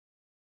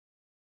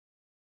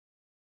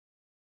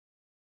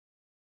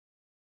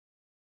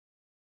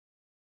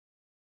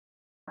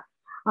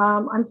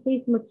I'm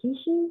Stacey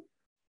Matishi.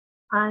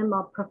 I'm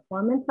a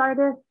performance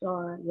artist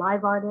or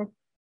live artist,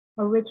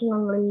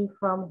 originally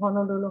from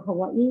Honolulu,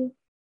 Hawaii,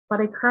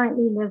 but I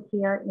currently live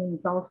here in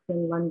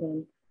Dalston,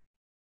 London.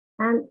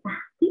 And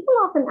people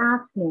often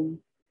ask me,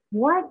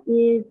 what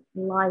is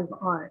live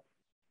art?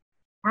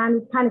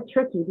 And it's kind of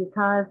tricky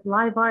because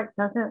live art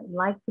doesn't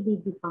like to be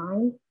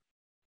defined.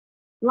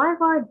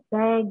 Live art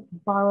begs,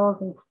 borrows,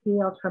 and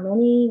steals from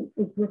any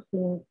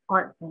existing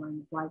art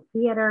forms like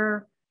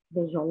theater,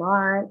 visual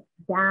art,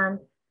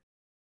 dance,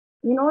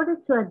 in order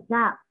to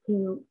adapt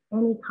to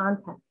any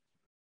context.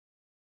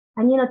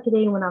 And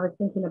today when I was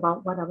thinking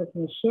about what I was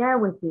going to share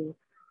with you,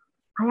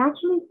 I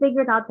actually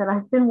figured out that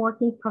I've been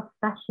working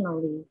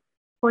professionally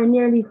for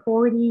nearly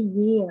 40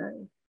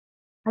 years.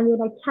 I mean,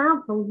 I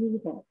can't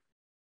believe it.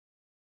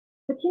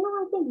 But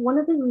I think one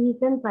of the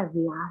reasons I've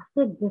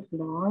lasted this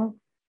long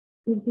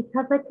is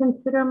because I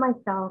consider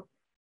myself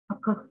a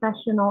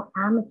professional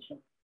amateur.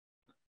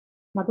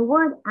 Now, the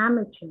word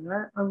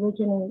amateur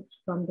originates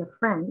from the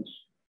French,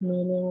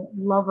 meaning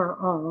lover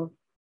of,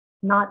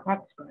 not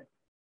expert.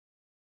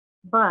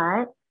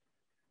 But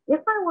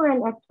if I were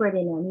an expert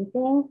in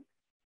anything,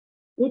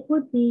 it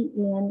would be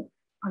in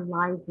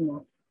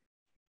aliveness.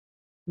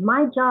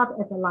 My job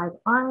as a live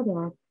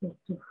artist is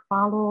to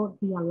follow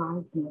the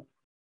aliveness,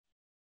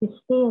 to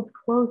stay as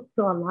close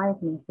to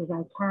aliveness as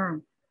I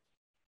can.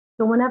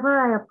 So whenever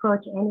I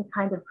approach any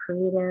kind of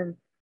creative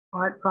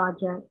art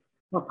project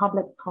or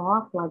public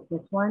talk like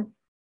this one,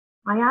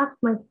 I ask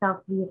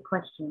myself these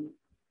questions.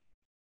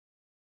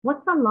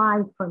 What's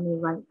alive for me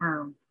right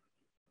now?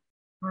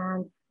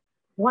 And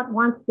what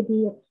wants to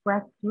be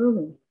expressed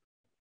through me?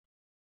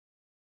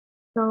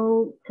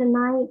 So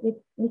tonight it's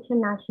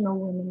International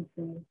Women's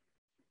Day.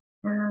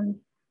 And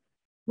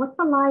what's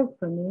alive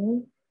for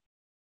me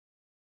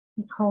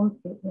is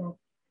homesickness.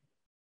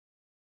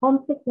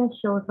 Homesickness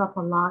shows up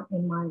a lot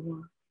in my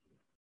work.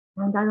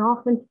 And I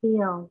often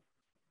feel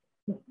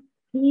this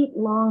deep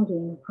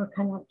longing for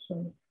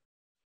connection.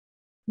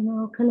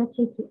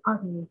 Connection to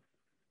others,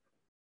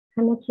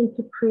 connection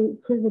to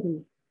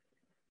creativity,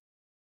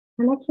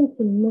 connection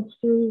to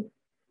mystery,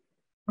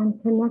 and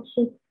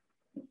connection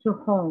to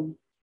home.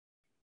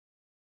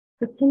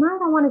 So tonight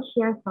I want to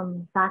share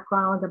some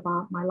background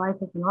about my life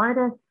as an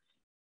artist,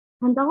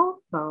 and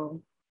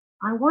also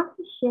I want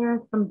to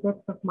share some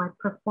bits of my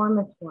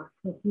performance work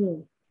with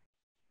you,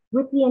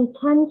 with the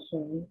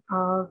intention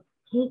of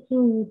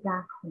taking you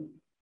back home,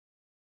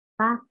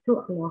 back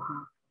to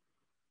aloha,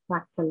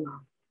 back to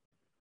love.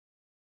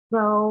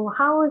 So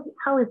how is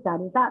that?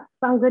 Does that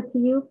sound good to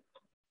you?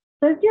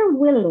 So if you're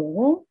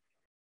willing,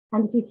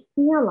 and if you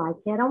feel like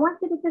it, I want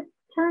you to just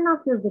turn off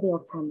your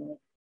video camera.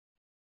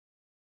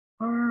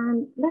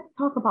 And let's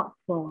talk about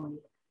Freud.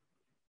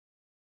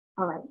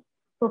 All right.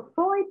 So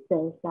Freud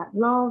says that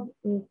love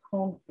is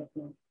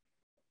homesickness.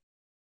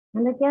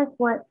 And I guess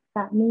what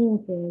that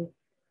means is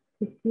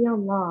to feel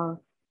love,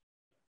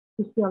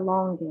 to feel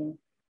longing,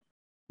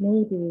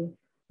 maybe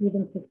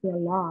even to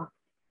feel loss.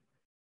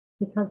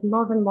 Because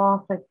love and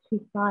loss are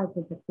two sides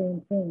of the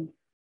same thing.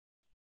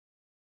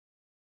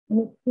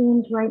 And it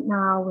seems right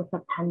now with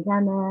the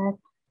pandemic,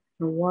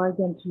 the war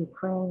against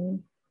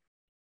Ukraine,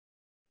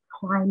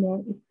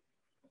 climate, it's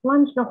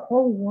plunged the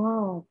whole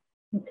world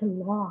into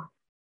loss.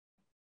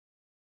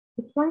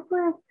 It's like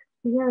we're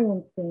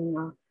experiencing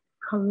a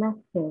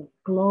collective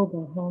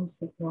global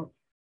homesickness.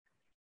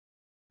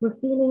 We're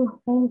feeling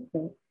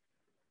homesick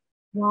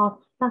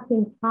while stuck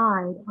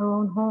inside our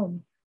own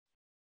homes.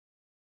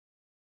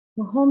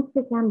 We're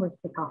homesick and we're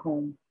sick at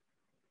home.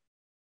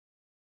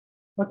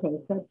 Okay,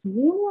 so it's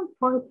really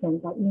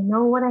important that you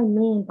know what I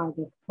mean by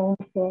this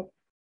homesick,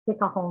 sick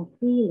at home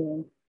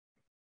feeling.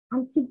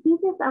 And to do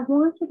this, I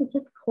want you to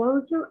just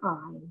close your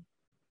eyes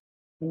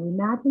and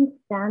imagine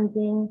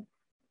standing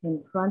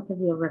in front of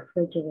your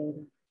refrigerator.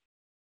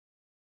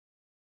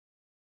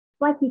 It's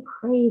like you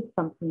crave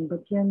something,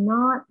 but you're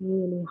not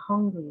really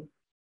hungry.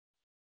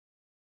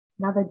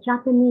 Now, the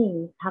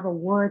Japanese have a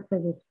word for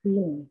this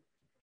feeling.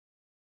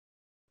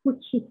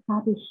 Fuchi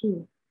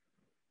sabishi.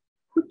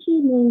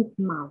 Fuchi means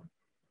mouth,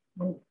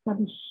 and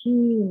sabishi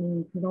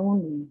means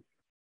lonely.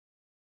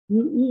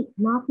 You eat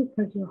not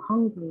because you're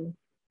hungry,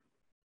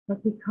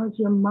 but because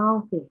your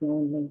mouth is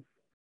lonely.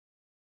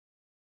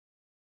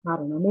 I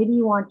don't know, maybe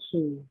you want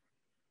cheese.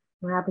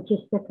 Yeah, but you're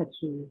sick of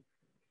cheese.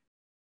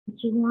 But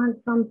you want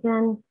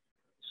something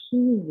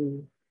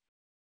cheesy,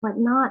 but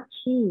not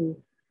cheese.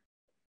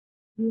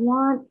 You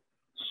want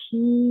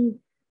cheese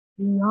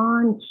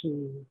beyond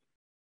cheese.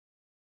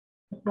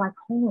 It's like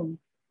home.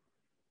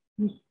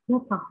 You're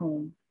sick of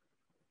home,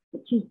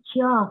 but you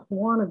just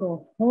want to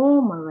go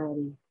home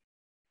already.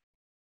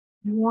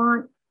 You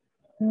want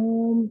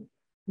home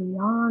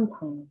beyond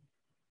home.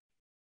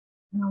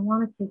 And I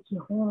want to take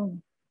you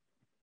home.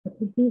 But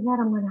to do that,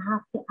 I'm going to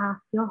have to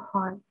ask your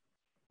heart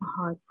a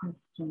hard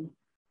question.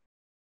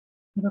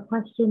 And the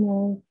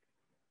question is,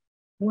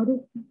 what is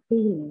the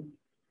feeling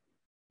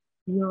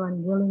you're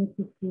unwilling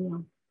to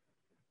feel?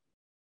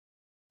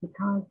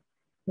 Because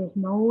there's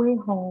no way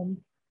home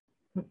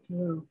but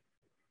through.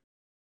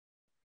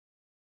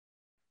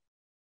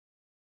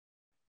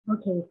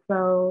 Okay,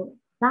 so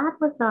that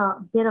was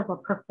a bit of a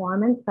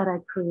performance that I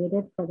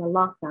created for the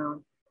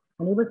lockdown,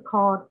 and it was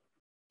called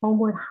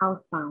Homeward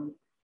Housebound.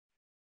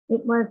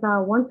 It was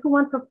a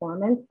one-to-one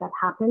performance that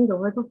happened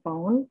over the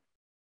phone,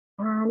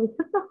 and it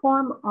took the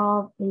form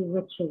of a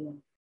ritual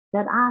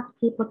that asked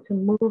people to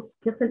move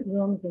different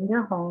rooms in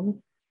their homes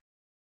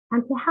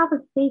and to have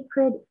a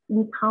sacred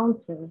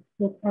encounter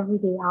with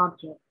everyday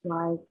objects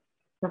like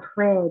the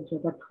fridge or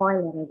the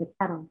toilet or the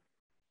kettle.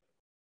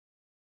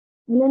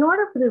 And in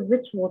order for the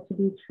ritual to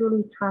be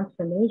truly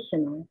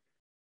transformational,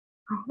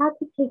 I had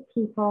to take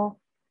people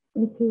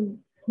into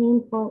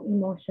painful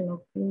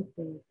emotional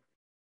places,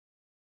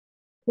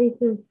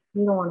 places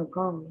we don't want to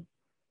go,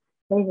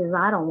 places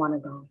I don't want to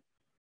go.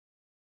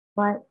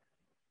 But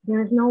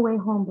there is no way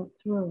home but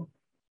through.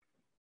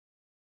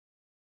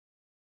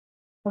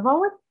 I've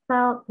always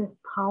felt this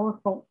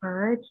powerful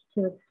urge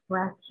to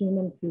express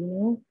human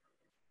feelings.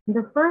 And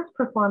the first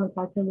performance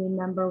I can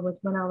remember was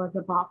when I was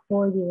about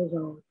 4 years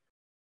old.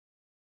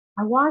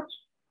 I watched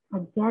a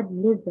dead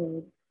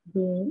lizard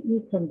being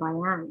eaten by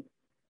ants.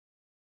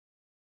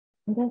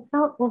 And I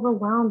felt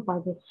overwhelmed by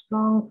this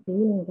strong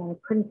feeling that I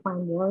couldn't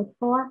find words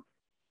for.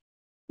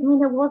 I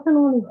mean, it wasn't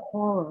only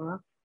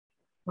horror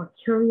or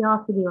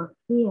curiosity or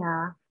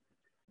fear.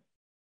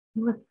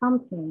 It was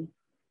something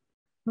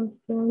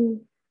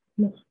mysterious.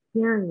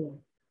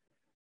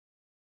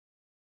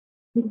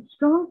 And the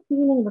strong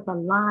feeling was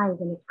alive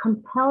and it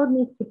compelled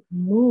me to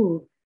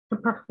move, to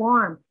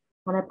perform.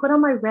 When I put on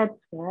my red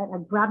skirt, I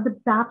grabbed the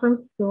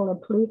bathroom stool and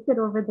placed it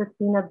over the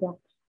scene of the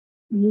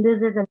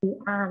lizard and the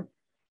ants.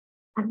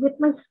 And with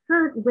my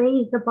skirt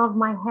raised above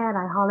my head,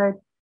 I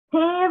hollered,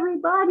 "Hey,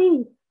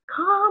 everybody,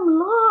 come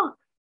look."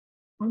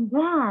 And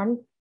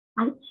then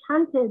I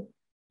chanted,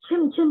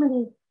 "Chim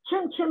chimney,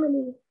 chim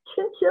chimney,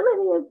 chim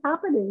chimney is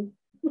happening."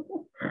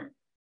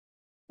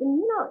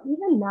 And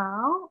even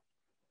now,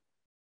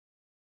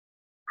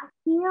 I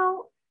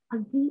feel a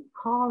deep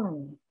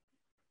calling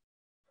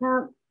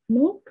to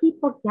make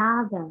people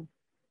gather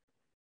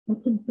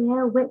and to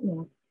bear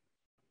witness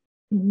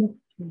to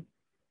mystery.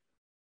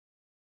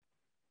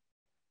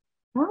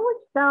 I always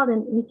felt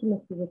an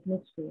intimacy with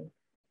mystery,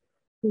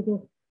 to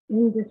this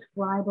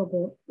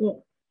indescribable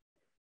it.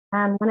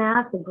 And when I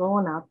asked the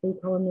grown-ups, they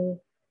told me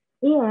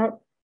it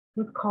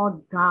was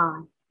called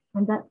God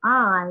and that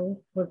I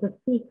was a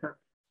seeker.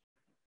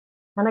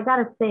 And I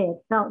gotta say,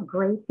 it felt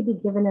great to be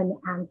given an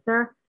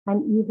answer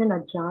and even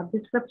a job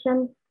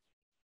description.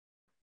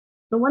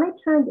 So when I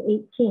turned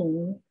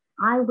 18,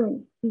 I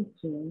went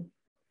teaching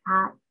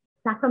at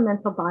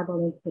Sacramento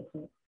Bible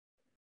Institute.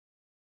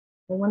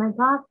 But when I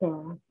got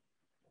there,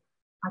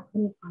 I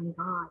couldn't find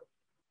God.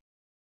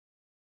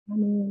 I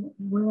mean,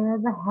 where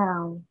the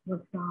hell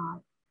was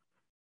God?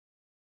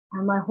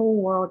 And my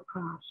whole world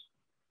crashed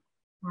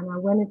and I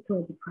went into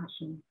a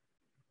depression.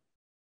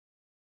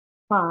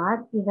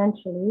 But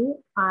eventually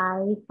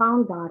I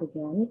found God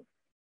again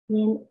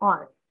in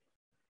art.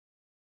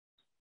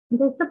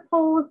 And I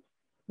suppose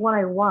what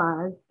I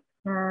was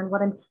and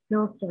what I'm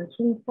still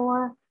searching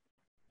for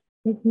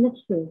is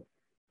mystery.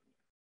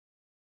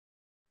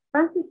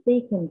 Francis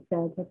Bacon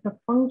said that the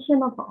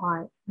function of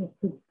art is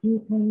to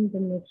deepen the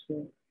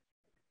mystery.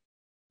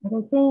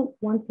 And I think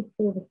one could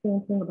say the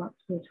same thing about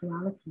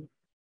spirituality.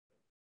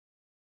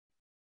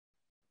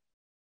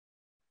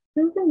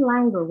 Susan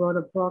Langer wrote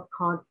a book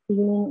called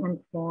Feeling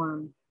and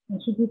Form,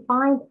 and she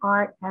defined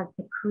art as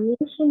the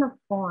creation of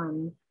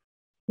forms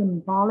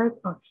symbolic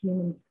of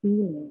human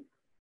feelings.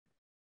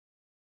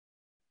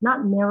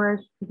 Not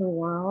mirrors to the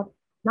world,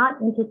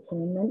 not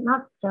entertainment,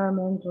 not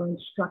sermons or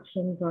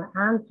instructions or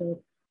answers,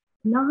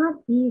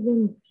 not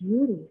even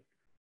beauty,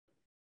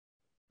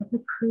 but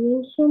the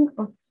creation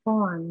of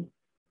forms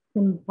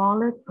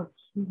symbolic of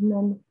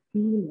human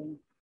feelings.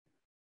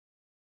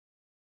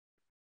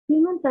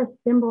 Humans are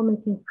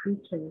symbol-making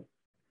creatures,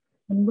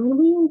 and when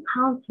we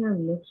encounter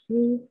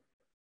mystery,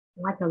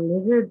 like a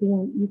lizard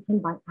being eaten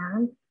by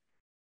ants,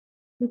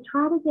 we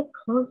try to get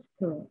close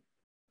to it,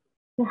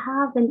 to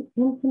have an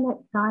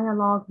intimate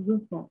dialogue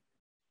with it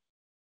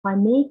by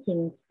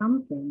making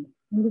something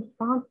in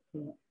response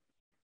to it.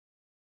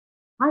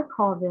 I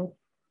call this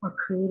a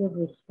creative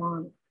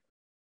response.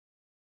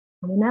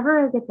 And whenever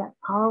I get that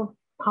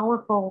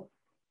powerful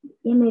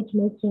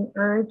image-making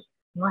urge,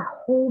 my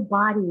whole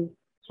body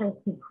tries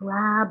to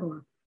grab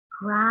or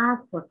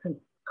grasp or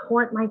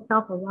contort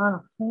myself around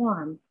a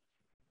form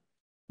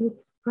to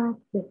express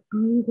this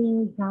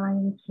breathing,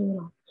 dying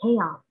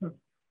chaos of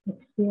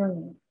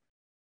experience.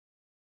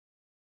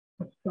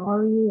 A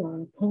story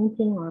or a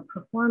painting or a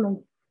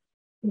performance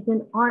is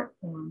an art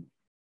form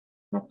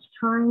that's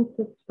trying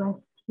to express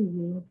to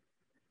you,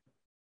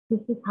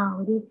 this is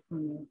how it is for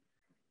me.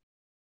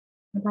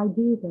 And I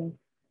do this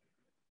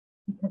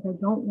because I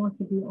don't want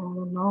to be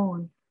all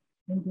alone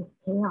in this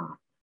chaos.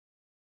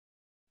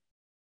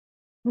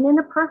 And in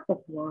a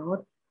perfect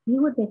world, you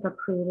would make a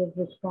creative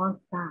response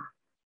back.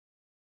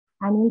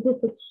 And in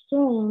this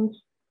exchange,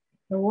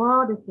 the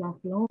world is less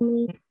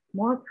lonely,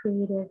 more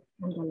creative,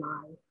 and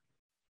alive.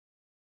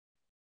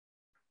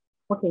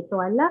 Okay, so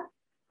I left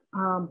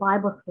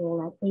Bible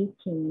school at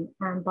 18,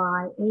 and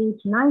by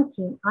age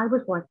 19, I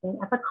was working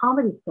at the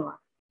comedy store.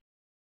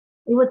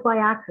 It was by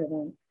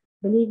accident.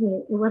 Believe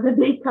me, it wasn't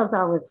because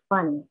I was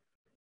funny.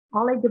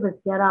 All I did was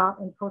get up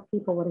and tell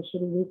people what a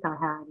shitty week I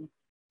had.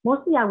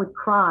 Mostly I would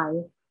cry,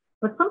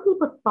 but some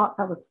people thought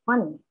that was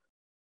funny.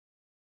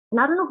 And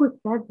I don't know who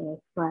said this,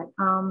 but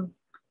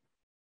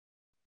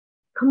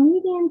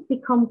comedians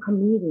become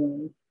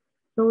comedians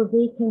so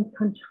they can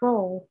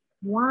control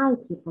why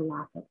people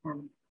laugh at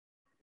them.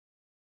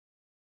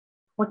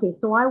 Okay,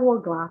 so I wore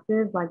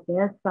glasses like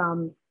this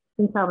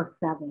since I was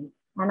 7,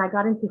 and I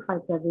got into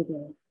fights every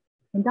day.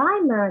 And I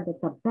learned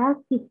that the best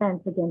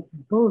defense against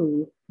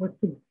bullies was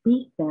to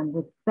beat them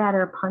with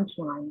better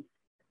punchlines.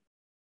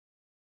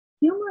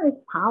 Humor is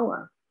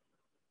power.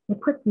 It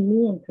puts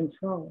me in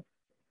control.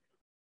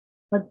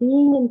 But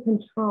being in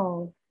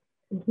control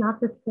is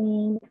not the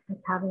same as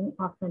having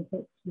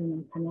authentic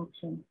human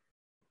connection.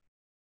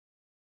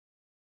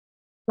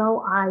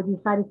 So I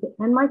decided to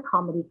end my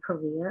comedy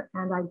career,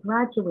 and I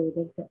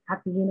graduated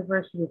at the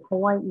University of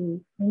Hawaii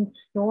in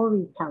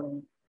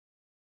storytelling.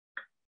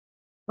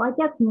 So I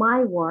guess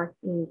my work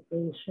is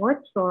a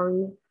short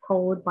story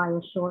told by a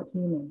short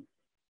human.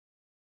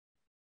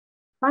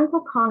 Frank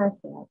O'Connor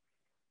said,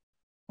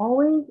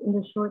 always in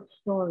the short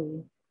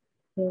story,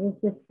 there is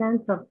this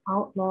sense of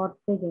outlawed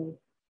figures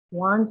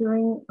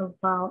wandering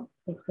about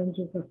the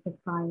fringes of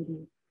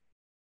society.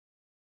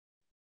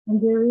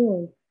 And there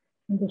is,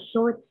 in the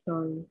short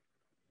story,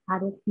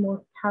 at its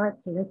most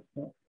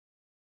characteristic,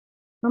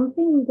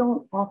 something we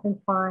don't often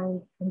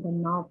find in the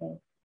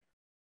novel,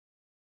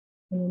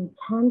 an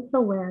intense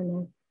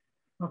awareness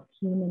of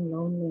human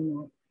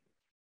loneliness.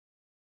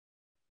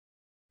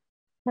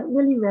 That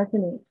really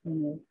resonates with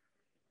me,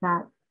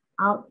 that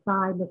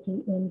outside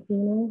looking in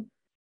feeling.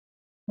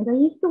 And I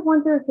used to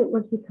wonder if it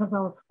was because I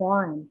was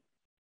foreign.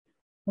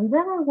 And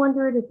then I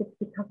wondered if it's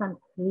because I'm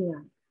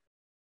queer.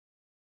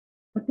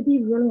 But to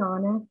be really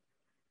honest,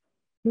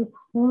 this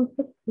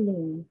homesick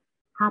feeling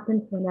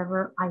happens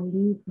whenever I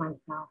leave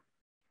myself.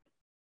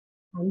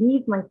 I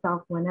leave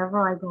myself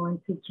whenever I go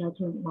into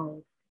judgment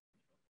mode.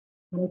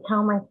 When I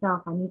tell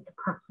myself I need to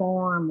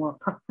perform or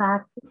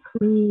perfect,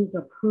 please,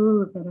 or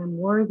prove that I'm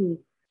worthy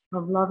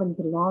of love and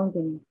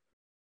belonging.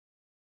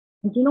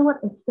 And you know what?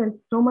 I spent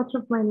so much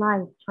of my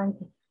life trying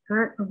to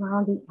skirt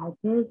around the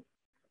edges.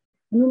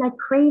 I mean, I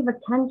crave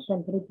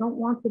attention, but I don't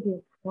want to be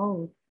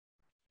exposed.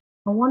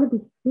 I want to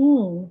be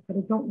seen, but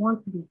I don't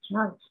want to be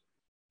judged.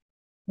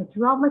 And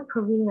throughout my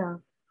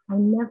career, I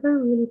never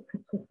really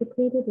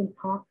participated in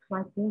talks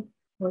like this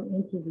or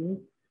interviews.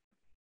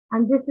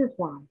 And this is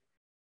why.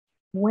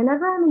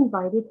 Whenever I'm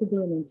invited to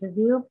do an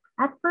interview,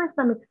 at first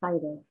I'm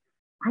excited.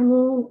 I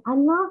mean, I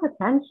love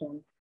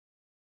attention.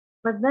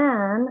 But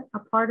then a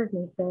part of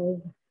me says,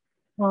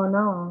 oh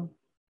no,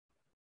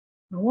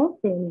 I won't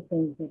say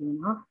anything good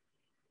enough.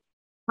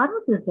 I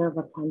don't deserve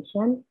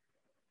attention.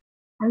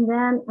 And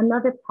then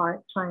another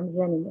part chimes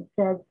in and it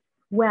says,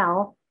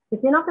 well, if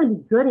you're not going to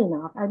be good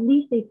enough, at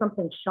least say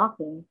something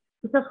shocking,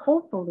 because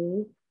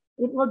hopefully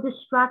it will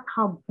distract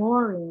how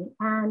boring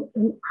and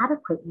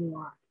inadequate you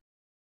are.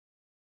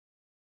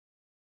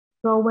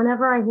 So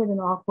whenever I hit an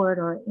awkward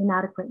or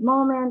inadequate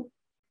moment,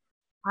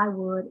 I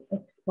would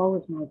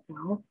expose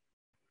myself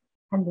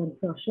and then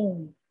feel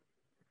shame.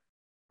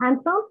 And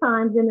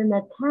sometimes in an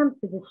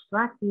attempt to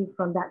distract you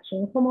from that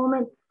shameful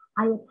moment,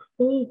 I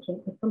stage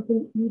it as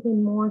something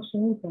even more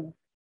shameful.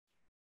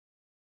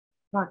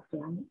 That's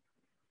right.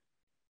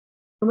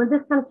 So when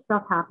this kind of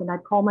stuff happened,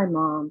 I'd call my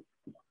mom,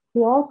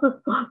 who also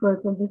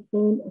suffers from the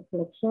same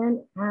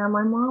affliction. And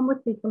my mom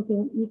would say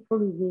something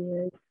equally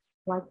weird,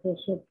 like this.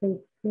 She'd say,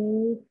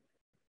 Steve,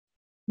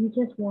 you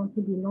just want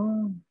to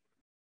belong.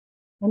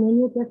 And in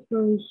your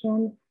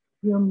desperation,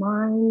 your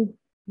mind,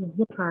 your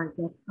zipper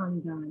gets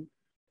undone.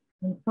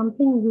 And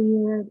something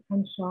weird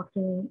and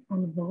shocking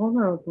and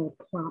vulnerable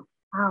plops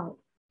out.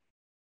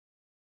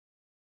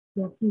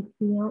 Yes, you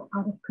feel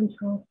out of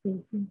control,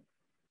 Stacey.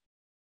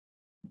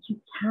 But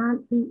you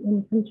can't be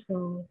in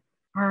control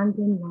and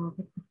in love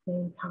at the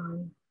same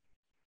time.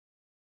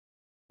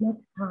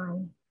 Next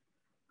time,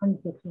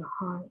 unzip your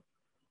heart.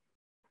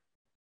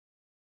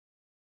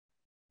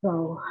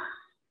 So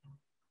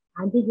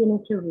I'm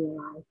beginning to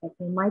realize that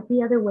there might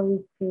be other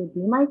ways to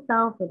be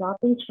myself without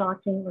being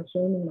shocking or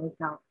shaming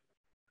myself.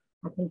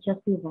 I can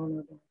just be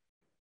vulnerable,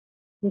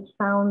 which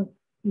sounds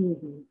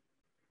easy,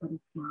 but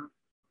it's not.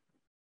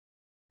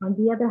 On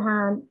the other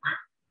hand,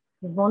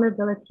 the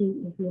vulnerability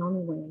is the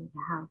only way to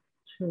have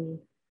true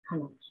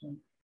connection.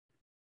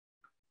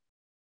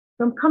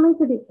 So I'm coming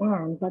to the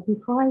end, but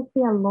before I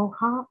say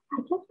aloha,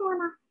 I just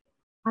want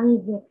to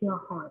unzip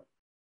your heart.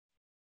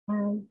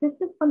 And this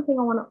is something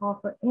I want to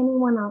offer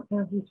anyone out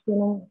there who's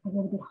feeling a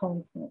little bit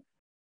homesick.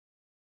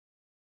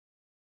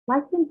 I'd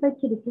like to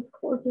invite you to just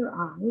close your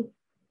eyes.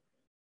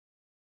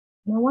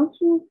 And I want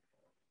you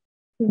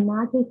to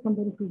imagine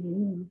somebody who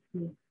really loves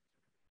you.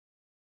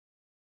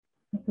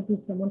 It could be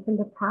someone from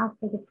the past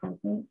or the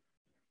present,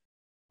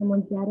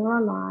 someone dead or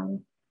alive,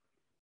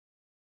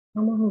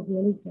 someone who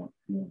really gets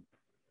you.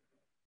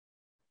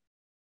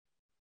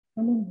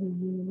 Someone who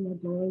really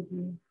adores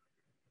you.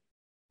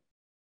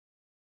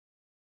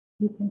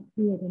 You can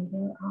see it in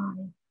their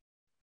eyes,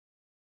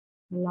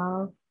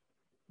 love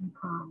and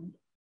pride.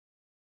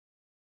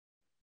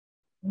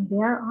 In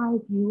their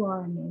eyes, you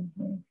are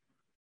amazing.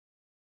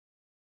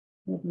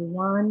 You're the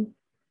one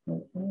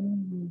and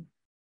only you.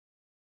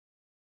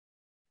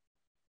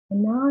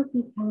 And now, if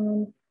you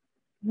can,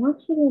 I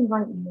want you to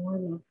invite more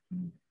loved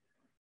ones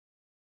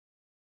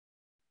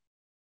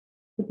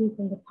to be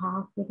from the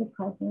past or the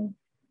present,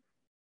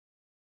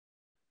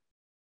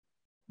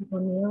 people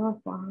near or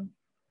far,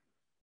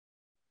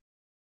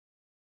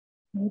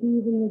 maybe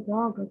even your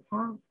dog or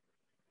cat.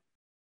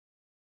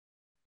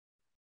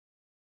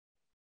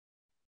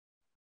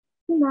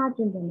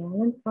 Imagine them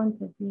all in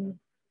front of you.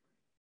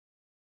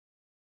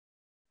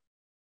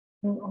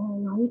 They're all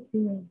right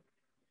here.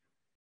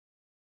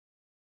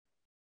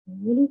 I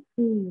really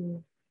see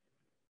you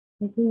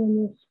taking in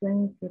your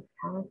strength with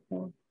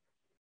character,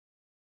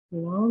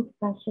 your own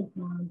special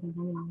brand of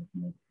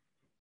aliveness.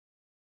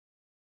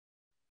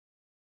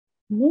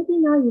 Maybe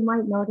now you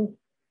might notice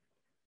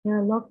there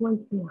are loved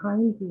ones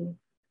behind you.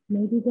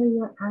 Maybe they're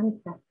your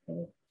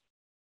ancestors.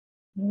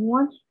 And I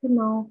want you to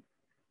know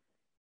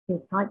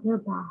they've got your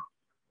back.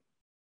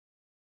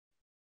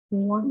 They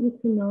want you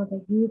to know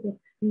that you've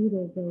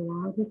exceeded their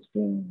wildest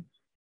dreams.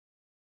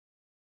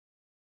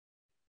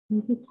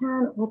 If you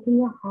can, open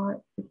your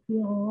heart to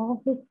feel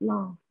all this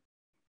love.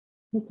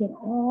 Take it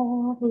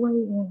all the way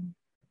in.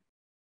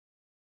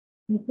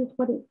 This is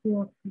what it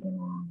feels to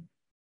belong.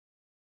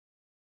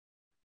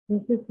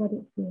 This is what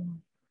it feels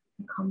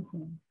to come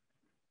home.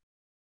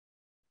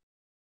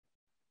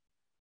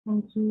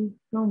 Thank you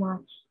so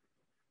much.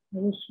 I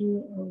wish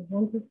you a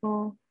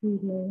wonderful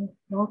evening.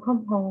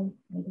 Welcome home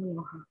and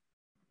aloha.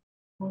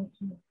 Thank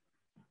you.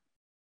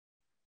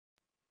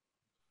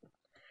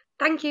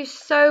 Thank you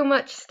so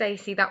much,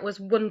 Stacey. That was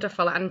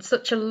wonderful and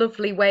such a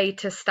lovely way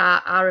to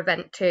start our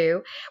event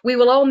too. We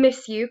will all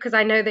miss you because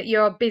I know that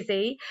you're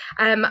busy.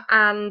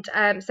 So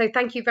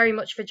thank you very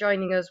much for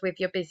joining us with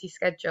your busy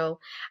schedule.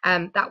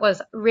 That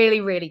was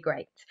really, really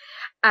great.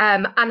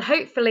 And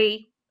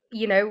hopefully,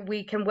 you know,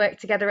 we can work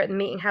together at the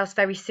Meeting House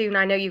very soon.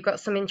 I know you've got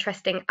some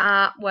interesting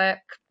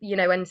artwork, you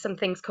know, and some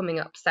things coming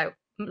up. So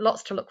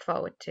lots to look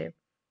forward to.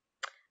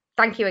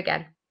 Thank you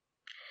again.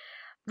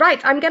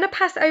 Right, I'm going to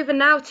pass over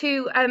now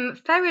to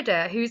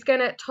Feride, who's going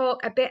to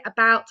talk a bit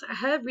about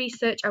her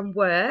research and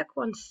work.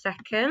 1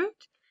 second.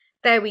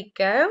 There we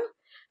go.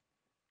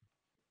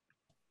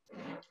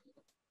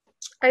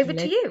 Over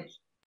to you.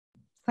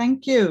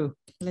 Thank you.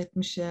 Let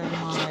me share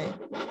my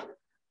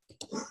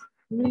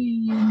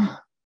screen.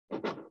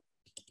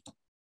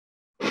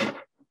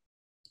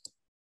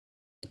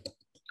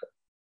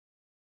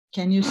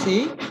 Can you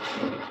see?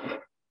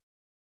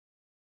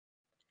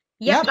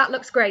 Yep, that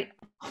looks great.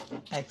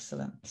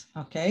 Excellent.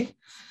 Okay.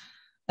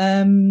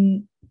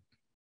 Hello,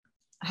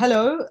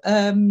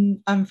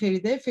 I'm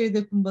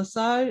Feride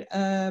Kumbasar.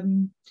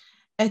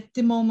 At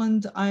the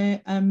moment,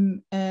 I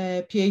am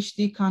a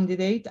P.h.D.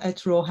 candidate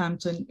at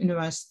Roehampton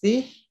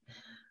University.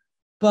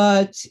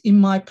 But in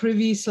my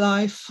previous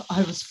life,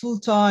 I was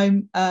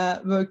full-time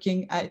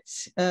working at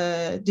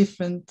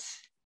different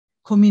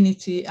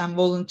community and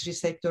voluntary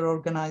sector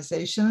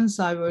organizations.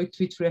 I worked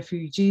with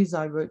refugees,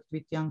 I worked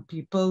with young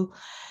people.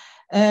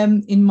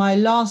 In my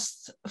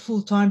last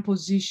full-time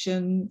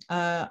position,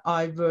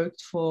 I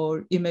worked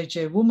for Image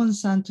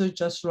Women's Center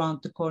just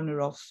around the corner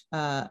of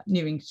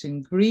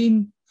Newington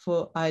Green.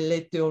 I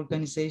led the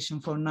organization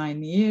for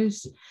 9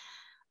 years.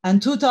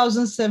 And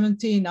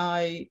 2017,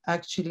 I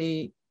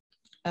actually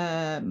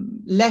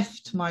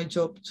left my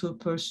job to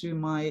pursue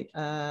my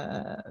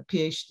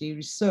PhD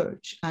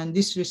research. And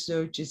this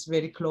research is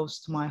very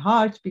close to my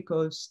heart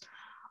because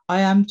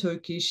I am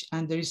Turkish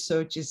and the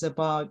research is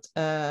about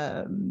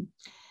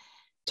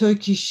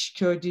Turkish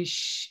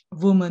Kurdish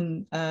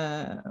women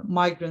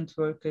migrant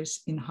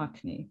workers in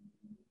Hackney.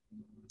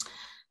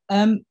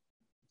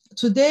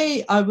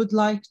 Today, I would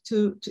like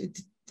to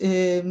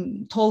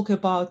talk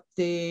about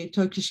the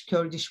Turkish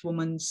Kurdish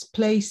women's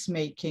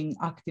placemaking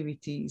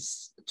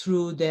activities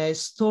through their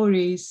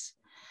stories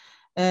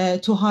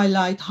to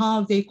highlight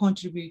how they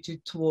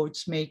contributed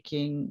towards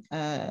making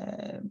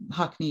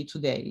Hackney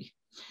today.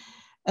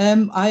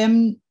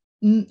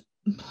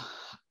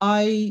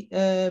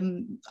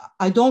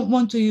 I don't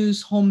want to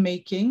use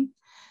homemaking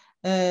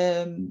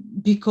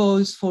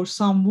because for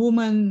some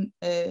women,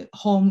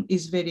 home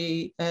is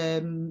very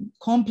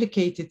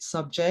complicated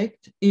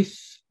subject.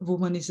 If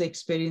woman is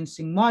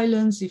experiencing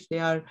violence, if they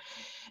are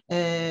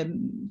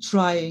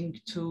trying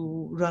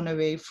to run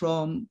away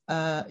from,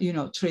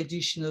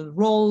 traditional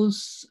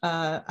roles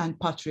and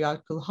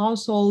patriarchal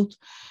household,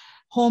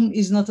 home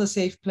is not a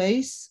safe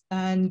place,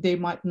 and they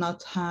might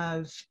not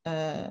have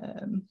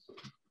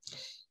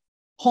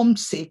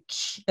homesick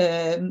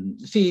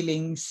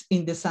feelings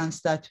in the sense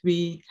that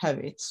we have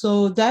it.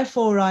 So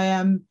therefore, I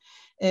am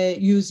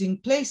using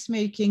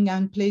placemaking,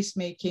 and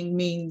placemaking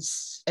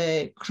means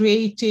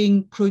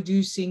creating,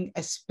 producing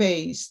a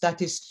space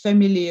that is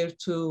familiar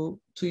to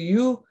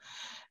you,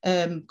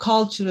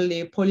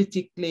 culturally,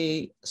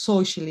 politically,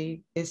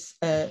 socially is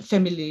a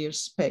familiar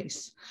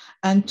space.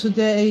 And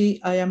today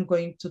I am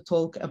going to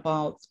talk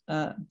about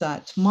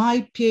that.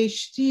 My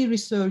PhD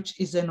research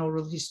is an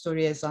oral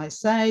history, as I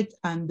said,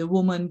 and the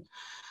woman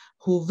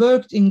who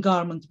worked in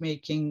garment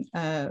making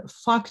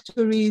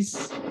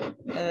factories.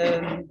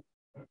 Let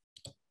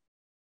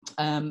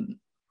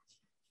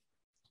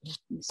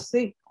me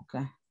see,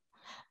 okay.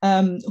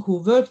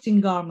 Who worked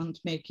in garment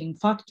making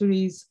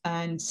factories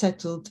and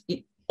settled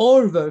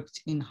or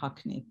worked in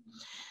Hackney.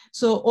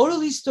 So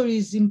oral history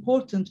is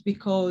important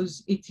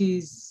because it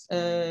is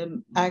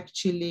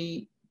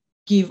actually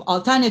give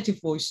alternative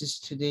voices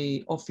to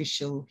the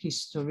official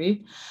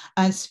history,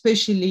 and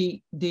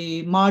especially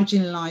the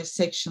marginalized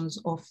sections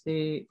of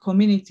the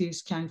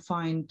communities can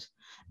find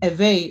a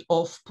way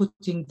of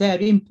putting their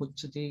input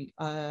to the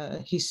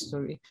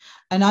history.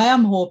 And I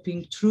am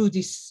hoping through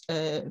this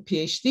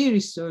PhD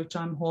research,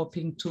 I'm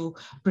hoping to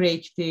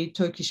break the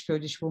Turkish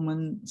Kurdish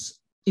woman's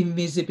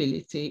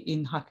invisibility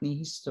in Hackney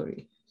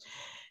history.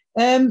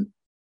 Let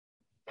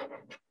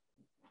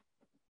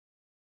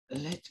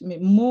me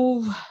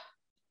move.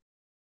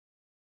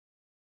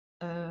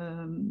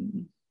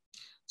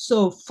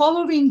 So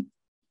following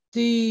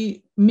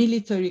the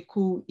military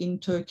coup in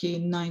Turkey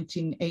in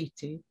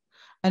 1980,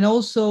 and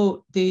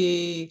also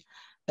the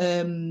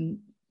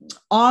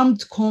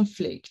armed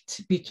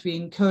conflict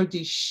between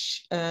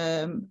Kurdish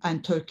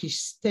and Turkish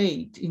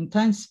state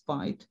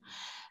intensified,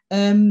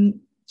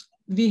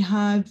 we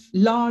have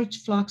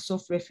large flux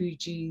of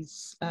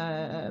refugees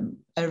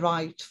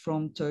arrived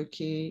from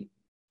Turkey,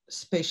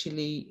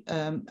 especially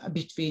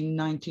between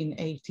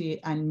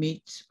 1980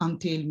 and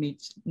until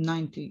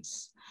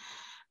mid-90s.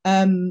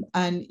 And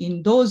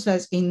in those,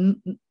 as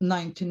in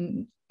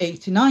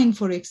 1989,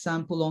 for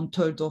example, on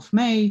 3rd of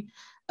May,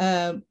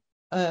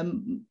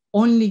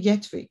 only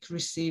Gatwick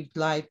received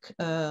like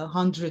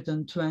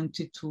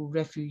 122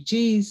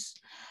 refugees.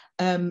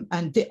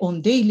 And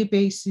on daily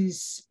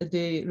basis,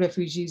 the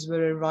refugees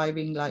were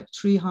arriving like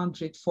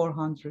 300,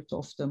 400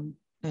 of them.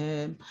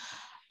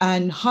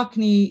 And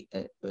Hackney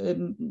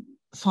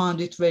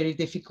found it very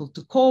difficult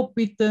to cope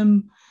with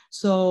them.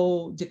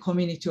 So the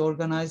community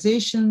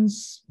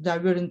organizations,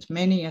 there weren't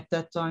many at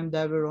that time,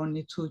 there were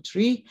only 2,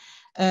 3.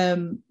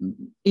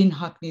 In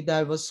Hackney,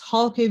 there was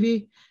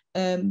Halkevi.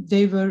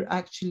 They were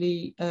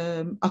actually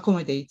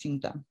accommodating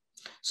them.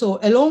 So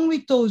along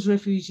with those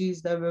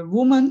refugees, there were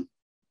women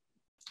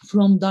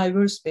from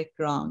diverse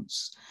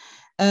backgrounds.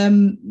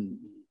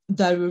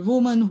 There were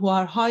women who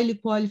are highly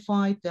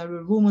qualified. There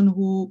were women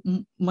who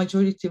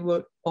majority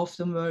of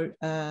them were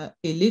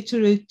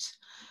illiterate.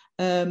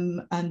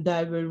 And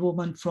there were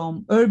women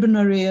from urban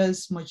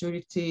areas,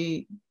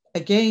 majority,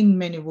 again,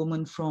 many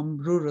women from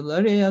rural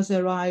areas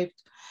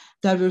arrived.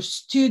 There were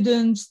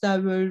students,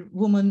 there were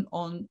women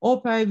on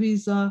au pair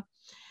visa.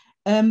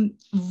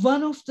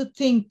 One of the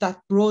things that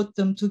brought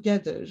them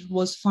together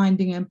was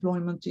finding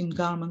employment in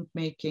garment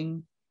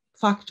making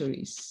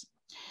factories.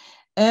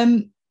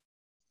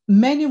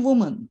 Many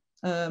women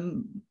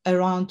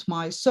around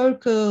my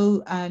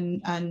circle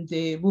and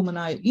the women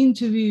I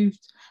interviewed,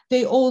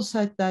 they all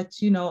said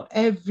that, you know,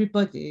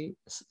 everybody,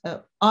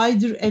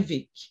 either a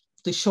week,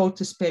 the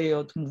shortest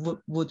period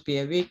would be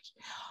a week,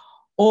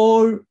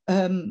 or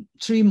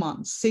 3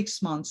 months,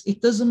 6 months.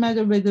 It doesn't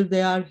matter whether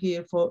they are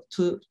here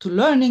to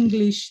learn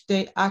English,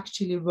 they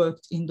actually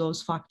worked in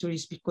those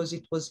factories because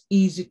it was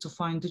easy to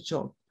find a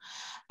job.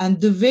 And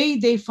the way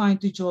they find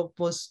the job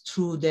was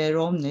through their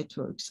own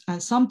networks.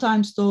 And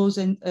sometimes those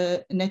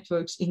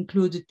networks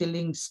included the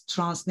links,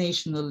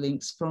 transnational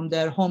links from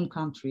their home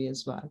country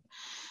as well.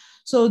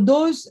 So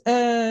those,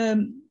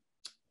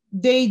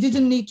 they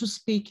didn't need to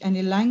speak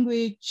any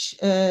language,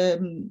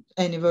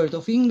 any word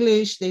of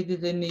English. They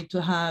didn't need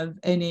to have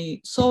any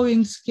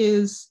sewing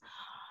skills.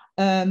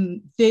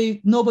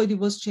 Nobody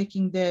was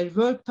checking their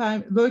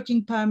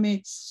working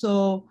permits.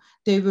 So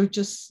they were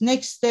just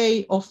next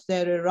day of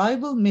their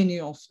arrival, many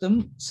of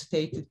them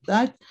stated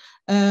that,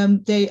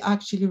 they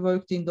actually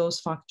worked in those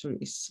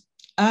factories.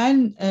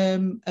 And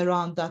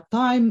around that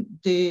time,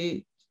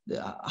 the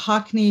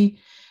Hackney,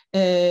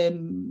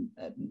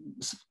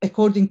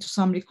 according to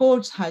some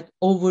records, had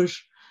over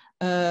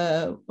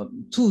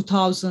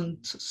 2,000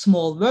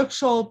 small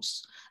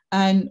workshops,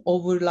 and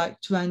over like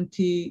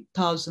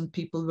 20,000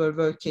 people were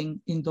working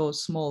in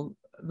those small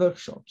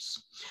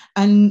workshops.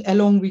 And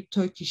along with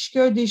Turkish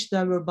Kurdish,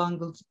 there were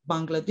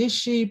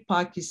Bangladeshi,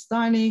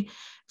 Pakistani,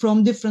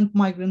 from different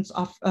migrants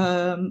of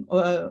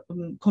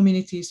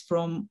communities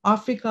from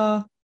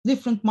Africa.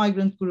 Different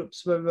migrant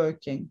groups were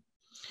working.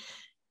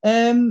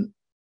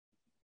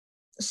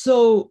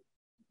 So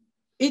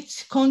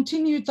it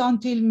continued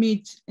until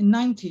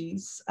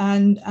mid-90s,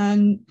 and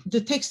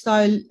the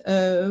textile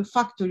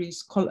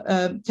factories,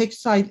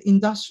 textile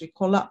industry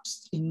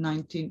collapsed in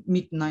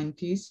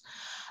mid-90s,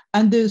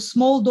 and those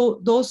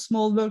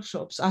small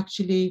workshops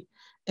actually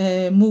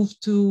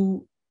moved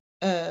to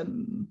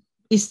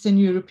Eastern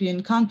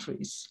European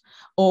countries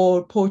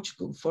or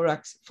Portugal,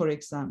 for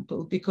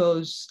example,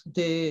 because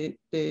the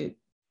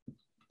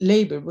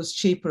labor was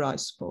cheaper, I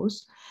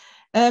suppose.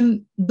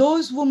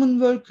 Those women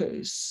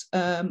workers,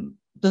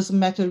 doesn't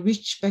matter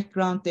which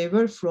background they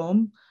were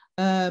from,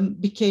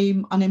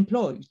 became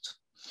unemployed.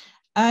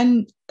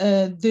 And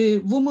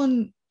the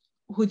women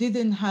who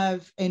didn't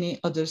have any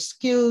other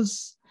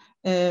skills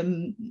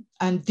and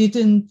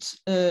didn't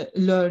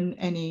learn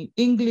any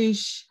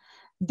English,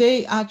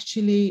 they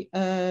actually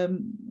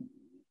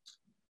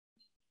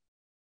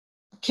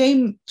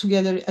came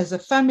together as a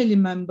family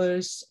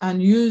members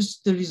and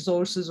used the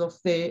resources of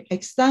their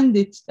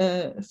extended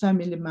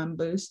family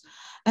members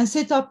and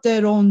set up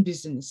their own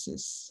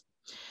businesses.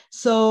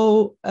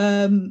 So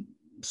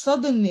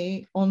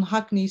suddenly on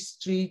Hackney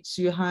streets,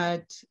 you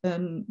had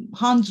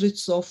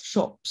hundreds of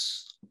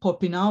shops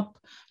popping up,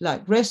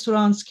 like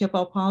restaurants,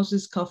 kebab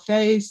houses,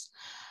 cafes.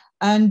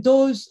 And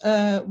those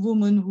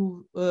women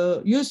who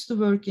used to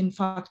work in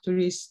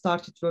factories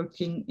started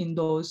working in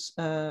those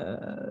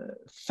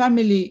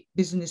family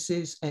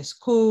businesses as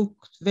cook,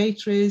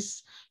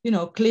 waitress,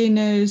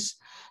 cleaners.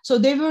 So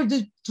they were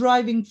the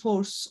driving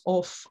force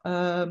of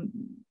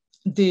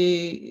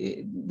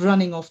the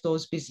running of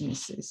those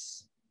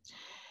businesses.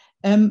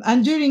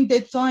 And during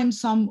that time,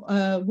 some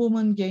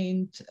women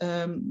gained,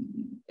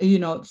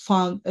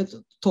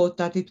 thought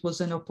that it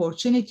was an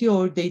opportunity,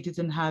 or they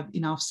didn't have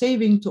enough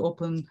saving to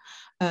open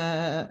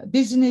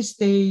business.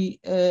 They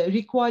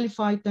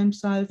requalified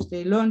themselves,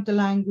 they learned the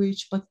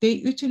language, but they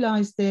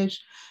utilized their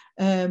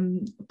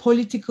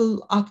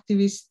political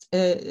activist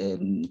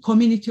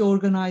community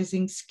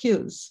organizing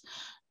skills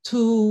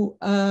to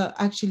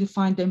actually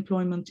find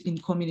employment in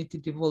community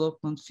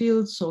development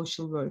field,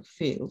 social work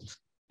field.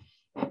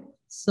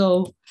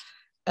 So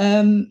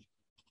when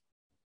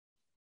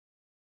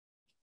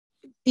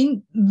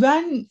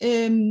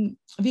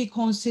we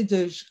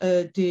consider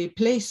the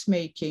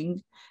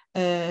placemaking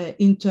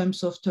in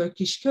terms of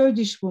Turkish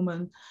Kurdish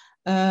women,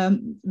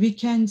 we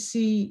can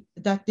see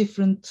that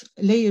different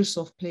layers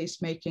of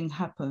placemaking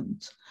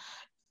happened.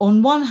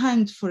 On one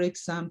hand, for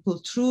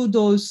example, through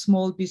those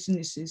small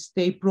businesses,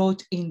 they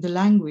brought in the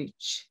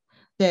language,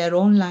 their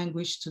own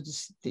language to the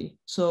city.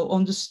 So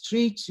on the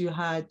streets, you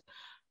had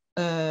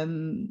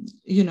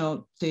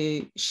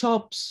the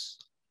shops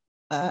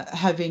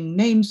having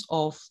names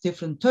of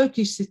different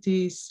Turkish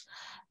cities,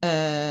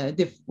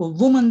 the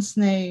women's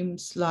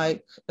names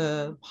like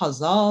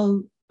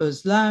Hazal,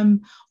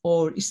 Özlem,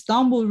 or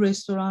Istanbul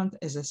restaurant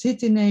as a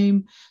city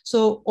name.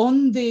 So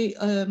on the,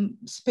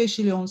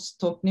 especially on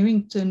Stoke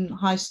Newington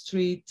High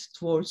Street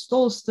towards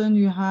Dalston,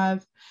 you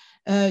have,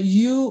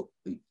 you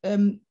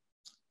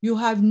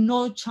have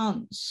no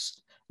chance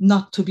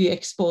not to be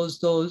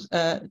exposed those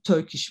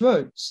Turkish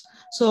words.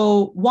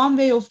 So one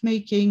way of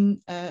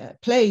making a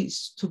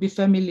place to be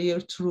familiar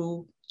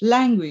through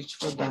language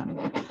for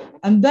them.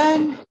 And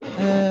then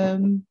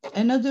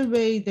another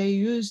way they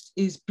used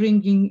is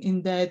bringing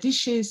in their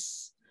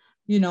dishes,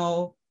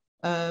 the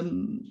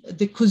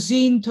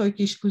cuisine,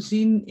 Turkish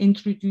cuisine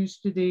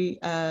introduced to the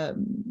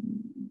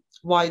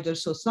wider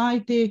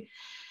society.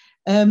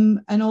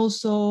 And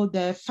also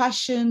their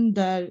fashion,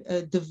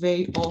 the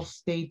way of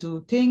they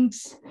do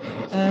things.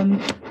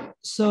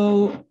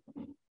 So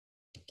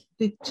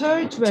the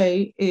third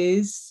way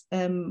is,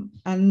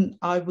 and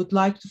I would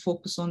like to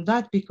focus on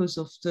that because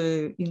of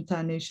the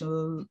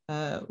International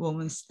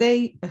Women's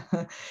Day,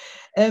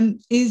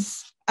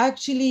 is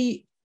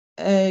actually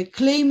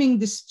claiming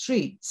the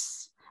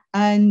streets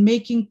and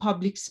making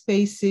public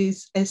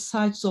spaces as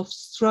sites of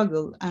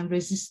struggle and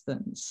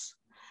resistance.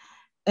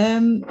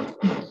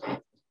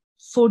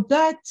 For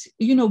that,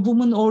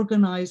 women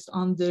organized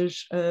under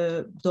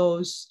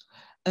those,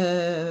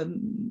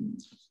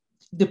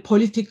 the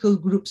political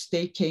groups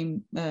they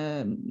came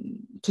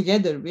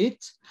together with.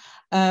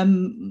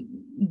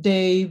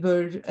 They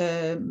were,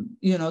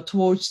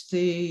 towards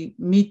the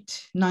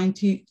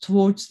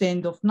towards the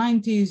end of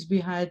 90s, we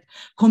had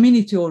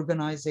community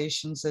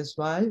organizations as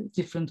well,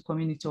 different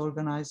community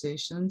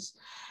organizations.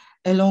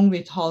 Along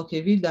with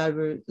Halkevi,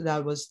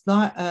 there was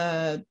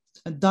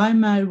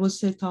Dimer was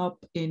set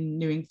up in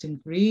Newington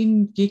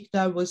Green,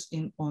 Gigdar was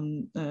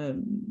on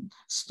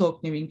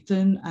Stoke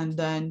Newington, and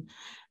then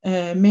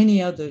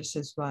many others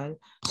as well.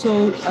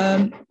 So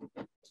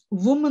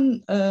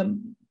women,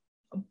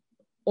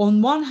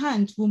 on one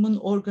hand, women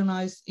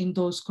organized in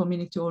those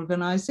community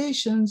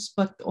organizations,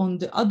 but on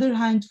the other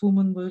hand,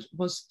 women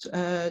was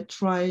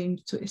trying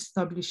to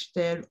establish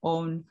their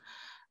own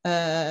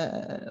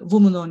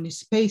women-only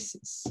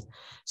spaces.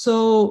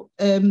 So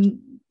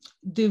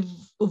the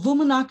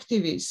women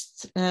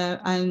activists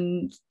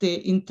and the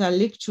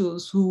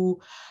intellectuals who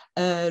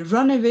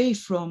ran away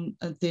from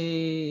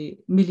the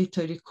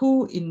military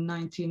coup in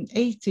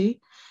 1980,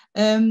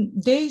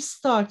 they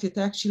started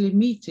actually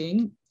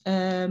meeting,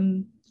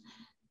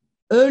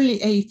 early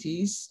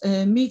 80s,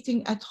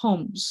 meeting at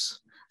homes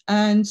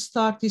and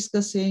start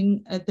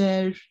discussing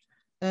their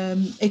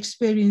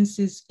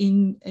experiences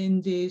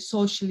in the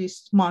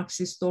socialist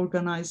Marxist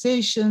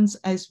organizations.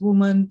 As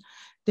women,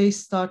 they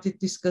started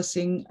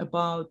discussing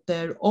about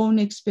their own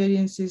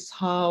experiences,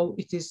 how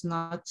it is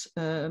not,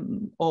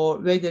 or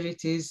whether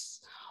it is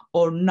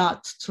or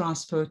not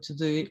transferred to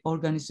the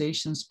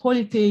organization's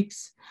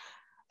politics,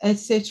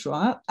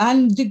 etc.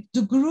 And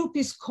the group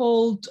is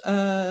called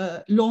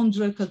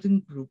Londra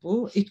Kadın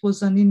Grubu. It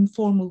was an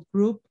informal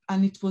group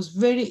and it was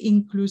very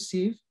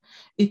inclusive.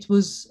 It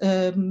was,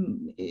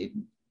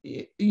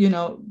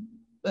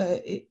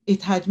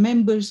 it had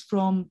members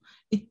from,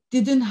 it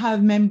didn't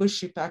have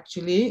membership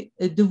actually.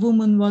 The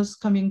woman was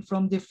coming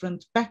from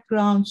different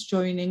backgrounds,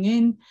 joining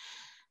in.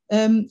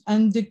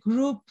 And the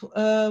group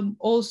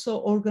also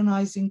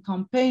organizing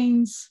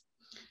campaigns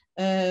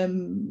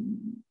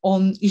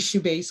on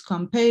issue-based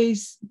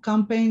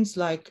campaigns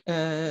like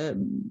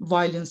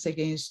violence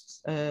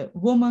against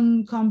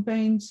women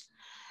campaigns.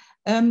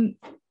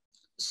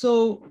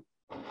 So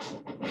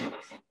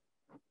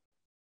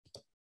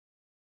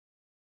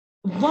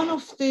one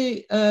of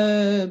the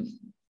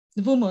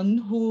women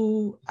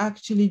who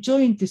actually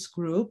joined this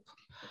group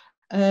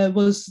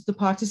was the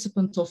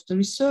participant of the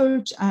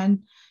research,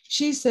 and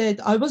she said,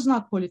 I was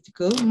not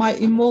political. My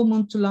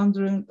involvement to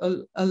London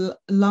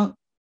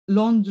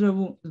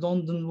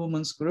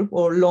Women's Group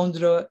or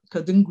Londra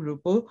Kadın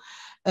Grubu.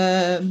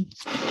 I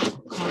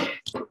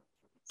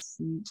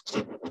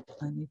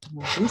need to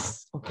move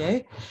this,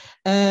 okay.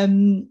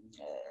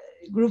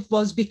 Group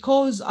was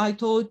because I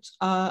thought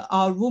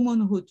our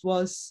womanhood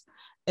was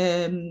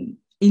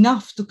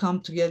enough to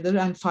come together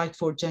and fight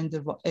for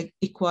gender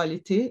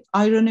equality.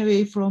 I ran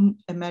away from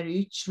a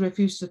marriage,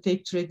 refused to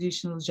take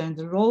traditional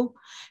gender role.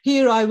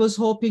 Here I was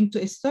hoping to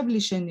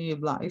establish a new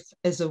life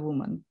as a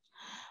woman.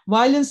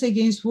 Violence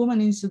against women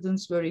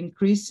incidents were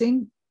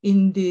increasing.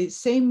 In the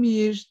same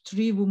year,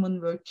 3 women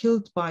were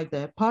killed by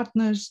their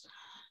partners.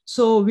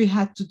 So we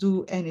had to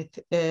do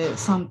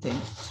something.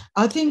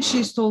 I think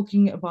she's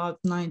talking about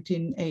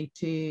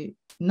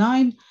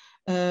 1989.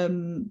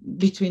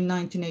 Between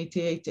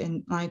 1988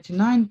 and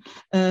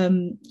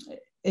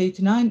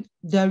 89,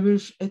 there were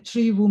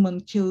 3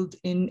 women killed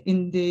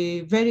in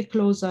the very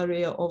close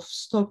area of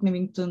Stoke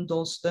Newington,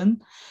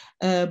 Dalston,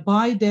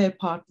 by their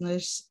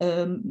partners,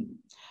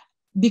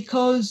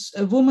 because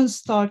a woman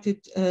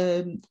started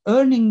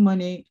earning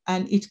money,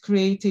 and it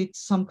created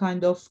some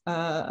kind of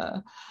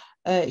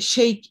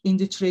shake in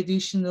the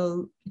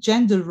traditional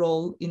gender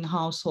role in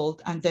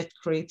household, and that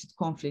created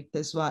conflict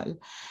as well.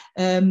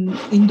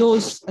 In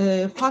those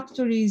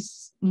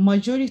factories,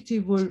 majority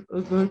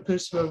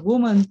workers were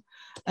women,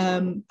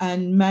 and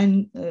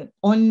men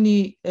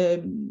only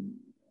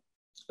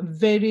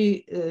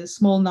very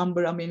small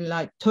number, I mean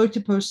like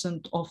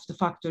 30% of the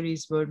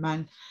factories were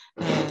men,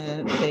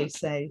 they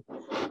say.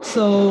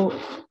 So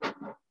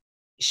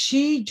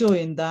she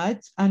joined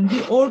that, and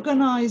we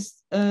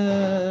organized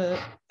a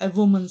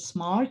women's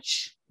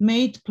march,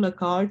 made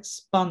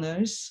placards,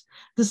 banners.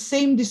 The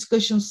same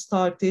discussion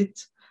started,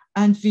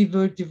 and we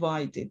were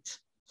divided.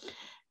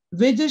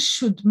 Whether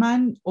should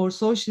men or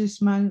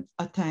socialist men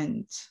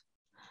attend?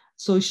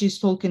 So she's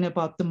talking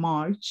about the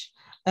march.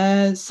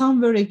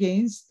 Some were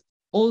against,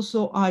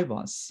 also I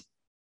was.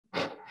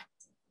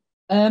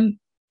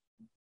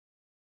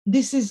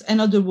 This is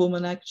another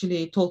woman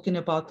actually talking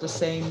about the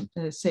same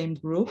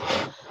group.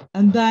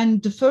 And then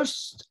the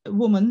first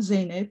woman,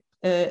 Zeynep,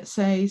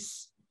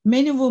 says,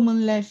 many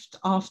women left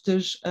after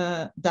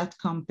that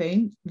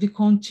campaign. We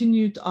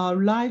continued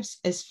our lives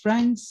as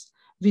friends.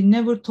 We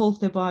never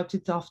talked about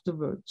it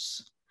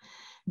afterwards.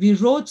 We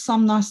wrote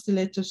some nasty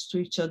letters to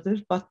each other,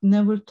 but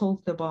never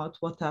talked about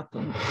what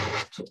happened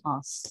to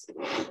us.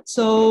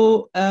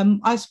 So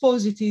I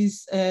suppose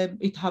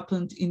it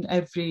happened in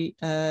every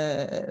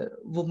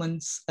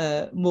women's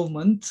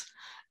movement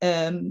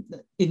in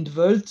the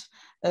world.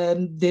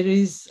 There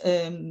is,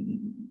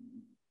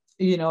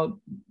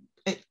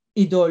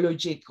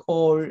 ideologic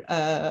or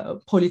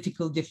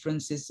political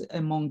differences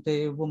among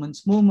the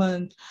women's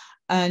movement.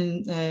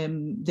 And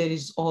there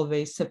is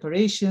always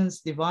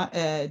separations,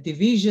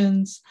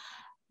 divisions.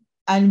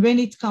 And when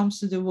it comes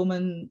to the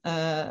woman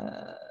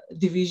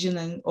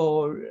division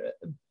or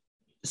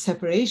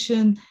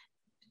separation,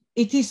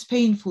 it is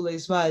painful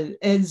as well.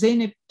 And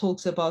Zeynep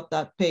talks about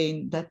that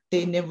pain, that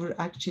they never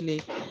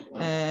actually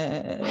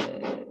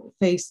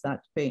face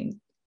that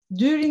pain.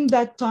 During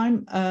that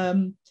time,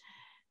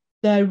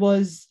 there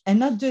was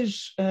another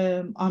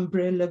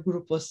umbrella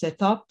group was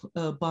set up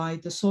by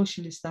the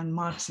socialist and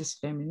Marxist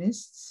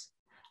feminists.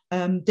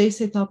 They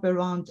set up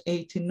around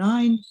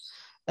 89.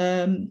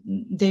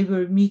 They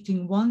were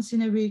meeting once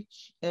in a week,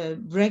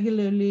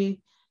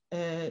 regularly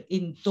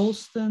in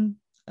Dalston,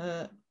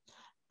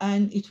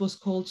 and it was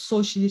called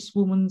Socialist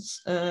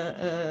Women's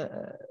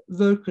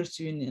Workers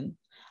Union.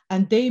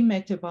 And they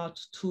met about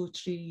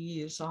 2-3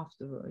 years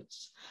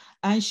afterwards.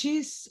 And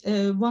she's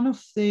one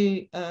of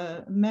the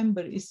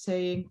members is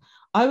saying,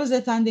 I was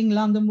attending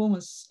London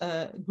Women's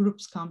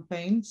Group's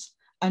campaigns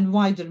and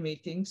wider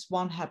meetings.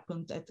 One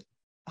happened at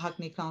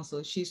Hackney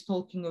Council. She's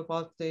talking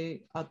about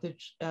the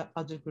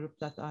other group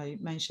that I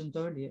mentioned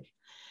earlier.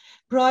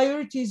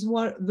 Priorities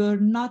were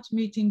not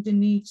meeting the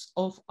needs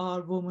of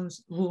our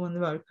women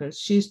workers.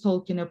 She's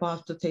talking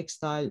about the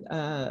textile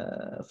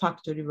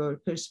factory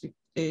workers.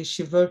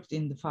 She worked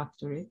in the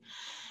factory.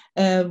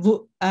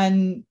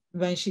 And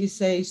when she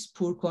says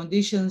poor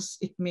conditions,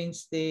 it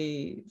means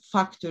the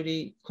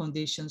factory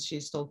conditions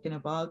she's talking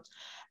about.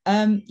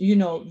 You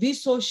know, we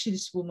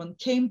socialist women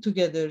came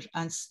together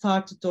and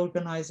started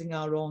organizing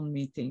our own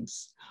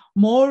meetings.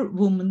 More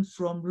women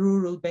from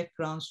rural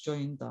backgrounds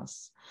joined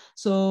us.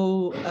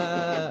 So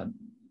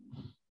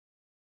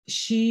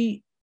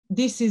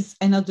this is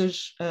another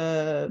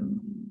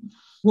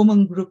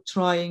woman group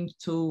trying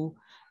to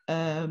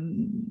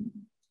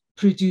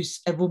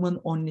produce a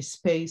woman-only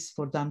space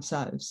for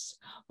themselves,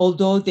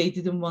 although they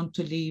didn't want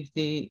to leave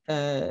the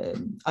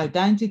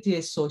identity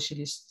as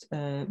socialist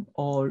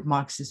or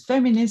Marxist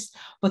feminist,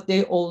 but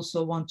they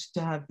also wanted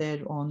to have their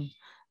own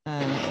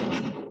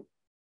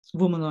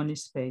woman-only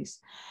space.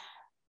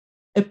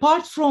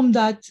 Apart from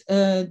that,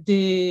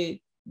 the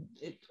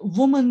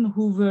women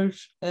who were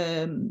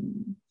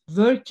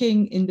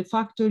working in the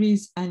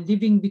factories and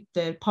living with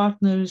their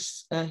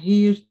partners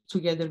here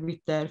together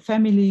with their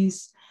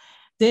families,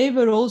 they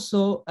were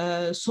also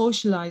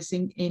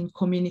socializing in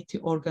community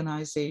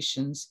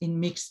organizations in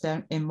mixed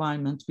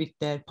environment with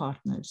their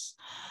partners.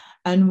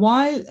 And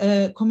while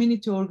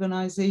community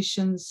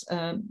organizations,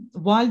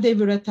 while they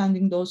were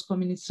attending those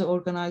community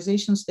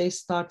organizations, they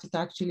started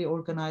actually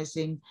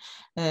organizing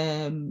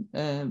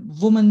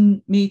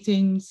women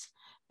meetings,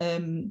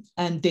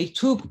 and they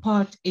took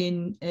part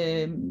in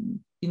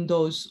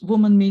those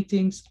women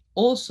meetings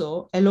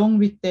also, along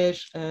with their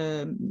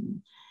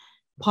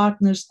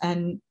partners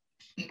and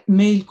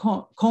male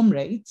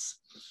comrades.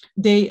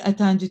 They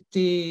attended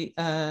the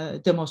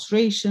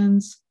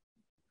demonstrations.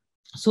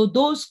 So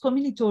those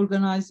community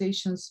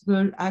organizations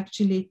were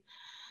actually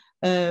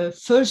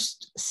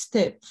first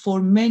step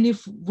for many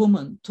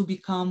women to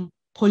become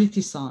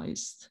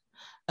politicized,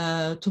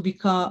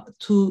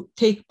 to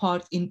take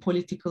part in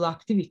political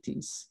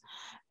activities.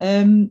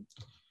 And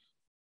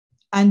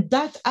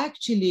that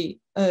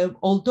actually,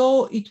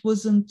 although it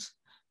wasn't,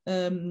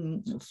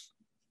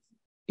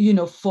 you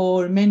know,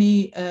 for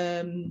many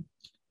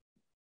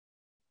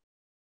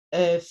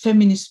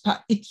feminist,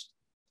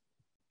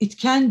 it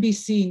can be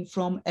seen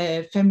from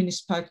a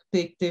feminist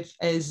perspective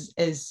as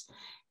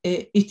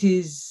it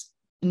is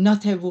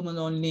not a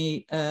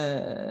woman-only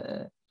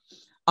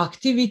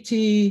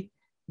activity.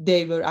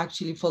 They were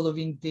actually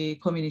following the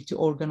community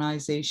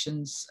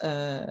organizations'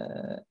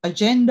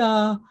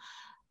 agenda,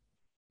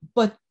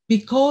 but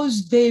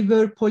because they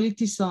were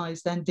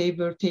politicized and they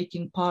were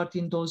taking part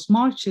in those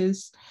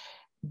marches,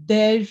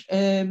 their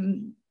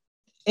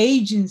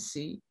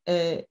agency,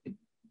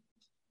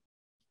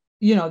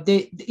 you know,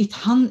 it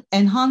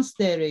enhanced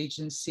their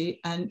agency,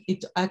 and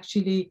it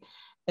actually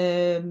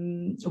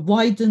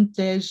widened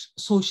their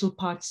social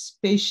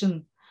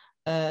participation,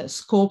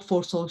 scope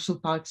for social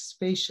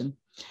participation.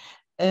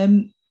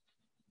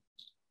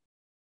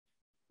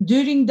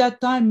 During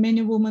that time,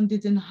 many women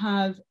didn't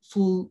have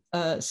full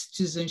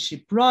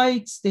citizenship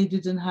rights. They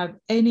didn't have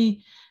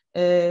any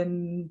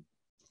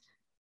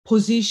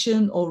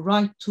position or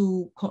right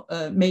to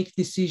make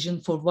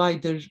decision for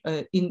wider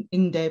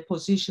in their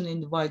position in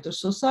the wider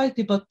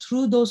society. But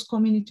through those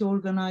community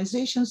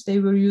organizations, they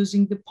were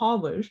using the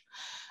power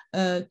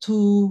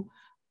to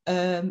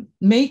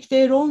make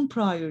their own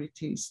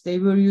priorities. They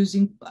were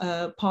using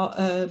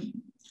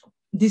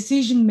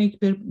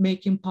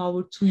decision-making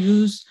power to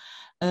use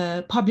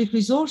public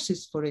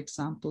resources, for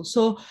example.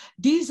 So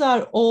these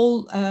are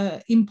all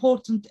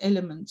important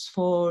elements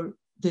for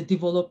the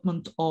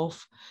development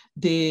of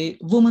the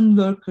women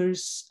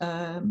workers'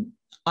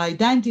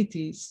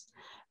 identities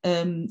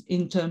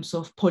in terms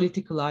of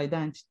political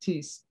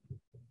identities,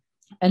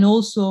 and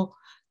also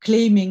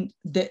claiming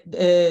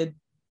the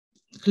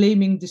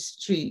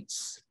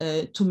streets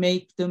to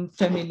make them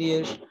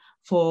familiar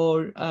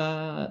for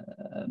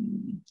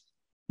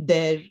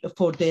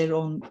their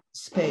own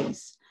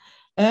space.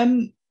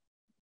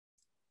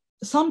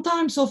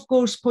 Sometimes, of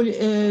course,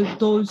 in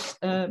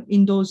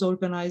those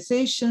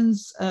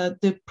organizations,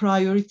 the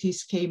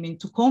priorities came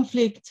into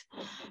conflict,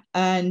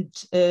 and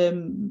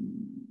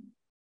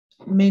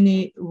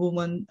many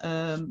women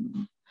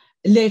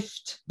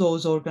left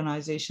those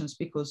organizations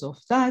because of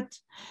that.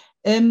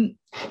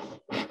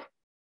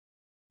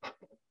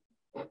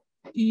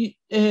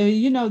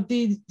 You know,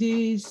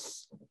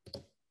 these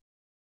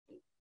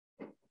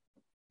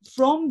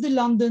from the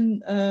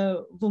London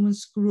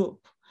Women's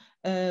Group,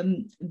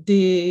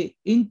 the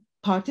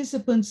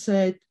participants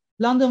said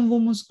London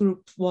Women's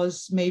Group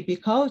was maybe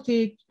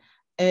chaotic,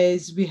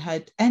 as we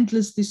had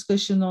endless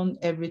discussion on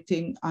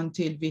everything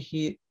until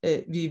we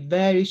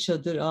wear each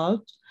other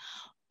out.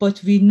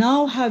 But we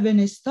now have an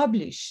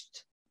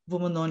established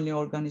women-only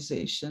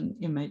organization,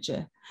 Image.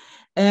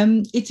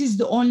 It is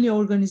the only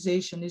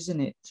organization, isn't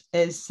it,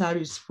 as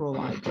service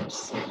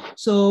providers.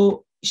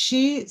 So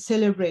she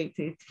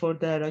celebrated for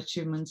their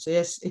achievements.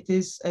 Yes, it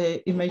is,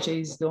 Image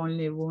is the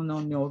only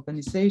women-only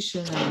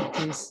organization, and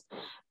it is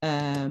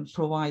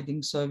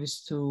providing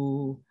service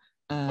to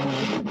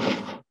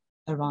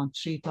around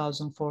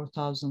 3,000,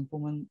 4,000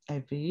 women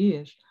every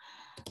year.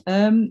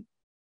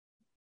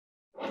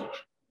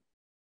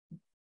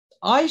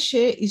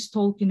 Ayşe is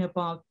talking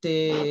about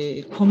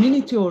the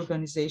community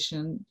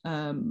organization,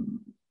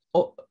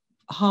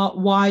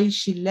 why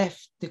she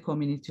left the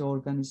community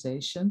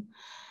organization.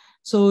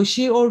 So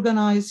she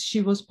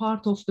was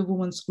part of the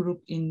women's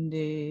group in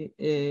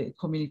the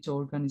community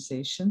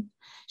organization.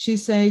 She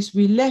says,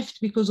 we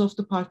left because of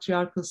the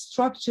patriarchal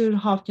structure.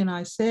 How can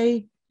I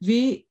say?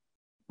 We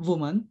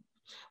women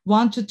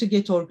wanted to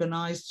get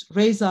organized,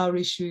 raise our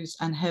issues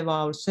and have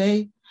our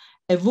say.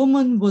 A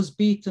woman was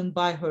beaten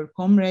by her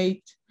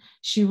comrade.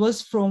 She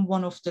was from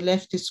one of the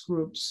leftist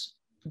groups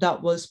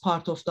that was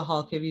part of the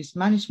Halkevi's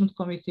management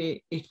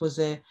committee. It was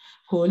a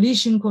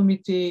coalition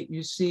committee.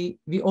 You see,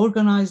 we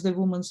organized a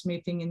women's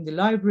meeting in the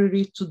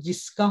library to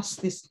discuss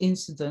this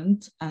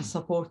incident and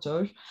support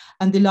her.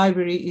 And the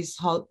library is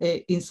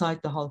inside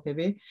the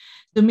Halkevi.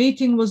 The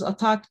meeting was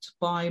attacked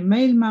by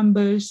male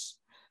members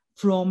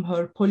from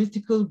her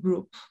political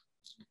group,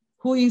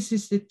 who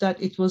insisted that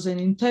it was an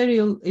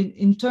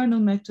internal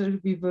matter.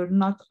 We were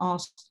not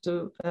asked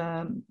to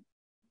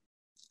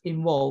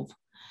involve.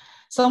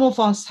 Some of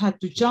us had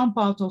to jump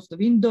out of the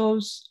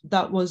windows.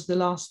 That was the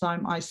last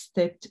time I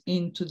stepped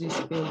into this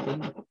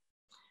building.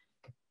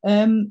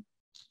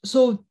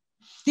 So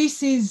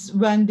this is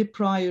when the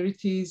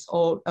priorities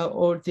or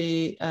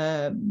the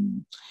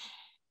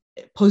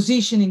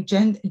positioning,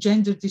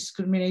 gender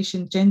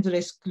discrimination, gender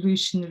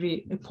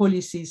exclusionary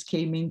policies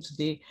came into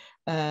the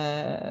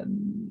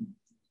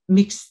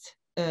mixed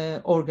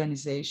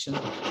organization.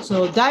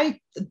 So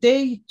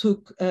they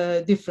took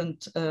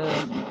different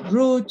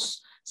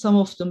routes. Some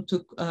of them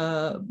took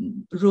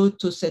route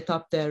to set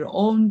up their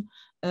own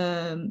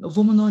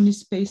women-only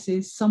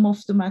spaces. Some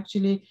of them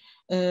actually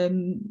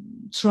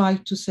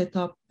tried to set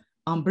up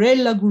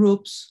umbrella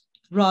groups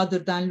rather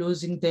than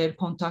losing their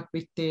contact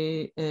with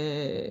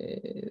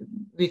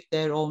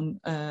their own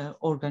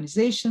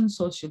organization,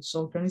 socialist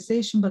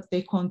organization, but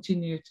they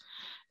continued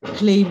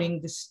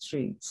claiming the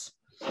streets.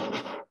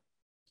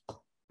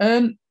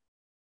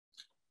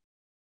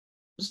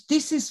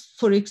 This is,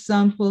 for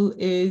example,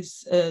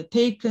 is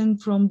taken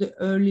from the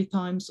early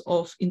times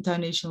of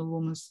International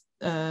Women's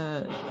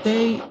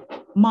Day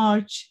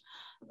March.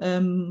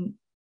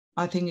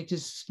 I think it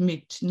is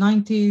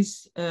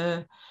mid-90s.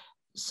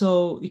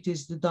 So it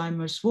is the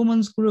Dimers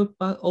Women's Group,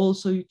 but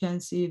also you can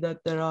see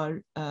that there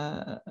are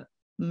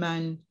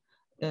men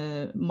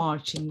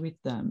marching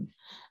with them.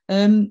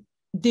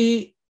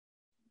 The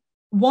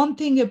one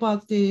thing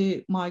about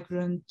the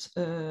migrant,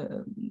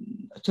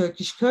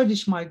 Turkish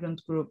Kurdish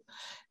migrant group,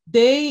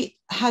 they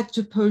had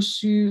to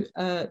pursue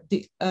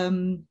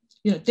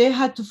they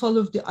had to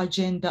follow the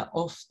agenda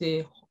of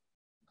the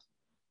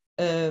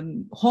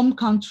home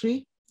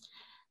country,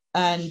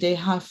 and they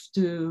have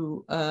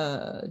to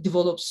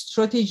develop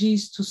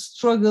strategies to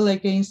struggle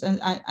against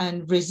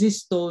and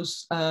resist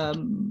those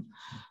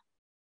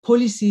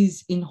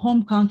policies in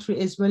home country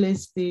as well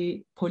as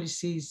the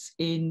policies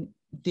in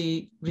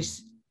the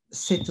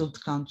settled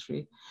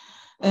country.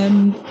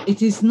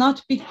 It is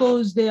not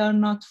because they are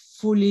not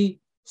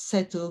fully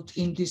settled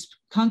in this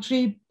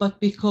country, but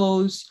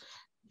because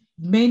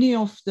many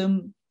of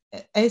them,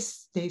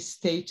 as they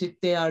stated,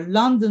 they are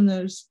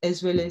Londoners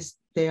as well as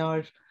they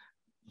are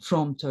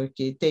from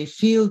Turkey. They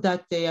feel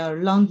that they are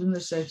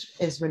Londoners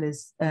as well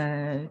as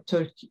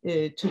Turkey.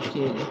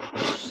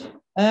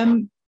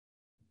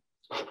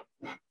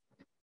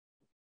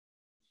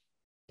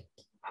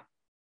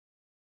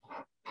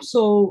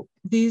 So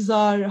these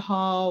are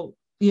how,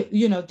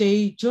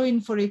 they join,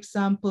 for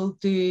example,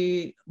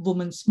 the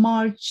Women's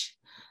March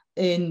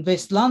in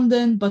West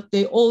London, but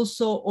they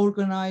also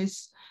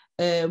organize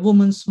a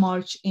Women's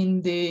March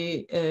in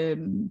the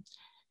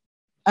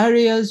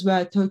areas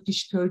where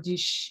Turkish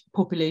Kurdish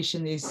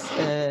population is,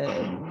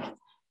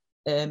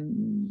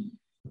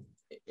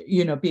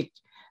 big.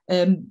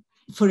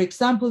 For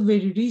example,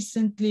 very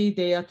recently,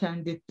 they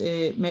attended,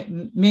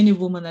 many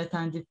women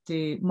attended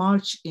the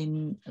march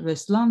in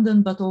West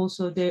London, but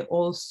also they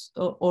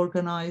also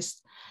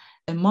organized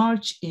a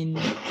march in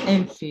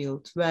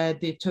Enfield, where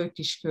the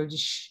Turkish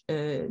Kurdish,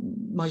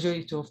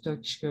 majority of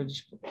Turkish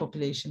Kurdish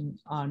population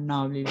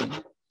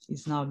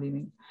is now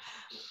living.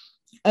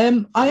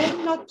 I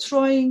am not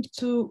trying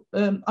to,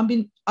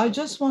 I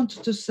just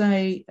wanted to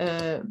say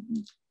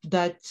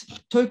that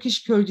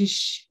Turkish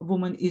Kurdish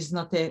woman is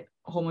not a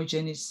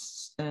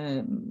homogeneous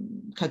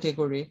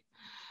category.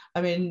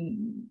 I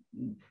mean,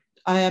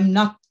 I am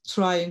not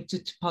trying to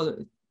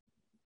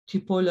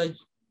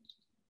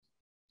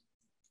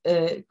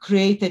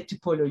create a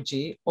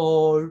typology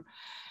or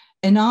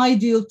an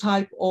ideal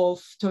type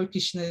of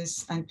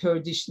Turkishness and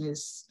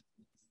Kurdishness.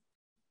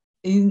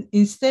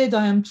 Instead,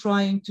 I am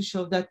trying to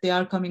show that they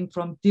are coming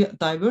from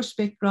diverse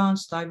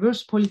backgrounds,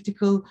 diverse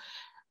political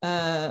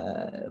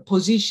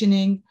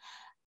positioning,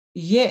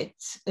 yet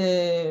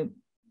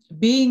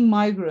being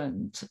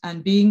migrant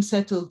and being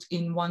settled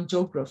in one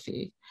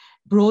geography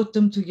brought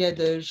them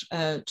together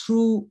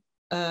through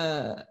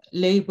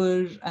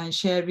labor and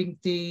sharing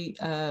the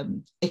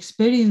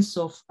experience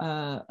of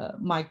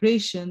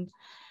migration.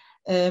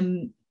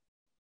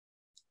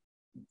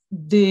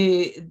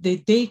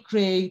 They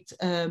create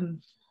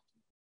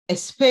a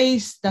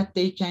space that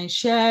they can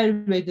share,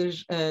 whether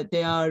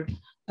they are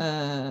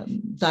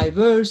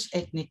diverse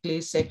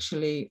ethnically,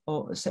 sexually,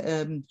 or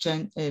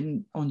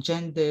on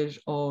gender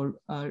or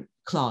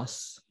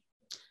class.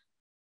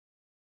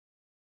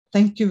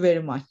 Thank you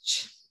very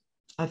much.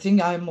 I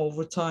think I'm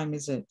over time,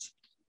 is it?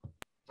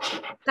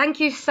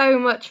 Thank you so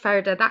much,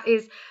 Feride. That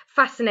is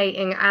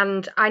fascinating.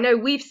 And I know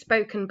we've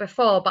spoken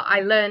before, but I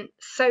learned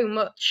so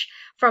much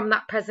from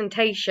that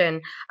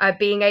presentation,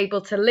 being able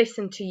to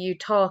listen to you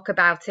talk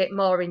about it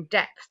more in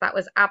depth. That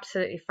was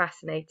absolutely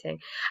fascinating.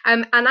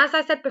 And as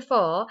I said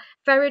before,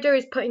 Feride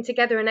is putting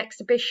together an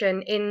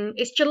exhibition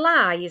it's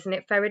July, isn't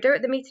it, Feride,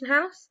 at the Meeting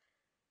House?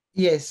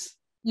 Yes.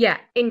 Yeah,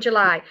 in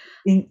July.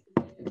 In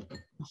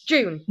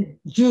June.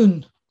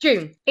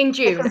 In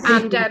June.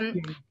 And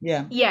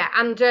yeah,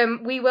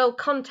 and we will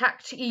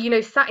contact,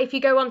 if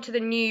you go onto the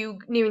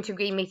Newington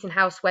Green Meeting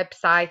House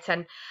website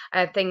and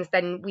things,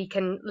 then we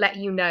can let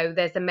you know.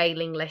 There's a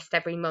mailing list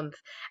every month,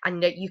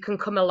 and you can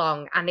come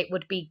along, and it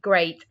would be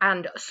great.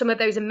 And some of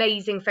those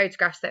amazing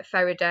photographs that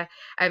Feride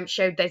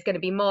showed, there's going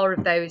to be more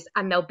of those,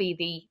 and there'll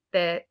be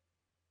the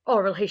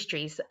oral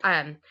histories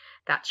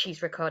that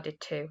she's recorded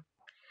too.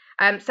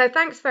 So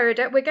thanks,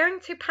 Feride. We're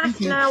going to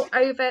pass now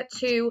over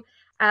to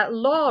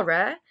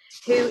Laura,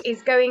 who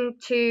is going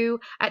to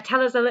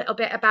tell us a little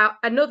bit about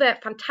another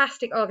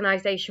fantastic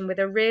organisation with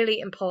a really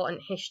important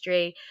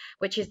history,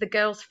 which is the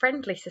Girls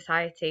Friendly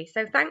Society.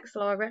 So thanks,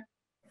 Laura.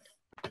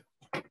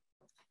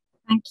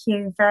 Thank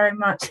you very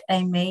much,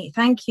 Amy.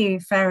 Thank you,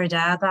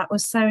 Feride. That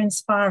was so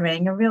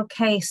inspiring. A real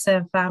case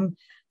of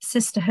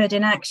sisterhood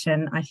in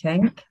action, I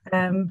think.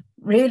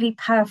 Really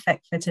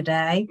perfect for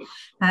today.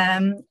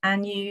 And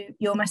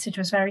your message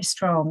was very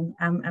strong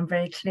and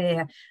very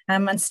clear.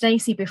 And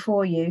Stacey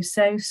before you,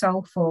 so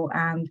soulful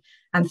and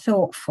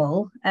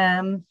thoughtful.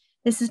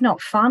 This is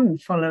not fun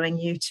following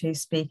you two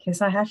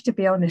speakers, I have to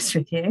be honest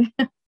with you.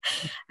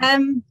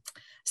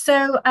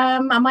 So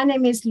my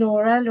name is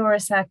Laura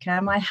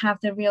Sercombe. I have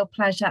the real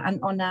pleasure and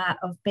honour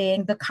of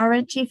being the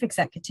current Chief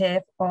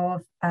Executive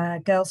of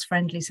Girls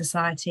Friendly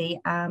Society,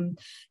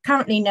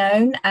 currently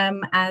known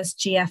as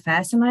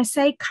GFS. And I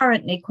say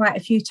currently quite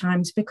a few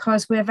times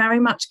because we're very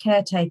much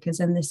caretakers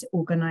in this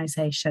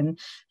organisation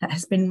that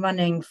has been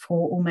running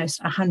for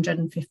almost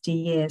 150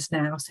 years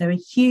now. So a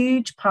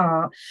huge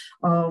part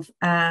of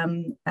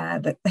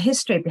the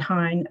history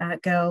behind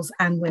girls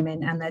and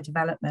women and their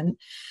development.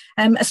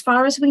 As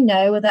far as we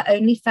know, we're the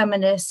only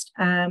feminist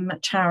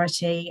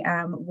charity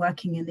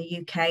working in the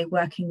UK,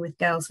 working with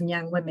girls and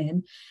young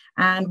women.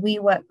 And we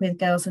work with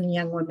girls and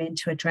young women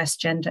to address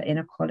gender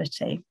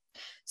inequality.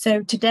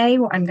 So today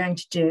what I'm going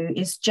to do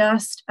is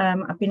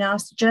I've been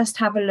asked to just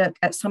have a look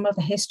at some of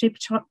the history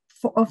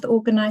of the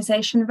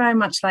organisation, very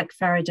much like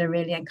Feride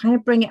really, and kind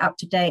of bring it up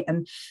to date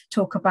and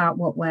talk about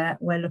what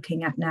we're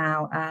looking at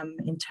now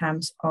in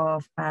terms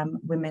of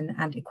women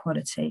and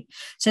equality.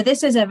 So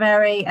this is a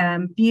very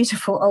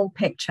beautiful old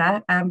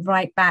picture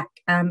right back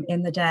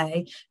in the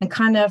day, and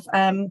kind of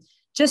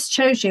just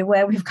shows you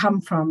where we've come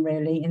from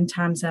really in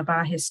terms of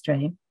our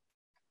history.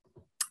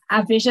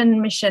 Our vision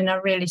and mission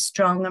are really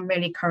strong and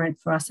really current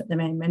for us at the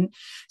moment.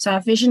 So our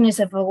vision is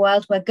of a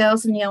world where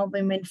girls and young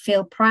women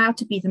feel proud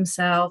to be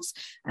themselves,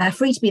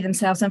 free to be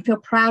themselves, and feel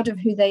proud of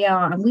who they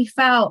are. And we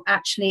felt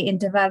actually in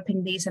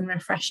developing these and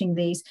refreshing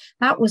these,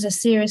 that was a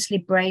seriously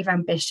brave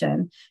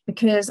ambition,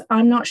 because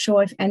I'm not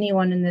sure if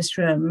anyone in this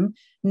room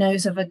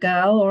knows of a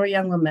girl or a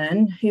young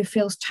woman who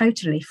feels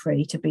totally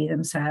free to be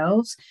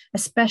themselves,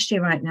 especially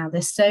right now.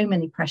 There's so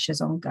many pressures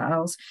on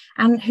girls,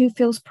 and who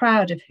feels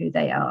proud of who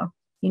they are.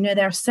 You know,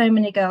 there are so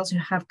many girls who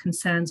have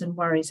concerns and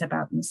worries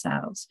about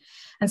themselves.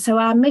 And so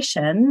our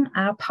mission,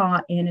 our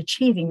part in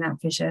achieving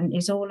that vision,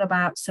 is all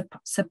about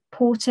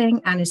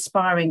supporting and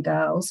inspiring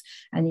girls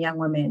and young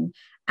women.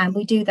 And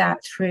we do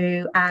that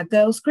through our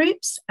girls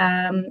groups,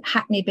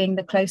 Hackney being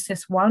the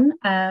closest one,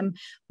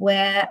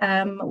 where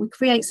we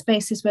create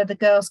spaces where the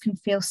girls can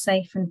feel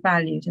safe and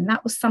valued. And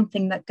that was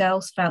something that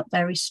girls felt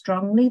very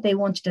strongly. They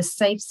wanted a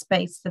safe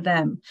space for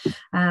them,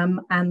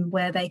 and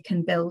where they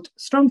can build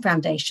strong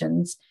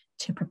foundations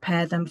to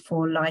prepare them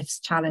for life's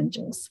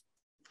challenges.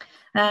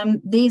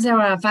 These are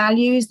our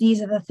values. These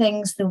are the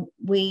things that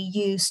we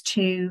use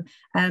to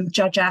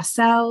judge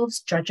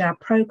ourselves, judge our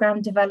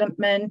program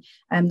development,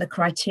 the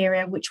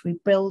criteria which we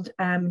build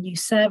new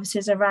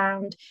services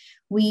around.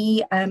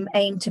 We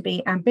aim to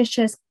be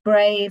ambitious,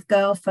 brave,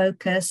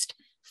 girl-focused,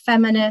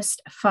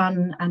 feminist,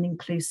 fun and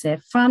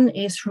inclusive. Fun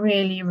is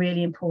really,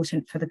 really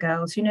important for the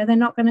girls. You know, they're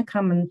not going to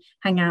come and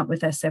hang out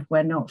with us if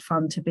we're not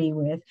fun to be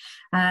with.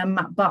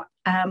 But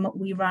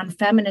we run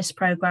feminist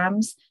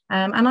programs,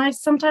 and I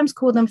sometimes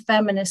call them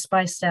feminists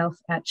by stealth,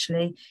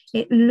 actually.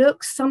 It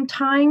looks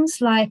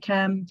sometimes like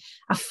a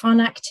fun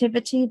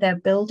activity. They're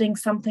building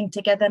something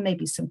together,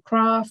 maybe some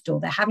craft, or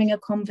they're having a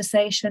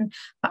conversation,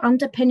 but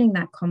underpinning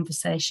that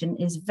conversation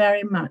is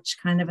very much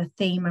kind of a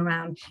theme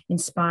around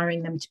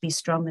inspiring them to be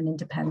strong and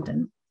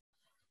independent.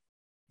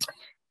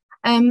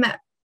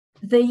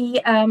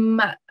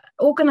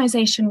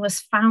 organisation was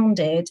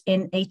founded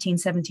in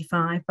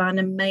 1875 by an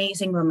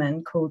amazing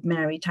woman called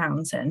Mary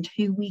Townsend,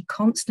 who we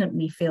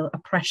constantly feel a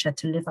pressure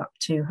to live up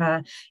to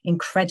her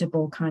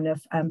incredible kind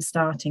of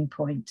starting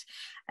point.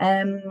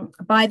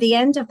 By the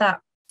end of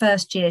that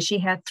first year, she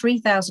had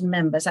 3,000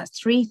 members. That's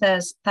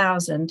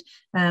 3,000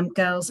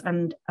 girls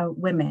and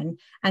women,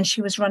 and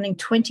she was running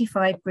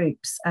 25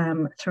 groups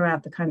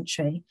throughout the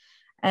country.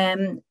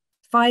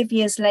 5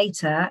 years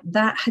later,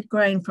 that had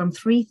grown from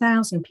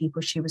 3,000 people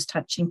she was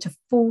touching to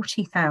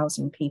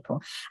 40,000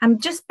 people.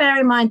 And just bear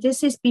in mind,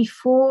 this is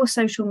before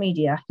social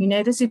media. You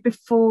know, this is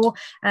before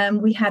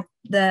we had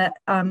the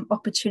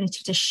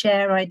opportunity to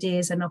share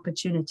ideas and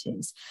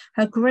opportunities.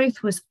 Her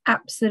growth was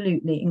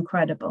absolutely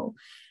incredible.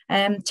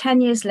 10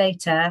 years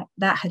later,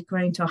 that had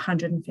grown to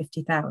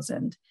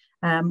 150,000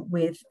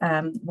 with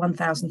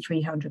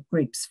 1,300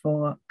 groups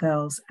for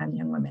girls and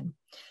young women.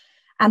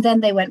 And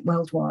then they went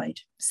worldwide.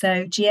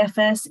 So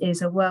GFS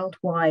is a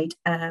worldwide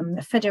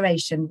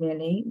federation,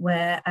 really,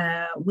 where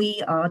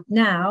we are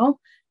now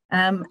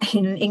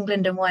in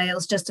England and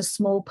Wales, just a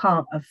small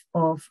part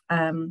of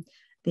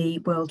the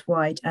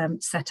worldwide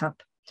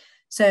setup.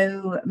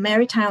 So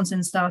Mary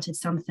Townsend started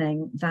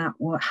something that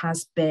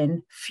has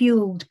been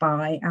fueled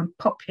by and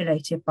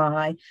populated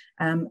by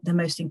the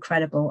most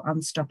incredible,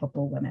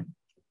 unstoppable women.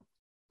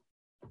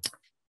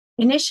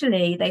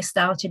 Initially, they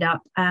started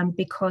up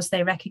because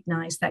they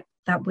recognized that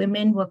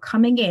women were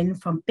coming in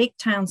from big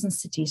towns and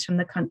cities from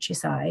the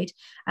countryside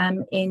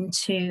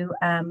into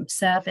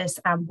service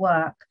and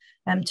work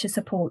to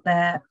support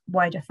their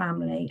wider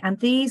family. And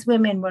these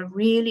women were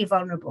really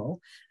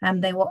vulnerable.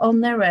 They were on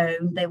their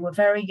own. They were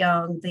very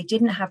young. They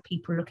didn't have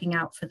people looking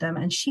out for them.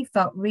 And she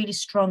felt really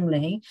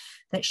strongly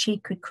that she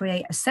could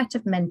create a set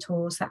of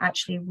mentors that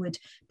actually would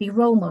be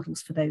role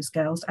models for those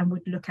girls and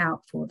would look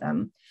out for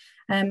them.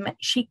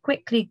 She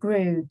quickly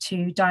grew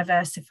to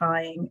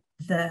diversifying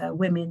the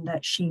women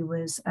that she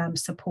was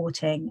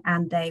supporting,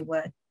 and they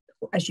were,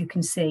 as you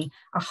can see,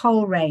 a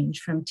whole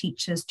range from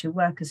teachers to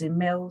workers in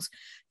mills,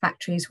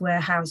 factories,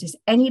 warehouses,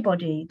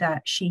 anybody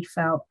that she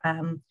felt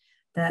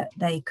that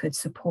they could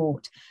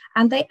support.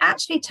 And they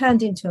actually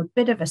turned into a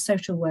bit of a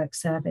social work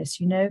service.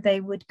 You know, they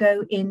would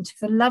go into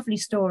the lovely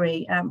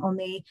story on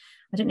the,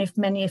 I don't know if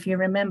many of you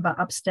remember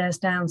Upstairs,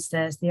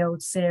 Downstairs, the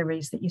old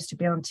series that used to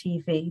be on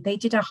TV. They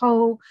did a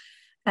whole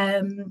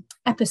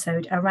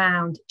episode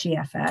around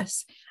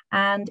GFS,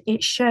 and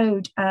it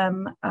showed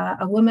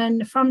a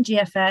woman from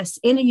GFS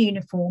in a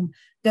uniform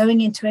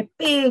going into a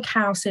big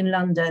house in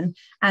London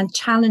and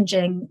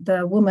challenging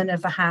the woman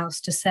of the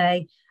house to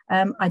say,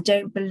 I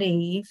don't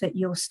believe that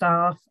your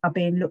staff are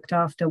being looked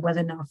after well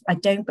enough. I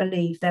don't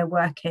believe they're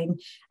working,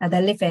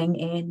 they're living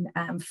in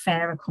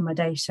fair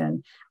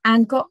accommodation,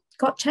 and got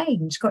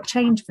change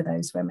for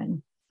those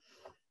women.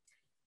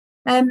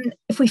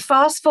 If we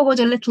fast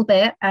forward a little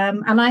bit,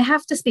 and I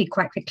have to speak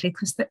quite quickly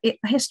because the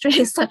history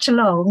is such a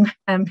long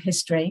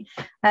history.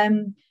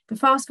 But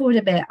fast forward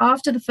a bit,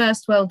 after the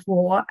First World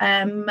War,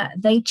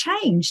 they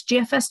changed,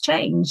 GFS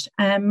changed,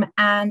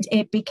 and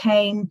it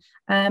became,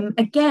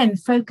 again,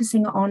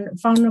 focusing on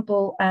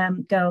vulnerable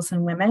girls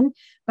and women,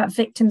 but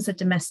victims of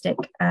domestic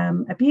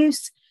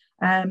abuse.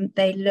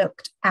 They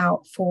looked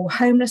out for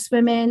homeless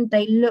women.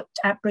 They looked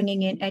at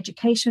bringing in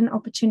education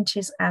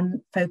opportunities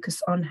and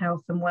focus on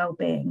health and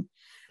well-being.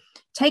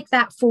 Take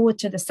that forward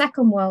to the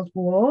Second World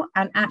War,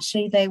 and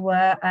actually they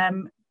were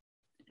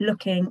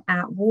looking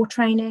at war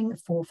training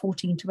for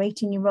 14 to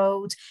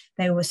 18-year-olds.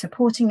 They were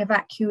supporting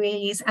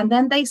evacuees, and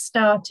then they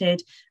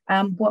started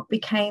what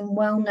became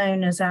well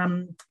known as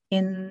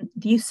in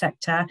the youth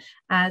sector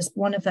as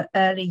one of the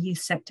early youth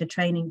sector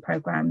training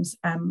programs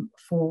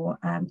for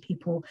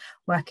people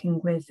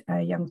working with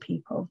young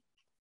people.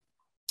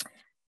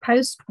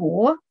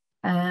 Post-war,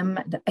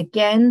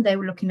 again, they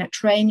were looking at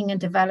training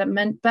and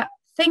development, but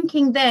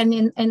thinking then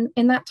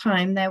in that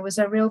time, there was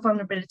a real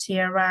vulnerability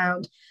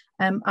around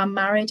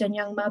unmarried and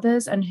young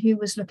mothers and who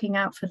was looking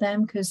out for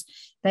them, because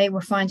they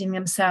were finding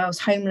themselves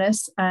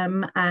homeless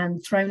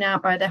and thrown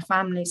out by their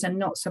families and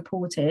not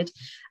supported.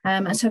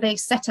 And so they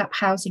set up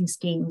housing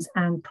schemes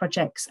and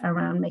projects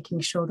around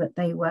making sure that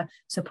they were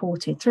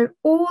supported through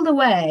all the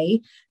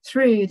way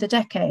through the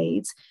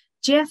decades.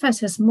 GFS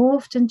has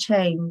morphed and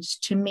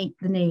changed to meet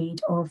the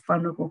need of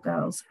vulnerable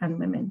girls and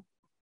women.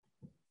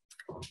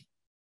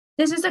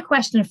 This is a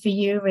question for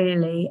you,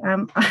 really.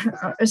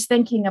 I was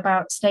thinking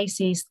about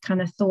Stacey's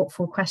kind of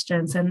thoughtful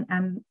questions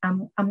and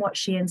what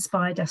she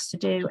inspired us to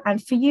do.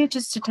 And for you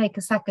just to take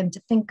a second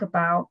to think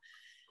about,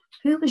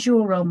 who was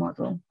your role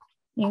model?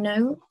 You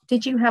know,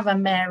 did you have a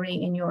Mary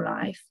in your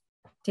life?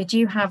 Did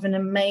you have an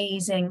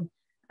amazing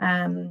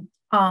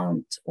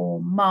aunt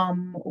or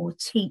mum or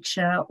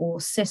teacher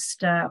or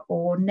sister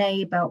or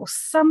neighbour or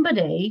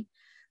somebody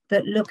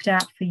that looked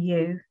out for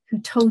you, who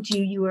told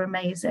you you were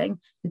amazing,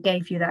 who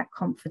gave you that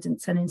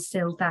confidence and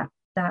instilled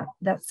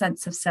that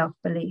sense of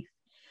self-belief?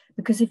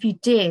 Because if you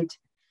did,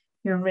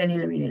 you're really,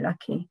 really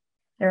lucky.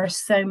 There are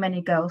so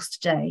many girls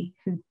today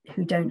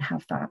who don't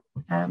have that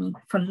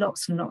for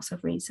lots and lots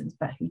of reasons,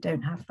 but who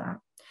don't have that.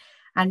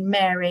 And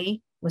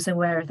Mary was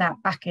aware of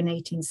that back in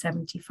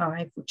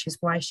 1875, which is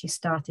why she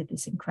started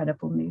this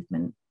incredible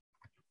movement.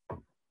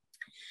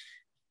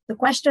 The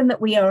question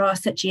that we are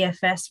asked at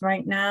GFS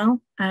right now,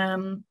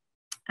 and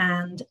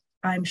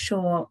I'm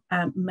sure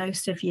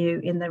most of you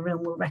in the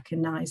room will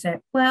recognize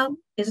it. Well,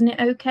 isn't it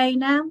okay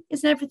now?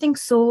 Isn't everything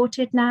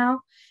sorted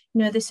now?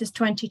 You know, this is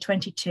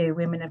 2022.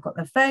 Women have got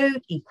the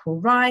vote,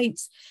 equal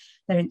rights.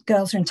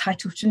 Girls are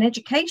entitled to an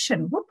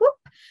education. Whoop,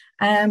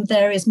 whoop.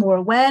 There is more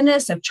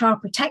awareness of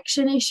child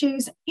protection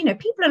issues. You know,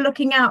 people are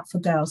looking out for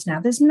girls now.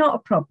 There's not a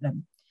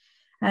problem.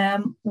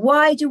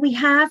 Why do we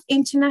have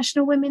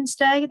International Women's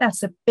Day?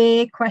 That's a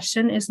big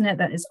question, isn't it?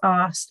 That is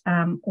asked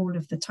all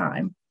of the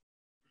time.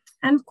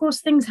 And of course,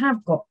 things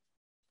have got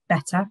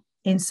better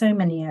in so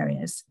many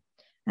areas.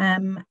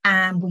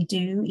 And we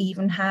do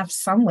even have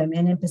some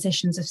women in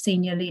positions of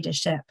senior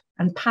leadership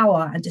and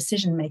power and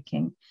decision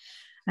making.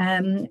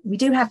 We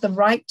do have the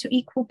right to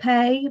equal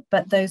pay,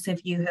 but those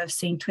of you who have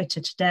seen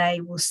Twitter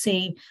today will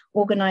see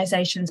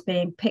organisations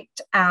being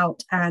picked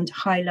out and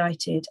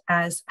highlighted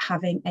as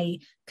having a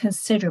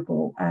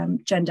considerable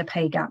gender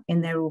pay gap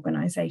in their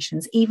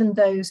organisations. Even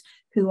those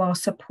who are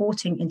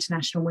supporting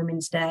International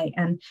Women's Day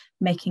and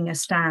making a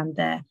stand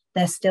there,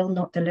 they're still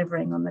not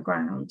delivering on the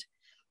ground.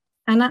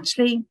 And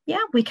actually,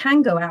 yeah, we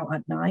can go out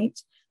at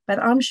night, but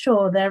I'm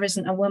sure there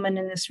isn't a woman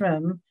in this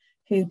room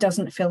who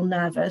doesn't feel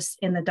nervous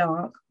in the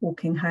dark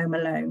walking home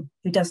alone,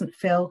 who doesn't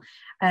feel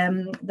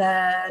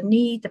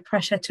the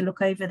pressure to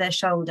look over their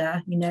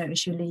shoulder, you know,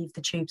 as you leave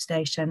the tube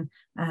station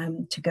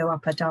to go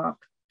up a dark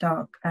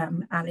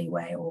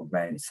alleyway or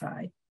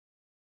roadside.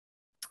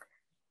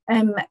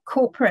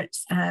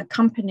 Corporates,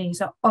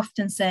 companies are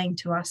often saying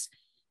to us,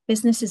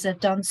 businesses have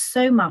done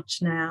so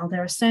much now.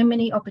 There are so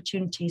many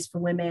opportunities for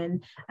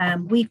women.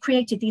 We've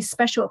created these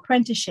special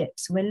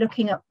apprenticeships. We're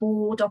looking at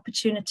board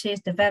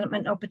opportunities,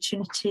 development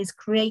opportunities,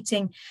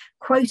 creating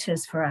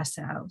quotas for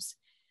ourselves.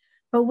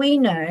 But we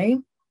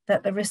know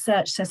that the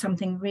research says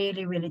something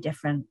really, really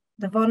different.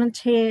 The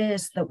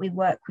volunteers that we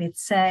work with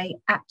say,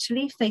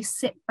 actually, if they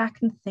sit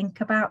back and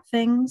think about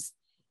things,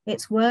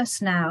 it's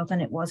worse now than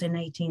it was in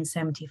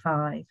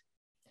 1875.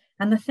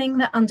 And the thing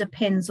that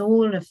underpins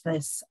all of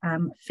this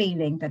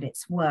feeling that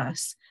it's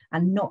worse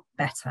and not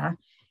better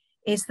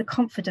is the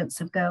confidence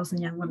of girls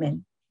and young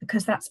women,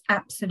 because that's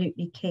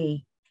absolutely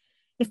key.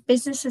 If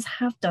businesses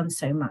have done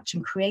so much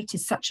and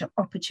created such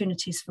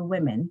opportunities for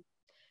women,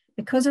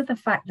 because of the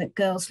fact that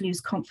girls lose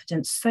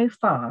confidence so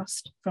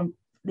fast, from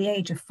the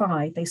age of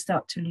 5, they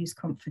start to lose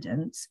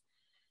confidence.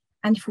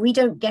 And if we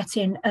don't get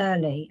in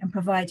early and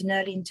provide an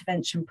early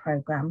intervention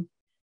program,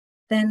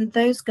 then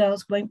those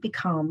girls won't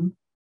become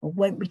or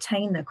won't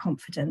retain their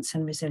confidence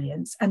and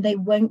resilience, and they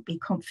won't be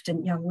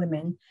confident young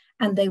women,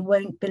 and they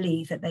won't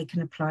believe that they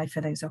can apply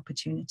for those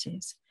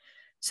opportunities.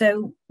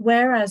 So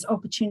whereas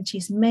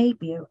opportunities may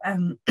be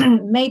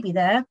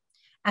there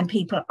and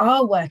people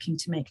are working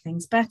to make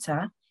things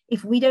better,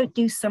 if we don't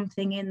do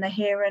something in the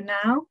here and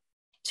now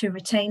to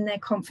retain their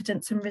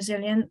confidence and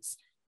resilience,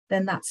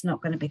 then that's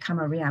not going to become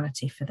a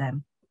reality for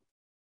them.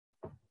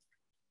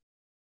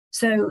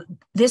 So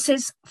this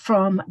is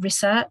from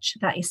research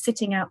that is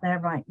sitting out there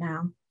right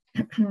now.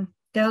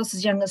 Girls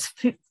as young as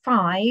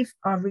 5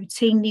 are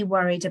routinely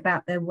worried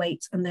about their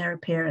weight and their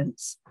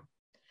appearance.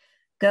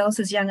 Girls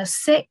as young as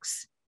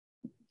 6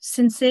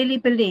 sincerely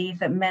believe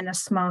that men are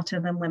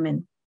smarter than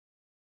women.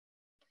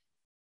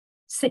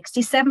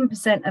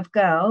 67% of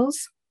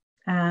girls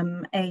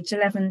aged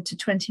 11 to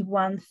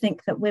 21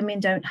 think that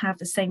women don't have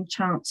the same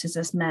chances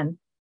as men.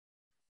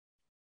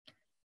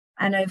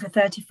 And over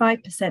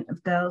 35%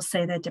 of girls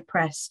say they're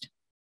depressed,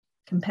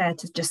 compared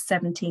to just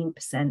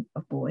 17%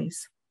 of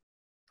boys.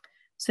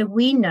 So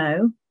we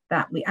know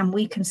that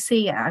we can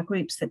see at our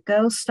groups that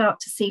girls start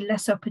to see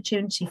less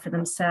opportunity for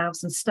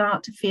themselves and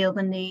start to feel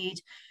the need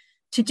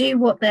to do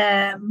what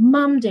their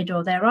mum did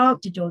or their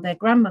aunt did or their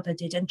grandmother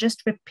did and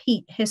just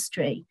repeat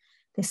history.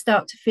 They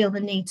start to feel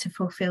the need to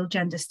fulfill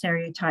gender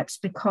stereotypes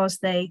because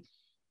they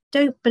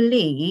don't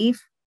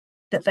believe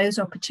that those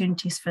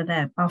opportunities for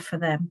them are for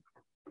them.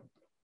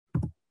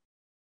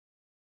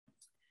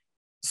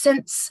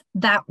 Since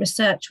that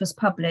research was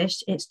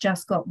published, it's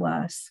just got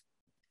worse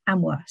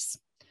and worse.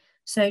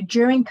 So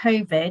during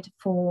COVID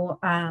for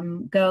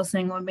girls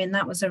and women,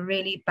 that was a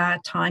really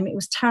bad time. It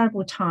was a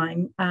terrible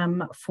time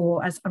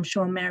for, as I'm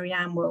sure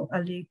Mary-Ann will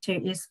allude to,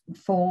 is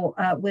for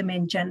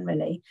women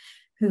generally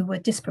who were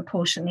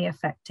disproportionately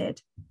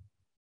affected.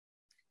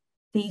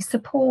 The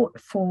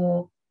support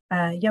for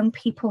young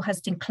people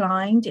has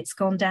declined. It's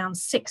gone down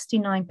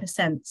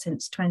 69%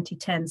 since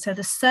 2010. So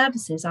the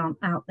services aren't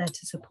out there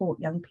to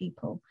support young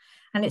people.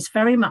 And it's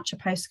very much a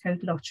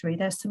postcode lottery.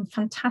 There's some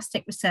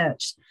fantastic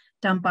research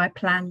done by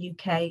Plan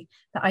UK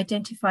that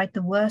identified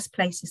the worst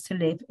places to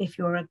live if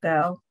you're a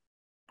girl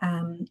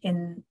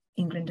in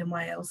England and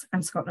Wales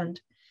and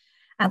Scotland.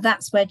 And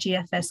that's where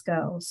GFS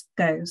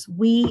goes.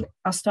 We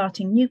are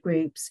starting new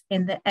groups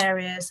in the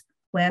areas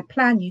where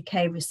Plan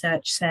UK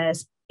research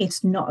says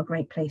it's not a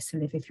great place to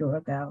live if you're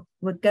a girl.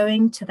 We're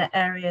going to the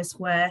areas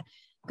where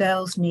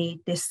girls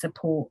need this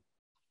support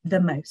the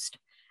most.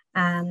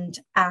 And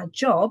our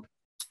job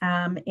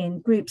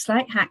in groups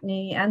like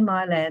Hackney and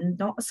Mile End,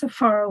 not so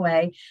far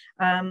away,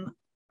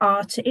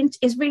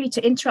 is really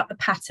to interrupt the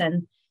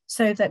pattern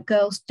so that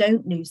girls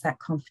don't lose that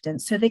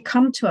confidence. So they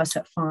come to us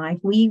at 5,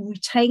 we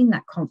retain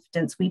that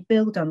confidence, we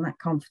build on that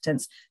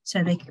confidence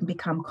so they can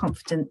become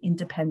confident,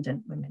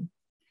 independent women.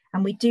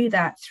 And we do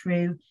that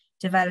through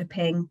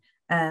developing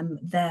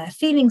their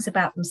feelings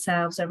about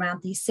themselves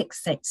around these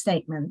 6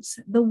 statements.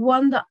 The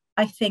one that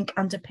I think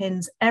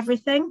underpins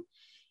everything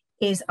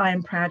is I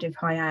am proud of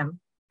who I am.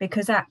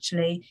 Because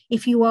actually,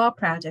 if you are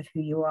proud of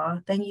who you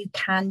are, then you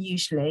can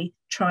usually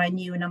try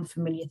new and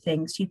unfamiliar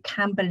things. You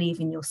can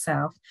believe in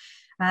yourself.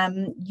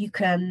 You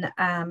can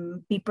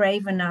be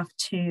brave enough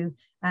to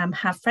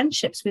have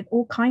friendships with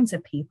all kinds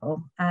of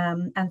people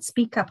and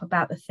speak up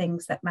about the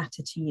things that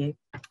matter to you.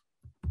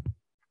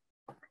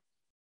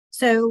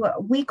 So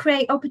we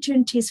create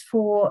opportunities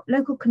for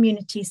local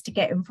communities to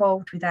get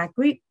involved with our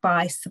group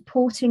by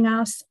supporting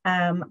us,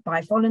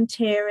 by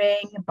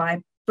volunteering,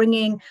 by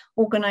bringing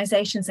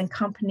organisations and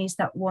companies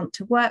that want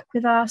to work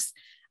with us.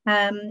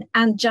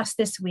 And just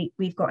this week,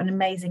 we've got an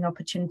amazing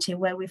opportunity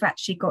where we've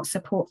actually got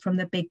support from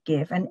the Big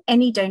Give, and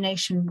any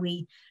donation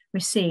we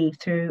receive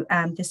through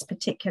this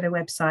particular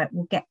website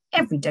will get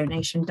every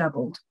donation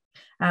doubled,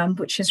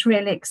 which is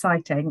really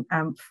exciting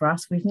for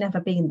us. We've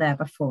never been there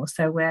before,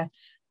 so we're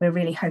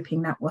really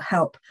hoping that will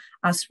help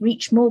us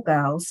reach more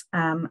girls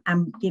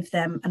and give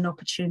them an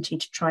opportunity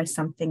to try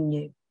something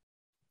new.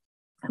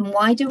 And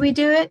why do we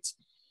do it?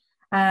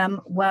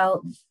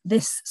 Well,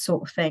 this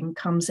sort of thing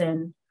comes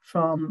in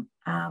from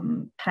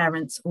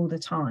parents all the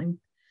time.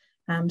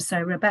 So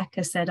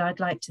Rebecca said, I'd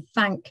like to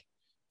thank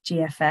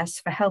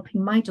GFS for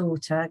helping my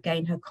daughter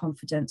gain her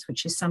confidence,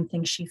 which is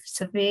something she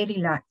severely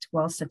lacked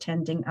whilst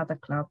attending other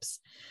clubs.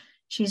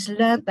 She's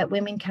learnt that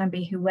women can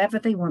be whoever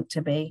they want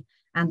to be,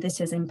 and this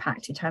has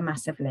impacted her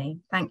massively.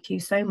 Thank you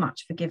so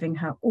much for giving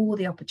her all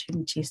the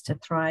opportunities to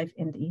thrive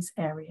in these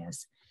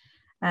areas.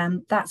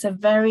 That's a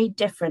very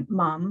different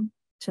mum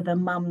to the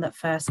mum that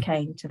first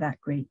came to that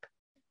group,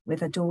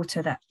 with a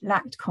daughter that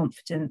lacked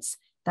confidence,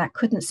 that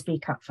couldn't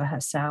speak up for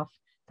herself,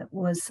 that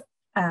was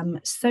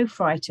so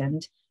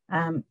frightened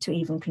to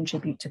even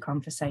contribute to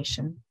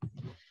conversation.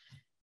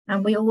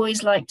 And we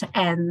always like to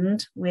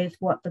end with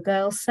what the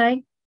girls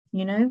say,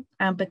 you know,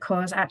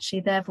 because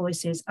actually their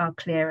voices are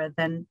clearer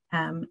than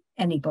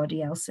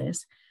anybody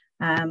else's.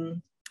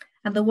 And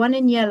the one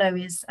in yellow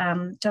is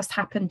just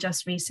happened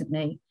just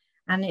recently.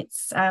 And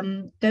it's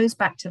goes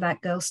back to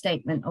that girl's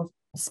statement of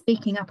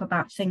speaking up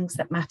about things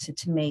that matter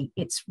to me.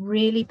 It's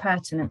really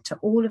pertinent to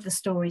all of the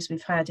stories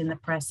we've heard in the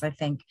press, I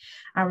think,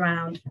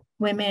 around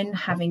women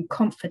having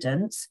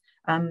confidence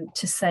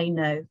to say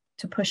no,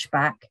 to push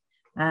back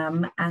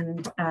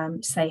and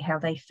say how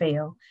they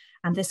feel.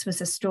 And this was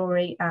a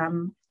story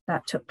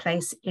that took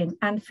place in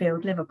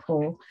Anfield,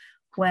 Liverpool,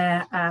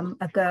 where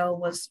a girl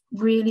was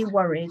really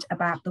worried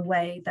about the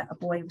way that a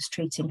boy was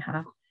treating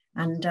her.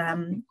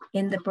 And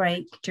in the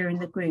break during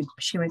the group,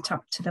 she went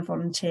up to the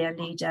volunteer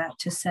leader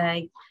to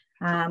say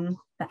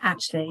that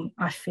actually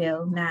I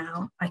feel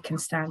now I can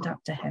stand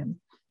up to him,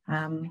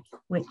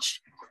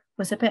 which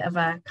was a bit of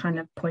a kind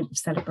of point of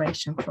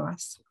celebration for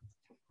us.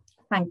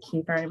 Thank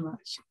you very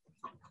much.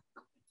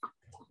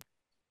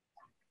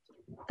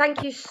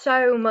 Thank you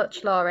so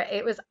much, Laura.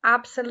 It was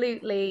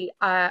absolutely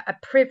a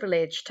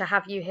privilege to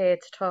have you here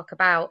to talk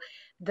about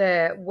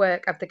the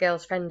work of the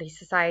Girls Friendly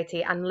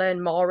Society and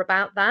learn more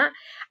about that.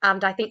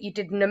 And I think you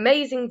did an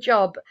amazing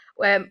job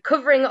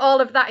covering all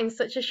of that in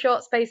such a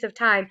short space of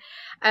time.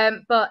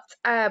 But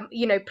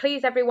you know,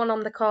 please, everyone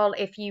on the call,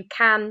 if you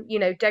can, you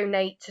know,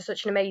 donate to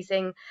such an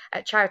amazing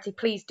charity,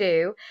 please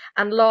do.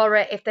 And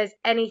Laura, if there's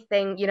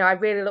anything, you know, I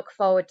really look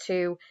forward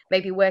to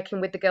maybe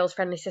working with the Girls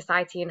Friendly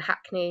Society in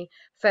Hackney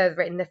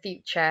further in the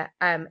future,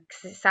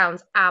 because it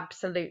sounds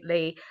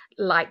absolutely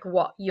like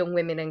what young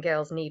women and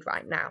girls need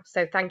right now.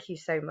 So thank you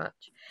so much.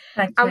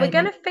 Thanks, and we're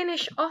going to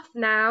finish off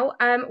now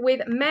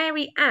with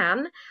Mary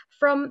Ann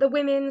from the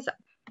Women's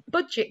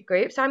Budget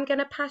Group. So I'm going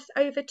to pass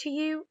over to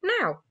you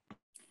now.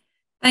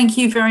 Thank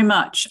you very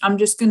much. I'm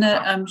just going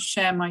to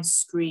share my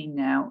screen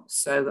now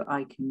so that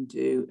I can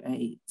do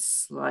a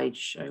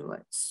slideshow.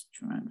 Let's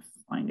try and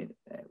find it.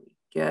 There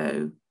we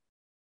go.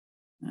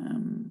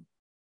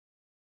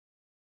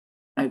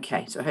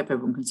 Okay, so I hope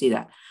everyone can see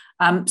that.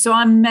 So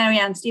I'm Mary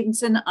Ann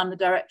Stevenson. I'm the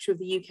director of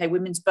the UK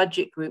Women's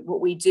Budget Group.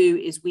 What we do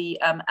is we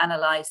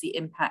analyse the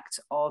impact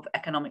of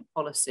economic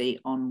policy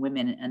on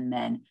women and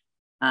men.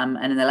 And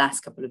in the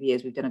last couple of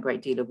years, we've done a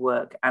great deal of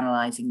work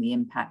analysing the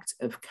impact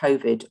of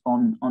COVID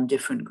on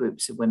different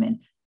groups of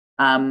women.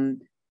 So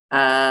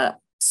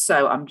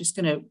I'm just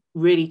going to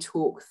really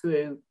talk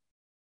through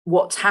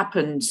what's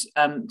happened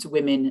to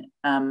women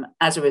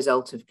as a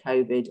result of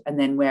COVID, and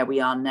then where we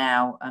are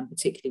now,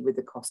 particularly with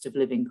the cost of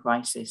living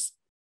crisis.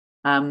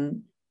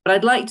 But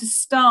I'd like to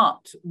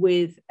start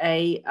with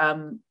a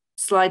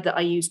slide that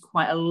I use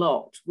quite a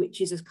lot,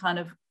 which is a kind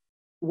of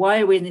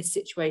why are we in this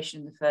situation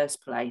in the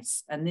first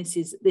place? And this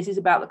is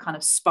about the kind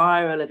of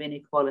spiral of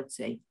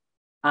inequality.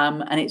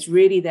 And it's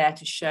really there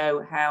to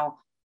show how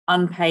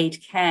unpaid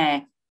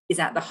care is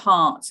at the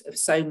heart of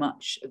so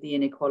much of the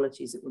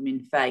inequalities that women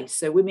face.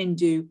 So women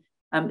do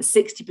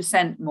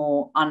 60%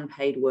 more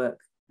unpaid work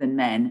than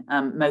men.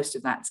 Most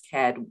of that's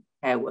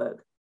care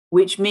work,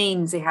 which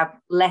means they have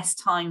less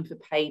time for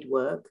paid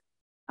work,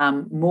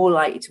 more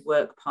likely to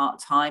work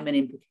part-time and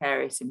in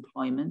precarious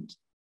employment,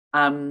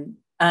 earn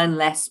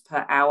less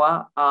per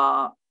hour,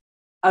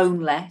 own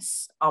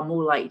less, are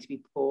more likely to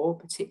be poor,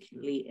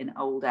 particularly in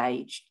old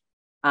age,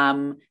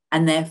 and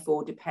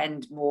therefore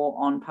depend more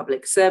on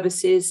public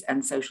services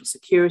and social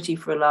security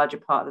for a larger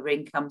part of their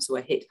income, so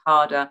are hit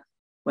harder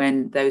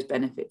when those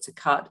benefits are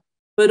cut,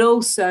 but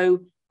also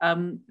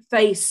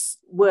face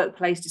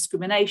workplace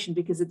discrimination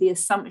because of the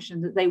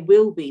assumption that they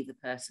will be the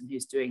person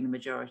who's doing the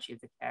majority of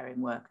the caring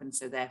work, and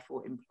so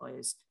therefore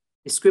employers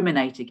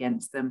discriminate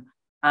against them.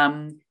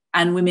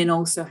 And women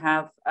also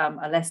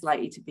are less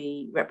likely to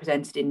be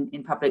represented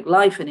in public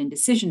life and in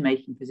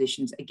decision-making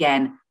positions,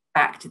 again,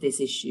 back to this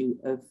issue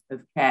of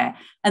care.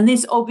 And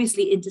this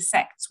obviously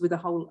intersects with a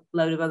whole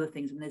load of other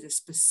things. And there's a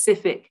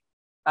specific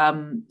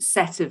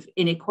set of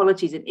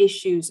inequalities and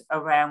issues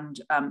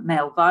around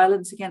male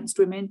violence against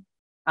women,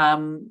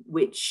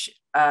 which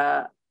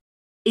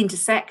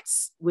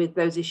intersects with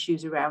those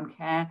issues around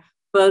care,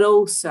 but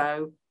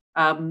also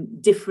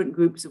different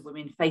groups of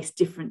women face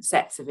different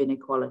sets of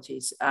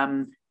inequalities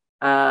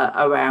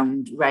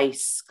around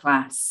race,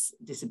 class,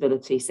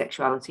 disability,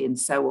 sexuality, and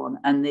so on.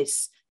 And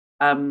this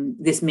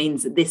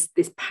means that this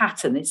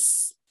pattern,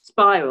 this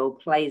spiral,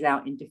 plays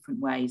out in different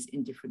ways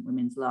in different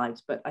women's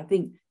lives. But I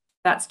think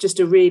that's just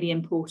a really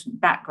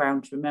important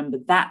background to remember.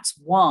 That's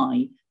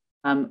why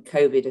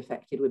COVID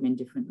affected women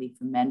differently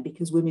from men,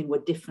 because women were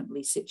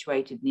differently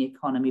situated in the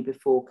economy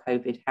before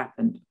COVID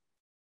happened.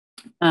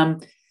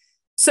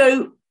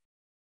 So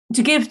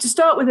to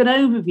start with an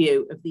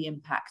overview of the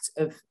impact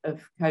of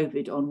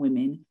COVID on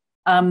women,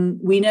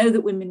 we know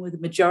that women were the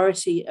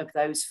majority of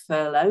those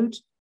furloughed.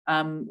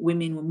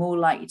 Women were more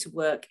likely to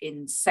work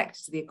in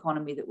sectors of the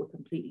economy that were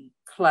completely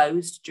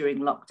closed during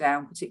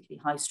lockdown,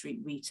 particularly high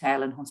street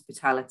retail and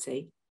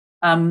hospitality,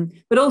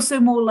 but also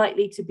more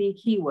likely to be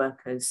key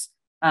workers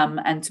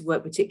and to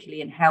work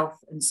particularly in health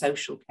and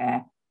social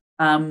care.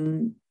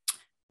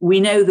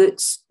 We know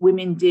that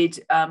women did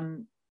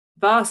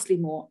vastly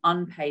more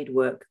unpaid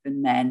work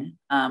than men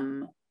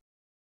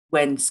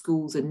when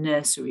schools and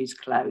nurseries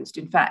closed.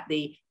 In fact,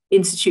 the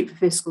Institute for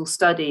Fiscal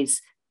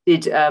Studies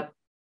did a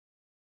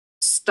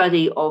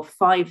study of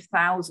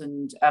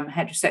 5,000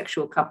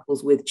 heterosexual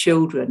couples with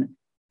children,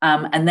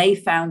 and they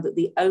found that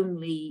the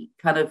only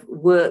kind of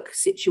work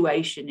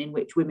situation in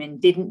which women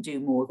didn't do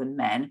more than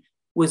men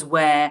was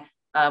where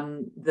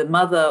the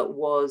mother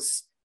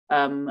was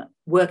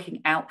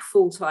working out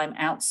full-time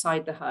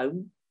outside the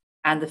home,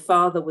 and the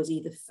father was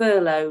either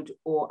furloughed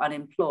or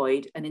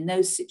unemployed. And in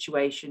those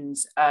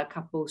situations,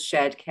 couples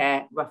shared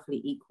care roughly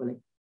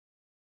equally.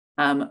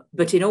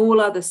 But in all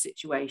other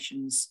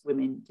situations,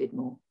 women did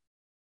more.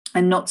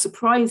 And not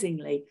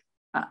surprisingly,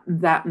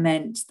 that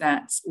meant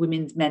that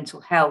women's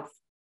mental health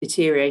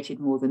deteriorated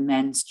more than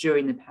men's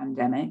during the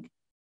pandemic,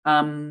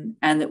 and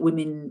that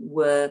women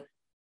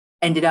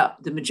ended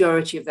up, the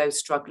majority of those,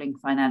 struggling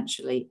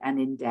financially and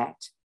in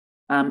debt.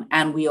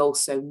 And we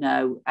also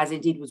know, as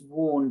indeed was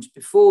warned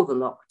before the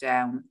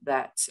lockdown,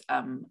 that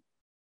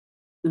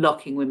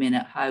locking women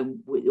at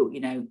home,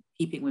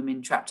 keeping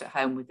women trapped at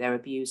home with their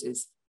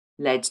abusers,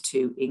 led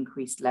to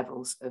increased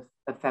levels of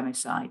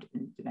femicide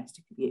and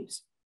domestic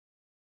abuse.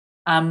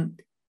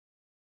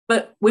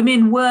 But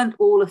women weren't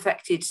all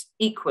affected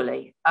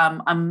equally.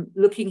 I'm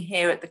looking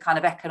here at the kind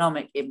of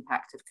economic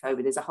impact of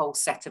COVID. There's a whole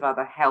set of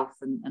other health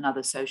and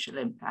other social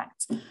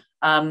impacts.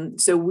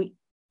 So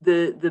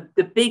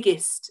the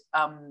biggest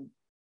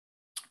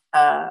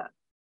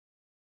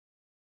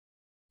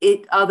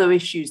other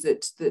issues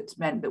that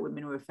meant that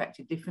women were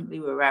affected differently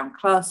were around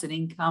class and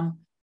income,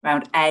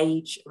 around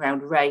age,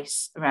 around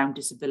race, around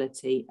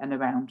disability, and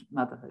around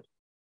motherhood.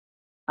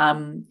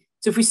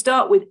 So if we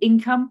start with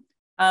income,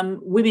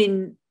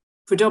 women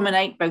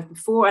predominate both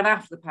before and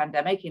after the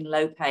pandemic in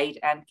low-paid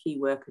and key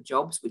worker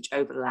jobs, which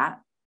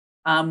overlap.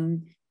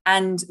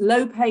 And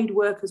low-paid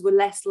workers were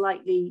less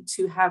likely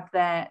to have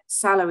their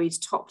salaries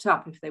topped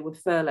up if they were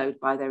furloughed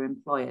by their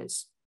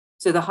employers.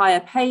 So the higher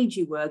paid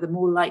you were, the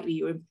more likely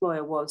your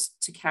employer was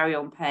to carry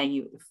on paying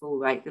you at the full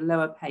rate. The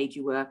lower paid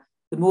you were,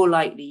 the more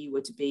likely you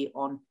were to be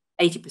on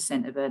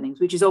 80% of earnings,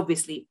 which is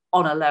obviously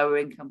on a lower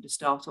income to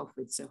start off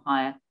with, so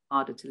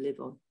harder to live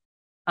on.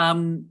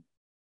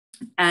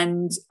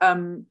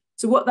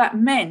 So what that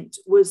meant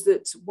was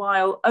that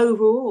while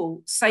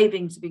overall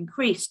savings have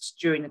increased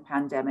during the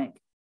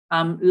pandemic,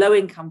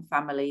 low-income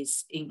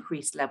families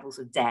increased levels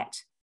of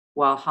debt,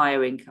 while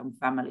higher-income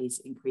families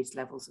increased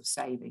levels of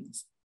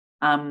savings.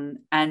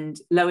 And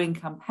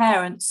low-income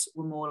parents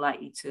were more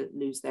likely to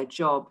lose their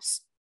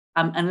jobs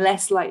and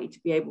less likely to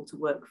be able to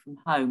work from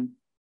home.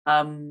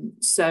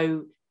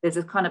 So there's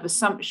a kind of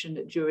assumption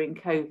that during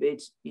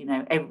COVID,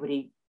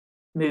 everybody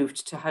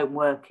moved to home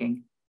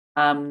working.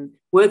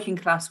 Working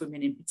class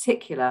women in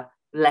particular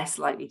less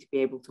likely to be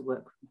able to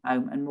work from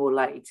home and more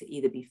likely to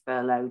either be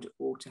furloughed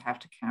or to have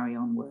to carry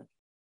on work.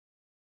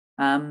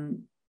 If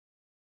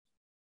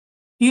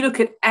you look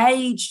at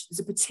age, there's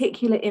a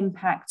particular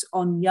impact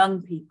on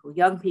young people.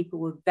 Young people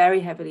were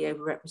very heavily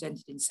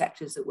overrepresented in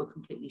sectors that were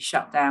completely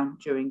shut down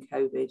during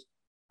COVID.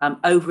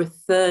 Over a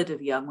third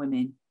of young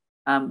women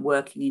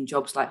working in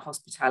jobs like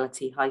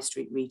hospitality, high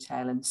street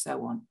retail, and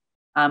so on.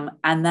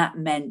 And that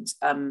meant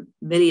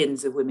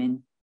millions of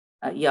women,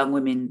 young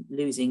women,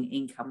 losing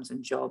incomes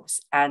and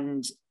jobs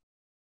and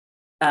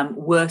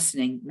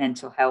worsening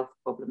mental health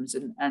problems.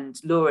 And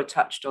Laura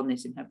touched on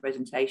this in her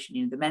presentation.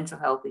 You know, the mental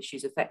health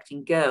issues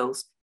affecting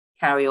girls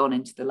carry on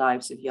into the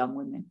lives of young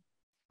women.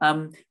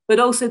 But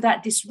also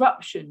that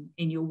disruption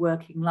in your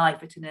working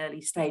life at an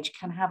early stage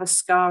can have a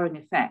scarring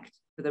effect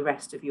for the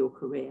rest of your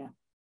career.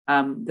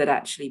 That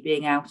actually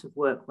being out of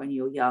work when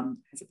you're young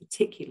has a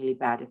particularly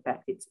bad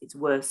effect. It's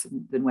worse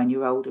than when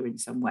you're older in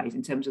some ways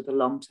in terms of the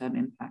long-term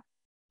impact,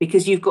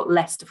 because you've got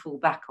less to fall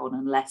back on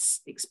and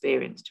less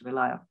experience to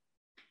rely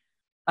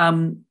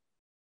on.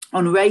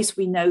 On race,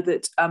 we know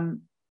that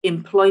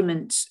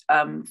employment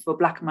for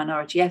Black and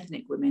minority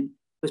ethnic women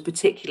was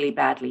particularly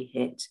badly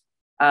hit.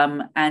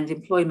 And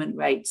employment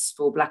rates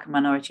for Black and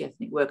minority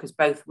ethnic workers,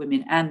 both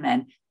women and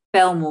men,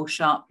 fell more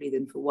sharply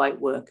than for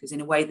white workers in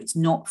a way that's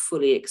not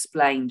fully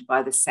explained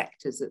by the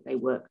sectors that they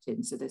worked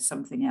in. So there's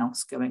something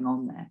else going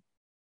on there.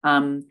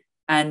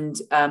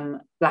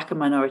 Black and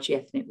minority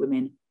ethnic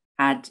women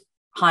had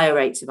higher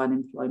rates of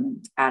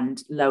unemployment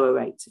and lower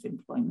rates of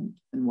employment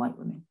than white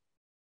women.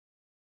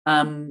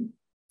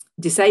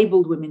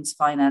 Disabled women's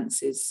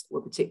finances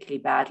were particularly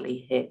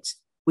badly hit.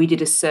 We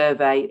did a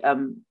survey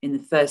in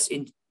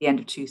the end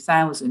of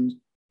 2000,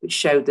 which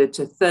showed that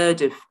a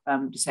third of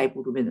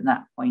disabled women at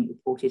that point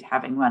reported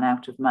having run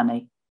out of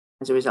money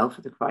as a result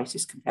of the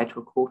crisis, compared to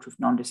a quarter of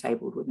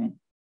non-disabled women.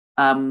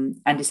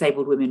 And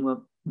disabled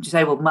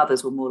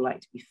mothers were more likely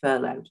to be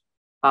furloughed.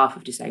 Half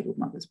of disabled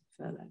mothers were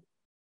furloughed.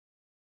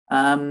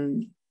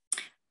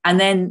 And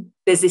then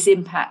there's this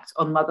impact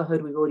on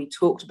motherhood. We've already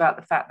talked about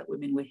the fact that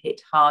women were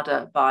hit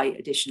harder by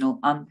additional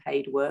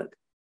unpaid work.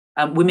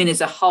 Women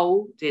as a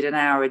whole did an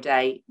hour a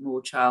day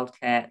more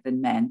childcare than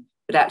men.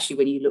 But actually,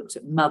 when you looked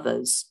at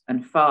mothers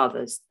and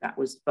fathers, that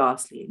was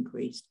vastly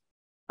increased.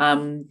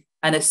 And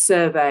a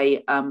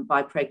survey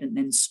by Pregnant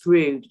Then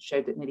Screwed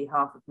showed that nearly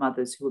half of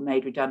mothers who were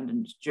made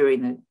redundant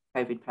during the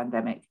COVID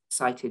pandemic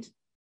cited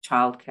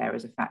childcare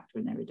as a factor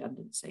in their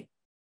redundancy.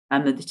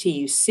 And the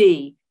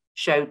TUC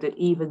showed that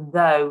even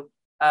though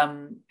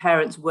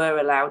parents were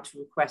allowed to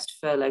request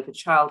furlough for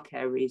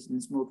childcare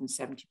reasons, more than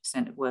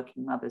 70% of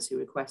working mothers who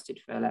requested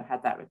furlough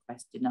had that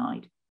request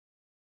denied.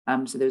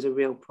 So there was a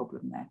real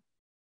problem there.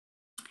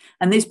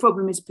 And this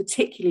problem is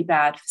particularly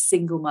bad for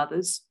single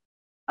mothers.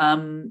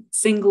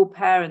 Single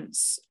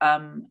parents,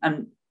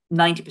 and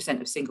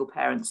 90% of single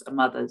parents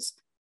are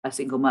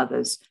single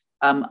mothers,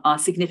 are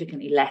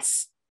significantly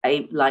less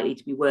likely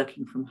to be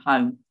working from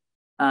home.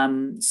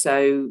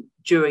 So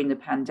during the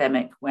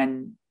pandemic,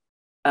 when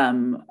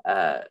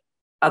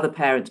other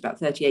parents, about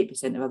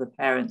 38% of other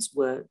parents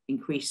were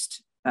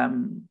increased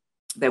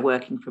their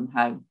working from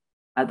home,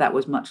 that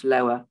was much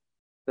lower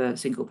for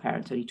single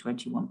parents, only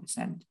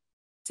 21%.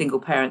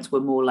 Single parents were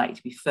more likely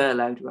to be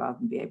furloughed rather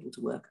than be able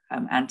to work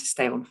and to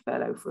stay on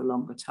furlough for a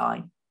longer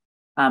time.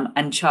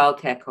 And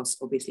childcare costs,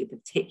 obviously, a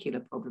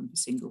particular problem for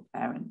single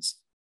parents,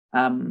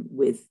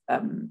 with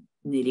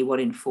nearly 1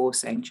 in 4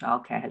 saying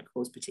childcare had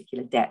caused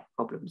particular debt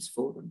problems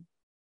for them.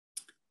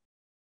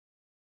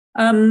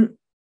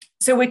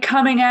 So we're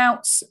coming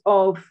out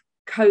of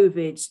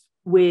COVID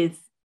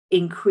with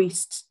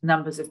increased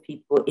numbers of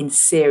people in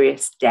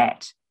serious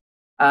debt.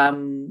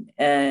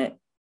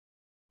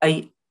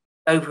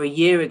 Over a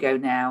year ago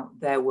now,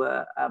 there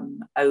were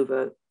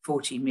over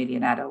 40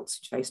 million adults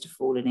who faced a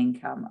fall in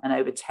income and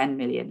over 10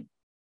 million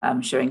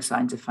showing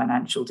signs of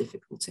financial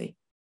difficulty.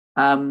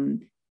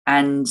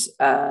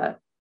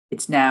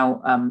 It's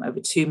now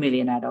over 2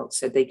 million adults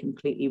said they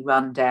completely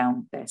run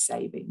down their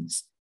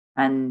savings.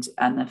 And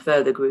a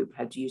further group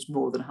had used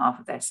more than half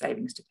of their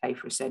savings to pay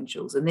for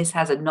essentials. And this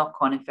has a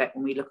knock-on effect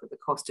when we look at the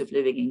cost of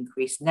living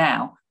increase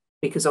now,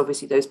 because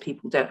obviously those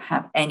people don't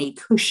have any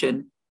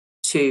cushion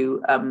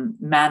to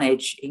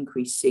manage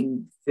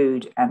increasing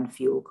food and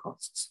fuel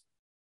costs.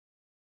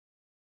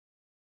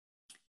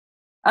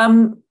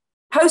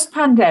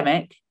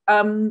 Post-pandemic,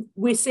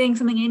 we're seeing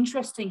something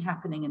interesting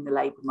happening in the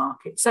labour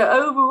market. So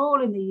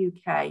overall in the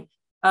UK,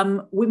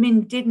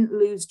 women didn't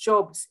lose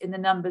jobs in the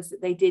numbers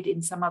that they did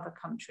in some other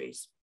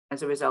countries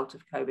as a result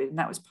of COVID. And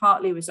that was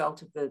partly a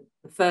result of the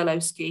furlough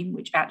scheme,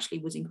 which actually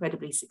was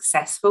incredibly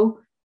successful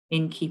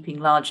in keeping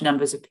large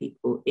numbers of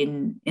people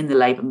in the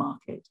labour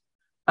market.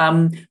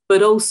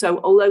 But also,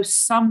 although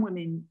some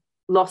women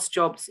lost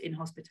jobs in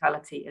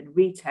hospitality and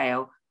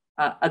retail,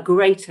 a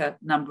greater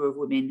number of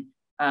women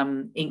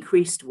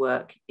increased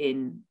work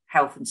in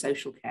health and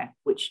social care,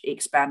 which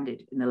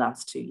expanded in the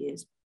last 2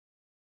 years.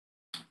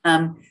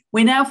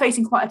 We're now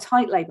facing quite a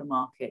tight labour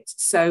market.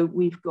 So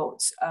we've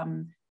got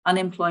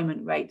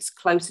unemployment rates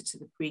closer to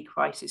the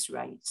pre-crisis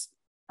rates.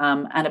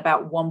 and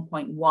about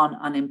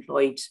 1.1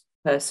 unemployed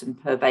person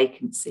per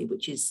vacancy,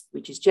 which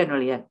is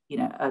generally a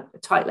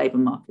tight labour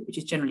market, which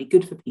is generally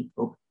good for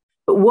people.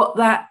 But what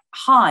that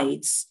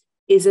hides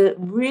is a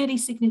really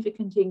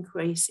significant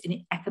increase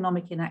in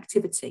economic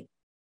inactivity.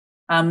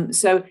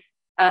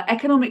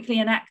 Economically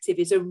inactive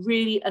is a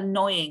really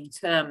annoying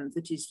term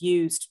that is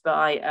used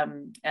by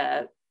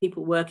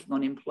people working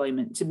on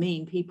employment to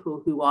mean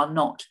people who are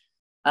not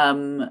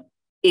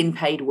in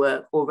paid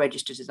work or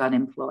registered as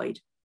unemployed.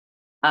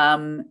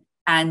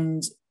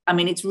 And I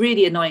mean, it's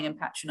really annoying and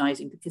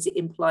patronising because it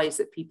implies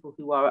that people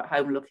who are at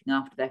home looking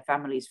after their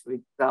families, for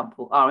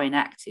example, are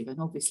inactive.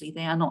 And obviously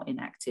they are not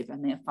inactive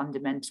and they are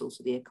fundamental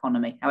to the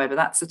economy. However,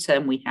 that's the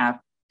term we have.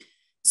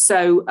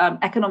 So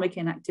economic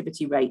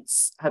inactivity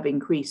rates have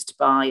increased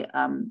by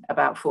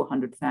about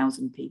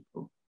 400,000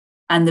 people.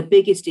 And the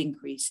biggest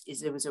increase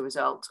is as a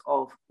result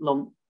of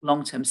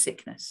long-term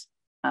sickness.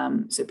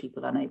 So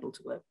people unable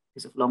to work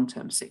because of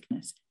long-term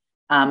sickness.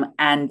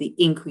 And the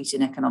increase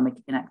in economic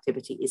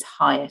inactivity is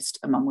highest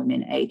among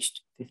women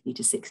aged 50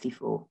 to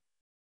 64.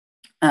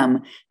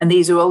 And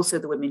these are also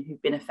the women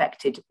who've been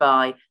affected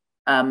by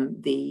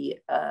the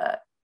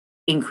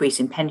increase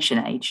in pension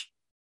age.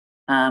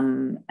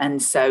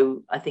 And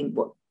so I think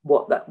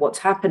what's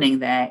happening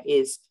there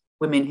is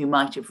women who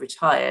might have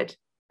retired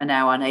are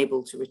now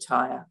unable to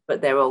retire,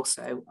 but they're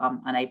also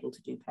unable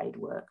to do paid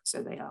work,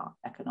 so they are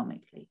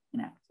economically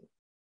inactive.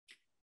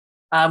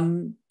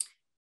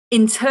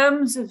 In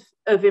terms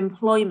of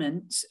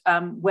employment,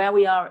 where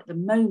we are at the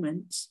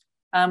moment,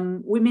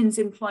 women's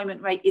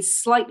employment rate is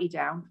slightly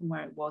down from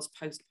where it was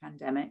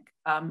post-pandemic,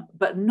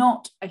 but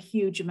not a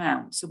huge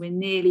amount. So we're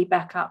nearly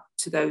back up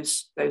to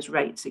those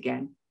rates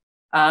again.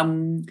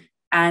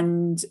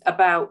 And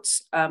about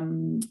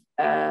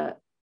a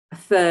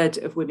third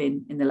of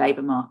women in the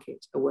labour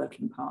market are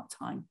working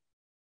part-time.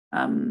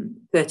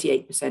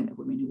 38% of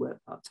women who work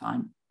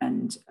part-time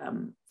and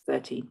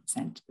 13%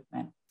 of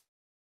men.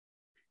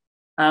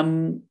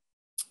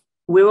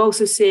 We're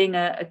also seeing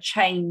a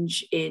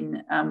change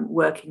in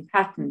working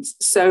patterns.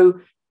 So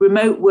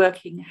remote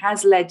working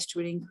has led to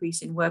an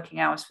increase in working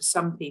hours for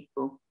some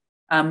people,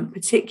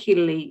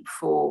 particularly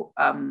for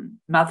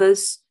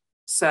mothers.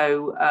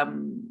 So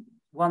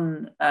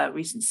one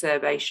recent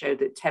survey showed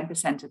that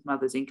 10% of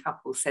mothers in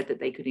couples said that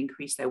they could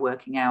increase their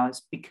working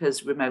hours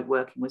because remote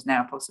working was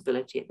now a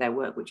possibility at their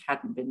work, which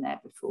hadn't been there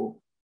before.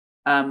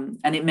 And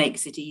it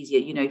makes it easier.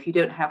 You know, if you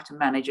don't have to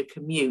manage a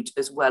commute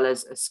as well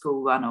as a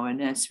school run or a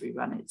nursery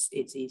run,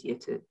 it's easier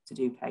to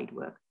do paid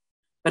work.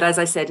 But as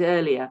I said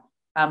earlier,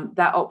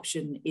 that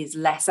option is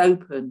less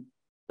open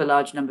for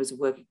large numbers of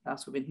working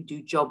class women who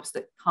do jobs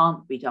that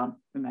can't be done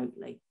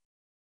remotely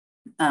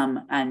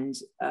and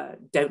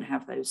don't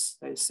have those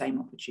same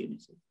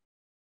opportunities.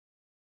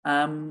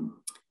 But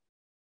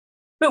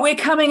we're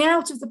coming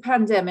out of the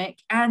pandemic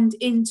and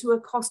into a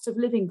cost of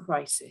living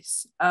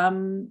crisis.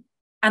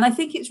 And I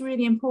think it's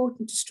really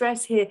important to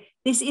stress here,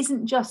 this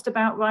isn't just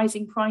about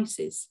rising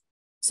prices.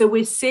 So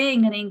we're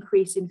seeing an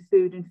increase in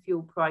food and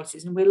fuel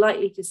prices, and we're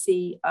likely to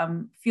see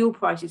fuel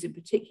prices in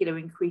particular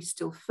increase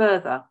still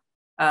further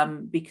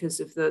because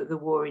of the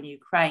war in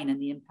Ukraine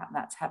and the impact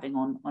that's having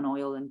on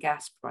oil and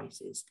gas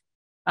prices.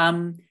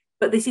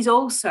 But this is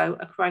also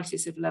a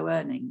crisis of low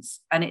earnings,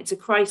 and it's a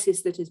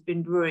crisis that has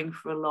been brewing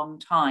for a long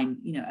time,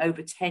 you know,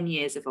 over 10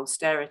 years of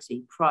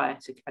austerity prior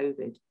to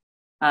COVID.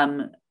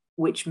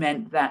 Which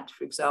meant that,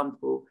 for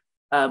example,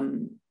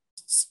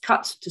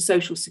 cuts to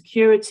social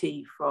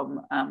security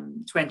from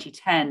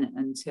 2010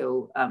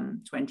 until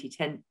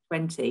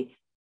 2020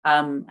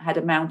 had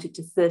amounted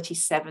to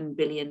 £37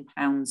 billion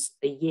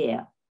a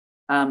year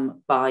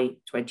by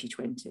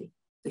 2020.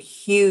 A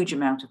huge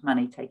amount of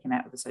money taken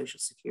out of the social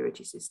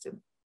security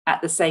system.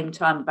 At the same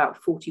time, about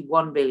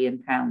 £41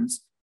 billion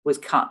was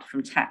cut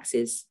from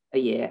taxes a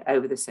year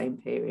over the same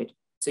period.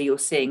 So you're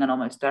seeing an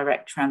almost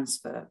direct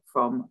transfer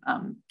from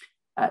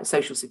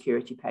social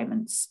security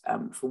payments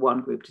for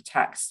one group to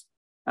tax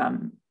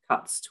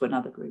cuts to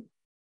another group.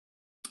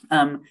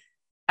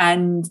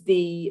 And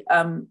the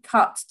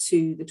cut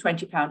to the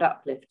 £20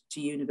 uplift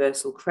to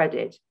universal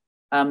credit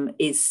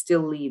is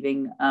still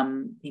leaving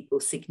people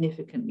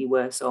significantly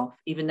worse off,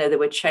 even though there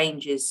were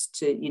changes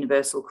to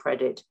universal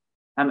credit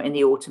in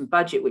the autumn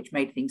budget, which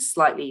made things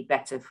slightly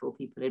better for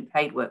people in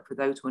paid work. For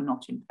those who are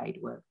not in paid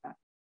work,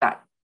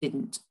 that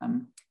didn't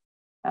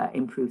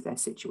improve their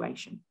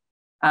situation.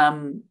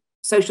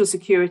 Social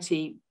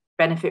security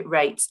benefit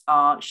rates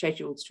are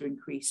scheduled to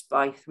increase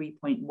by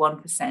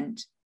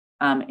 3.1%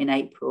 in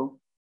April.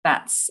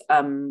 That's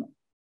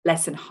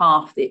less than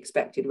half the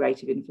expected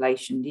rate of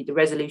inflation. The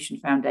Resolution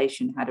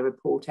Foundation had a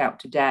report out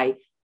today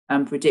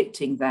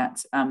predicting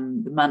that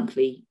the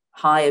monthly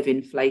high of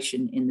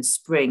inflation in the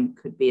spring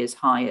could be as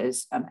high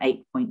as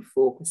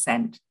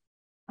 8.4%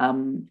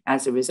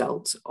 as a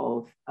result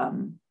of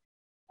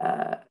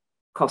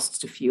costs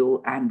to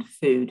fuel and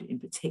food in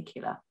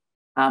particular.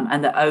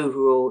 And the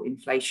overall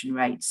inflation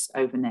rates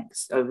over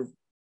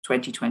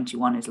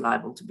 2021 is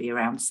liable to be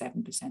around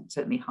 7%,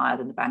 certainly higher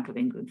than the Bank of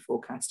England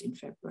forecast in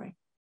February.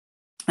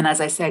 And as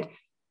I said,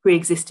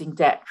 pre-existing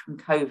debt from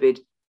COVID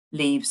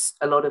leaves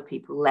a lot of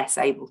people less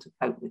able to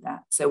cope with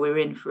that. So we're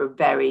in for a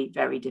very,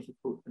 very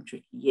difficult and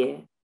tricky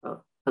year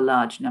for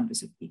large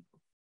numbers of people.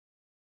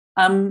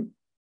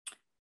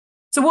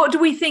 So what do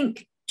we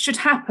think should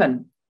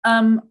happen?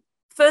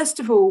 First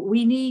of all,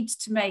 we need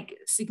to make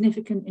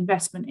significant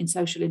investment in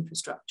social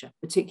infrastructure,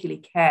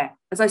 particularly care.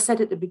 As I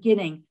said at the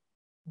beginning,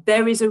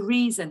 there is a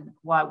reason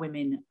why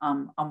women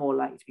are more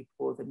likely to be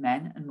poor than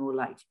men and more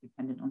likely to be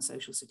dependent on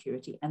social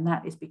security, and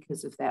that is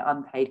because of their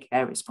unpaid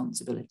care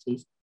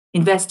responsibilities.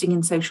 Investing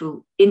in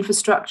social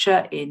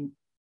infrastructure, in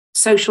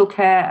social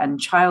care and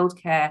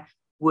childcare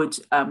would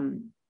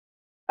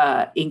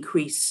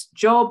increase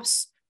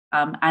jobs,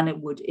 and it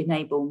would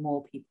enable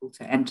more people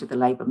to enter the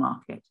labour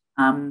market.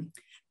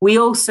 We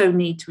also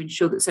need to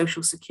ensure that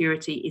social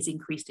security is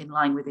increased in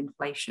line with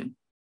inflation,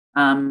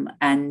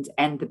 and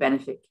end the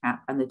benefit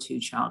cap and the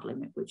 2-child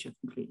limit, which are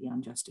completely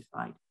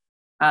unjustified.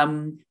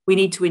 We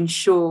need to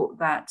ensure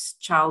that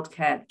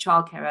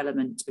childcare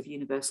element of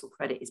universal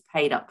credit is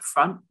paid up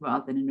front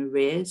rather than in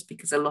arrears,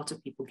 because a lot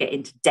of people get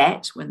into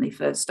debt when they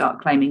first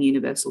start claiming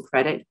universal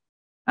credit,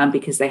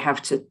 because they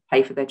have to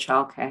pay for their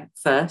childcare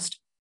first.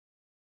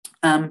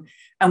 And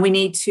we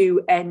need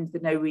to end the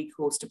no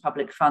recourse to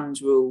public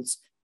funds rules,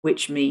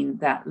 which mean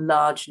that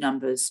large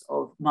numbers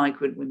of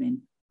migrant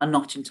women are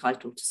not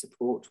entitled to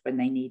support when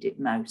they need it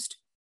most.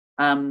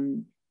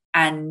 And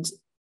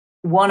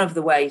one of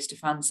the ways to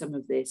fund some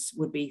of this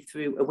would be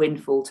through a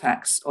windfall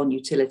tax on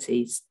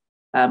utilities.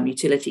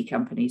 Utility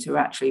companies are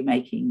actually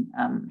making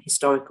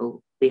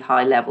historically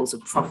high levels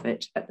of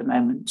profit at the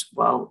moment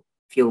while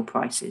fuel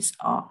prices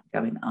are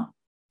going up.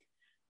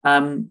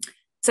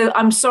 So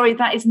I'm sorry,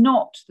 that is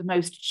not the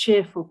most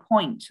cheerful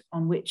point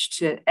on which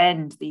to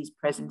end these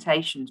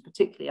presentations,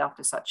 particularly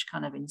after such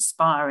kind of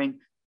inspiring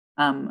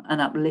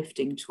and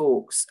uplifting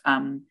talks.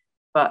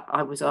 But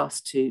I was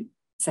asked to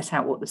set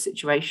out what the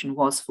situation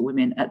was for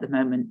women at the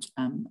moment,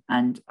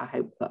 and I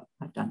hope that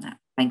I've done that.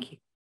 Thank you.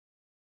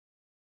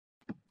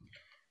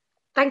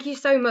 Thank you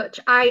so much.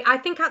 I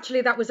think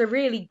actually that was a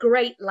really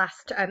great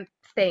last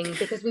thing,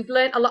 because we've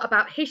learned a lot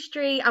about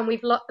history, and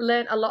we've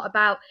learned a lot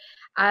about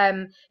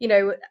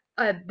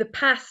the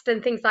past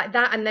and things like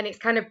that, and then it's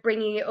kind of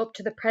bringing it up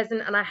to the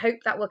present, and I hope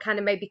that will kind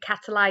of maybe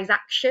catalyse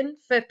action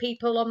for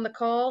people on the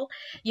call,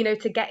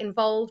 to get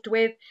involved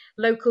with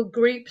local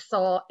groups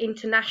or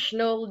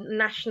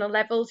national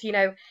levels.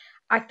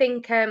 I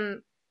think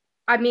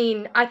I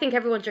think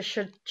everyone just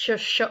should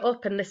shut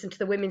up and listen to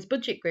the women's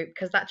budget group,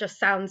 because that just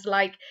sounds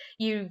like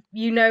you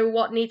know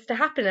what needs to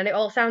happen, and it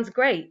all sounds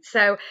great.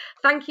 So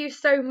thank you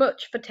so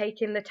much for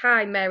taking the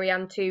time,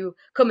 Mary-Ann, to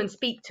come and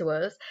speak to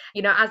us.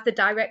 As the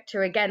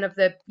director again of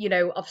the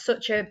of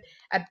such a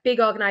big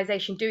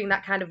organisation doing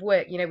that kind of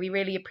work, we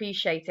really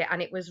appreciate it,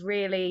 and it was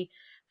really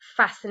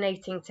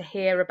fascinating to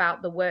hear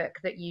about the work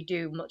that you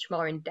do much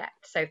more in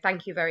depth. So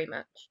thank you very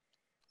much.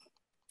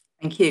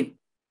 Thank you.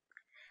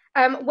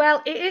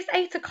 Well, it is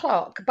 8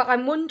 o'clock, but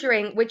I'm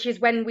wondering which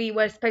is when we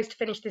were supposed to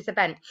finish this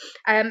event.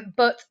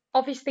 But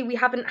obviously we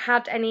haven't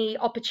had any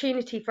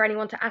opportunity for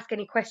anyone to ask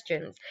any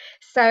questions.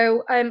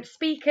 So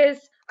speakers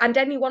and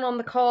anyone on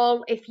the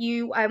call, if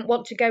you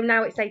want to go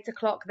now, it's 8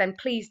 o'clock, then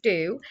please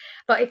do.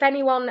 But if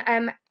anyone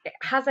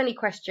has any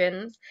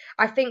questions,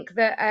 I think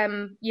that,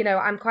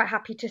 I'm quite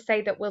happy to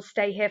say that we'll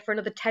stay here for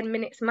another 10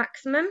 minutes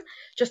maximum,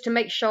 just to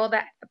make sure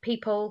that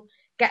people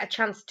get a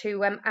chance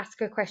to ask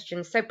a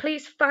question. So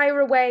please fire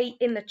away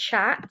in the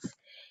chat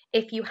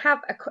if you have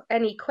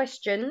any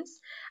questions.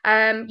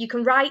 You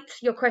can write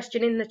your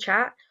question in the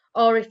chat,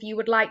 or if you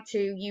would like to,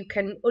 you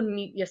can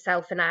unmute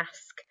yourself and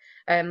ask,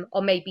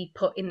 or maybe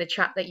put in the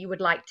chat that you would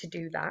like to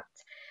do that.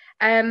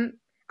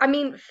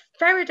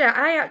 Feride,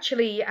 I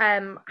actually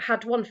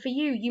had one for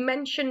you. You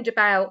mentioned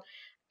about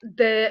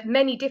the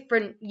many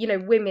different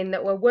women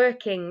that were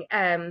working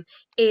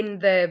in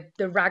the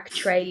rag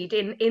trade,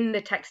 in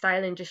the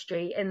textile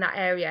industry in that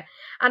area,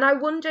 and I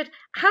wondered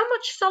how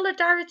much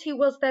solidarity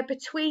was there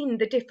between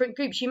the different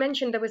groups. You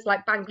mentioned there was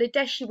like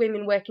Bangladeshi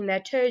women working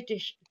there,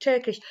 Turkish,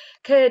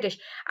 Kurdish,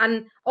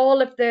 and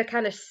all of the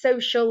kind of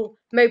social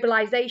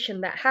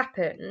mobilization that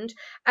happened.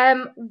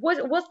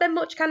 Was there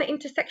much kind of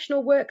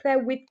intersectional work there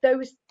with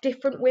those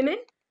different women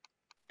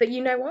that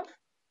you know of?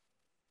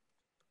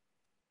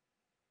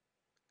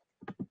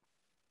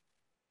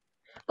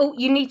 Oh,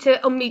 you need to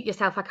unmute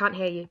yourself. I can't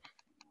hear you.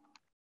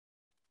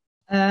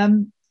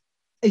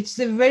 It's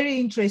a very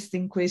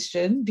interesting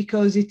question,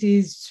 because it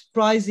is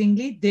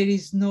surprisingly, there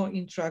is no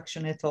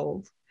interaction at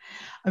all.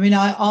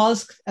 I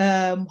asked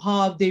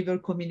how they were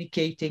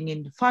communicating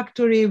in the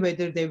factory,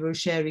 whether they were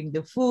sharing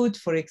the food.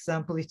 For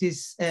example, it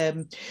is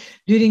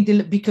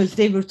because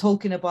they were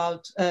talking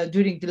about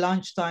during the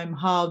lunchtime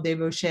how they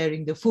were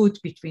sharing the food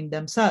between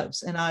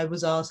themselves. And I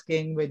was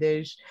asking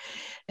whether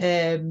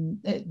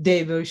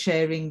they were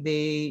sharing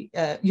the,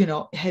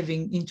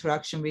 having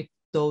interaction with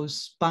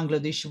those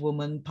Bangladeshi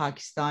women,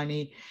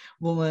 Pakistani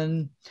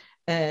women,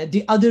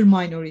 the other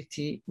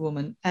minority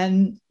women.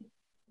 And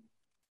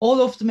all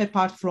of them,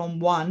 apart from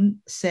one,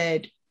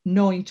 said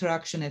no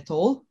interaction at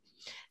all.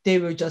 They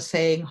were just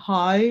saying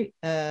hi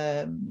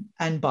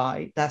and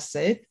bye, that's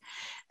it.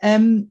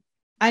 And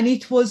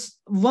it was,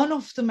 one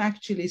of them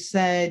actually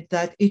said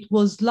that it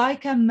was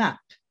like a map.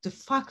 The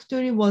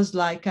factory was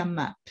like a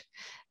map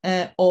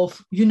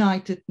of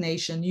United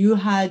Nations. You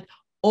had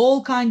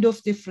all kind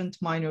of different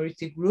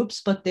minority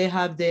groups, but they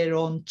have their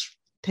own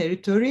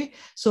territory.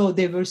 So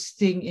they were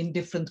sitting in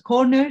different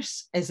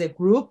corners as a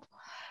group.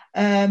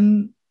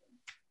 And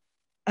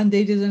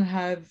they didn't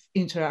have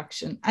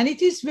interaction. And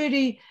it is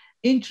very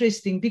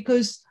interesting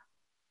because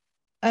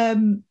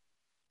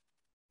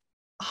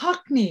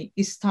Hackney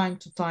is time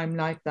to time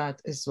like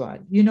that as well.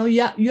 You know,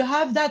 yeah, you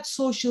have that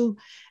social.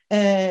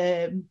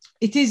 Hackney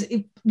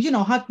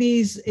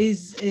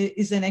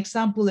is an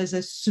example as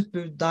a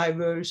super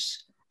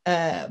diverse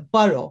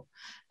borough,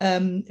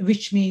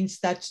 which means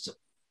that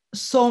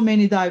so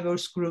many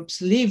diverse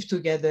groups live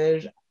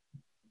together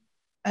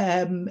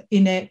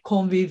in a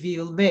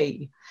convivial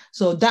way.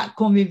 So that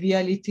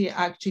conviviality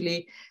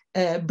actually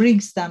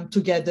brings them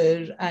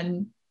together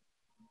and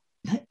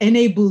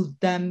enables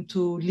them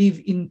to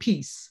live in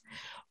peace.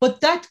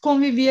 But that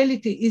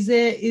conviviality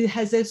it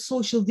has a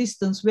social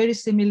distance very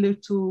similar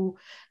to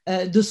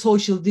the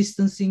social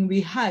distancing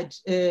we had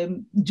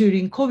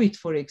during COVID,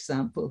 for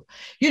example.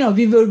 You know,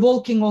 we were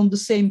walking on the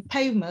same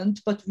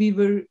pavement, but we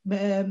were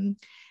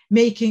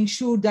making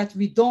sure that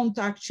we don't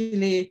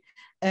actually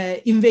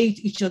invade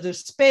each other's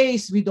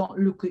space. We don't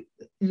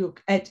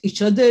look at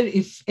each other.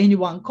 If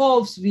anyone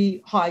coughs,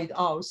 we hide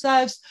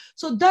ourselves.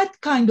 So that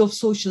kind of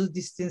social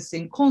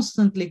distancing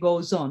constantly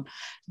goes on.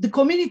 The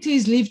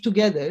communities live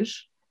together.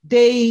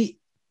 They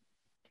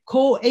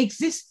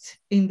coexist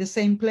in the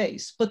same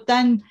place, but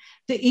then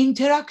the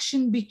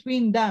interaction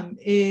between them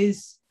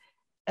is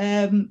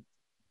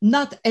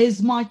not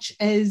as much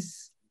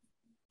as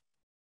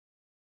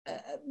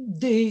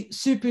the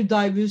super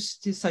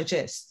diversity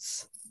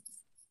suggests.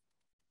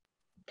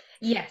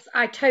 Yes,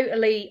 I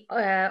totally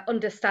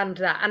understand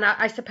that. And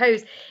I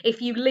suppose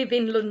if you live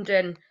in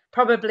London,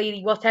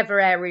 probably whatever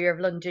area of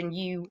London,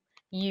 you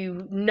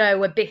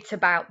know a bit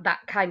about that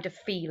kind of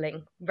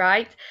feeling,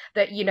 right?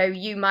 That, you know,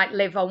 you might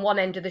live on one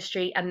end of the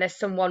street and there's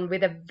someone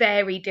with a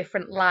very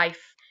different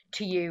life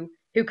to you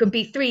who could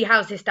be 3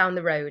 houses down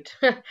the road.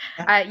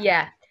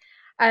 Yeah.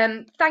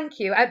 Thank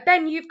you.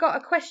 Ben, you've got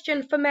a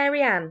question for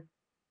Marianne.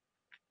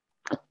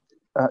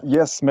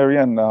 Yes,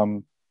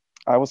 Marianne.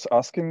 I was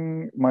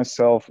asking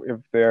myself if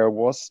there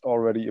was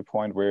already a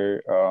point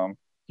where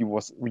you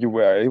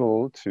were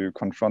able to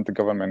confront the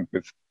government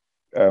with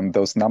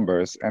those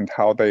numbers and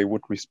how they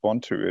would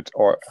respond to it,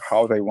 or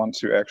how they want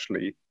to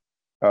actually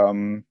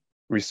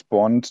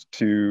respond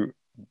to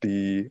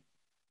the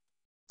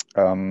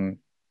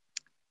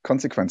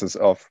consequences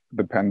of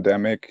the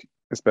pandemic,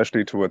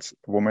 especially towards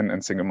women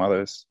and single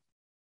mothers.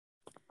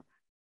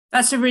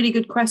 That's a really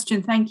good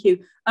question. Thank you.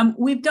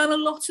 We've done a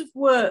lot of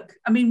work.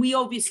 I mean, we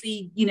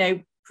obviously,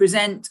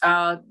 present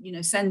our,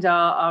 send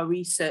our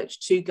research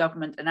to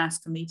government and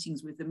ask for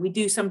meetings with them. We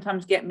do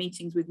sometimes get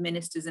meetings with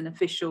ministers and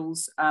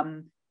officials,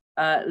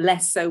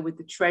 less so with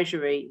the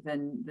Treasury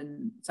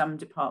than some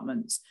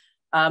departments.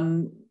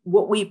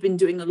 What we've been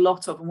doing a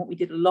lot of, and what we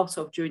did a lot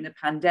of during the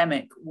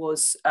pandemic,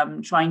 was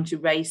trying to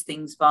raise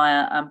things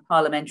via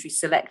parliamentary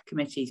select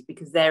committees,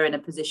 because they're in a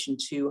position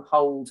to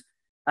hold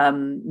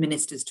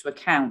ministers to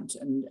account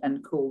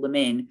and call them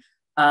in.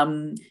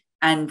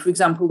 And for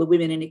example, the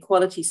Women in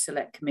Equality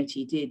Select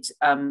Committee did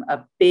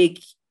a big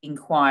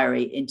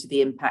inquiry into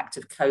the impact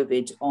of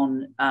COVID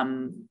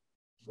on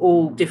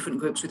all different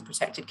groups with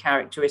protected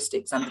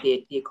characteristics under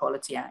the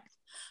Equality Act.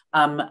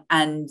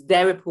 And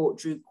their report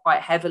drew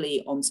quite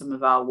heavily on some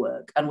of our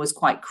work and was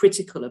quite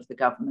critical of the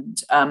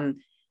government.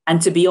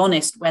 And to be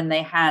honest, when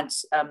they had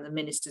the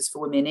Ministers for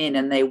Women in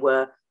and they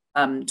were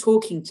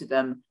talking to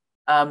them,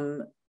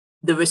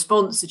 the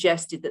response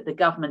suggested that the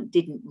government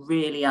didn't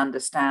really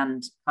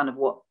understand kind of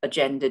what a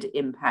gendered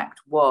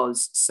impact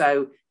was.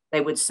 So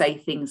they would say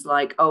things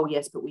like, oh,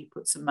 yes, but we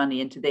put some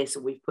money into this,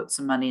 or we've put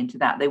some money into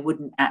that. They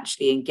wouldn't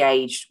actually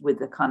engage with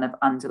the kind of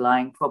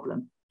underlying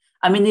problem.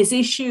 I mean, this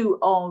issue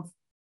of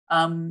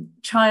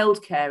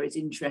childcare is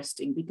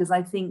interesting, because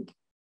I think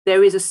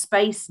there is a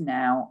space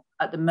now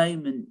at the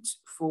moment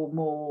for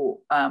more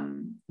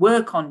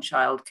work on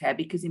childcare,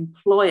 because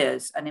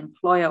employers and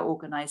employer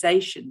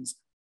organisations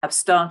have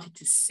started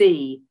to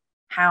see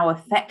how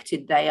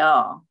affected they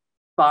are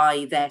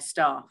by their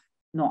staff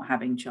not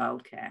having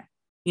childcare.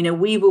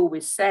 We've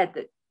always said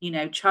that,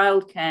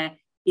 childcare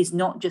is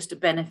not just a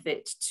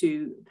benefit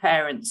to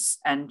parents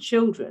and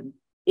children,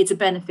 it's a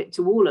benefit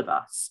to all of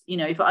us.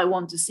 If I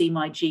want to see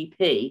my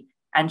GP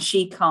and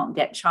she can't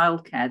get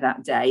childcare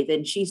that day,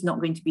 then she's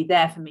not going to be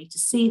there for me to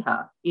see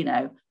her.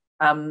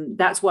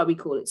 That's why we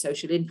call it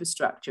social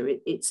infrastructure.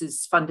 It's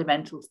as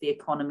fundamental to the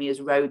economy as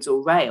roads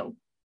or rail.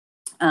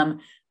 And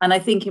I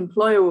think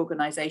employer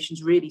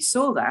organisations really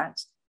saw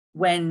that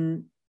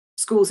when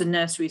schools and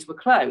nurseries were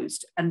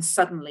closed and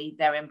suddenly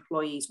their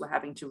employees were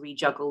having to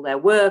rejuggle their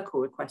work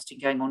or requesting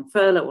going on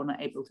furlough or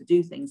not able to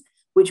do things,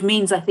 which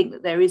means I think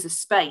that there is a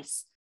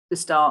space to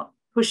start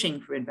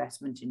pushing for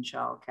investment in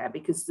childcare,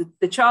 because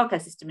the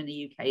childcare system in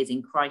the UK is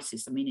in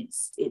crisis. I mean,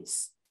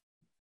 it's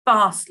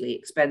vastly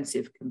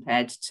expensive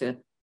compared to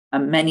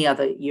many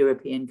other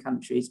European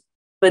countries,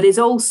 but there's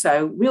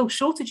also real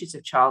shortages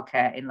of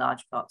childcare in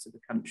large parts of the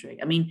country.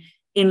 I mean,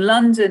 in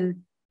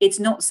London, it's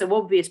not so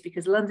obvious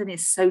because London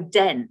is so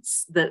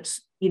dense that,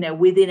 you know,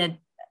 within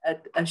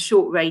a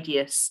short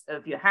radius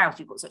of your house,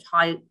 you've got such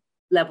high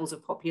levels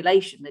of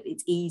population that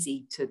it's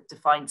easy to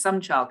find some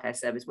childcare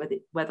service.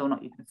 Whether or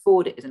not you can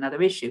afford it is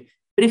another issue.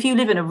 But if you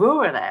live in a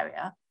rural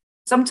area,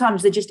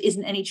 sometimes there just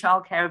isn't any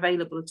childcare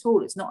available at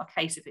all. It's not a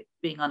case of it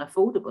being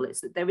unaffordable.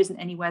 It's that there isn't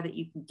anywhere that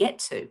you can get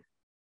to.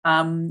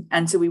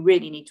 And so we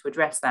really need to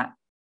address that.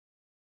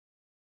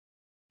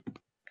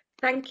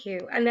 Thank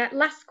you. And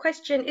last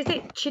question, is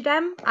it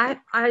Chidem?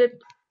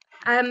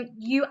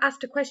 You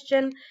asked a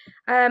question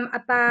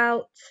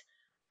about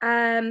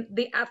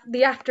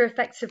the after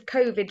effects of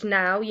COVID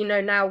now. You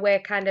know, now we're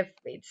kind of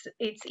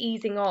it's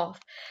easing off,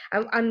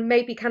 and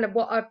maybe kind of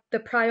what are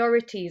the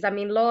priorities? I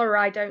mean, Laura,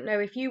 I don't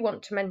know if you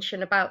want to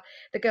mention about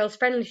the girls'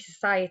 friendly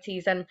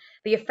societies and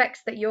the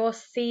effects that you're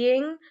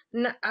seeing,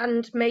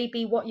 and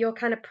maybe what your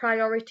kind of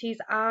priorities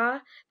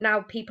are now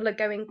people are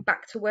going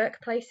back to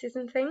workplaces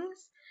and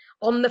things,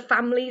 on the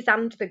families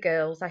and the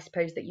girls, I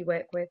suppose, that you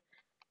work with.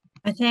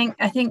 I think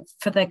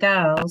for the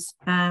girls,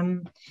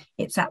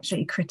 it's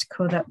absolutely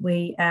critical that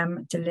we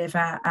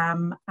deliver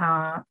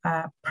our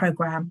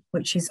programme,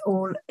 which is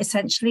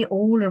essentially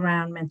all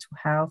around mental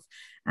health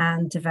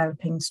and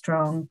developing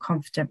strong,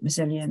 confident,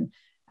 resilient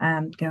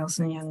girls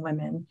and young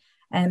women.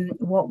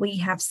 What we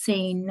have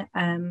seen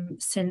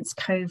since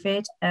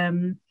COVID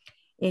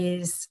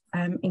is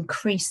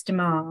increased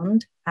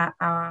demand at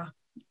our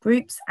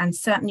groups, and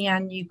certainly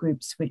our new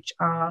groups, which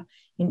are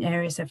in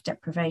areas of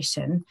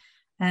deprivation.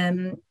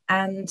 And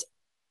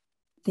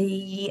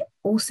a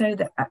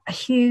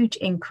huge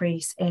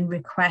increase in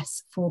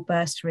requests for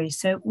bursaries.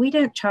 So we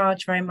don't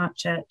charge very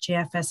much at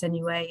GFS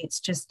anyway. It's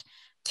just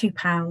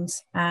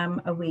 £2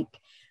 a week.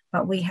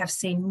 But we have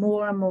seen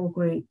more and more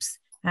groups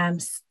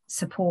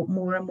support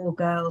more and more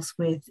girls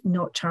with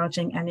not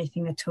charging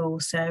anything at all.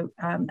 So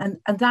and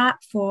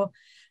that for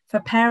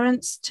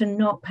parents to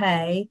not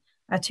pay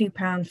a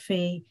 £2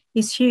 fee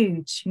is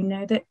huge. You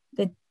know, that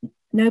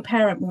no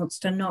parent wants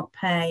to not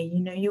pay.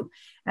 You know,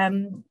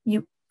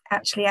 you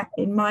actually,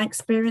 in my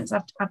experience,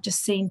 I've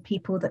just seen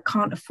people that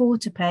can't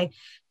afford to pay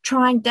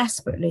trying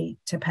desperately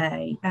to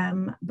pay.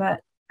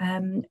 But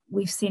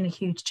we've seen a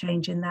huge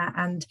change in that,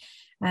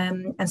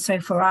 and so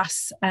for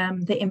us,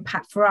 the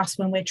impact for us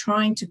when we're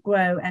trying to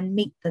grow and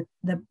meet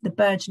the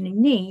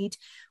burgeoning need,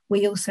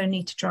 we also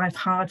need to drive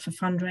hard for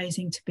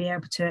fundraising to be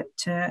able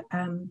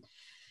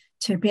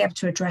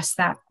to address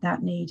that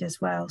need as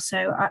well.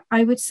 So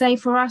I would say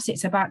for us,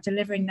 it's about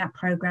delivering that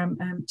programme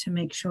to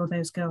make sure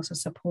those girls are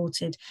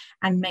supported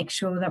and make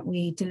sure that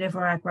we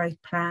deliver our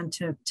growth plan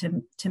to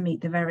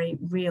meet the very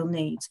real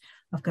needs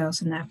of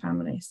girls and their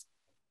families.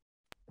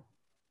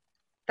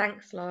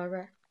 Thanks,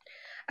 Laura.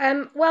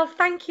 Well,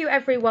 thank you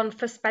everyone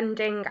for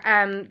spending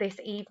this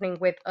evening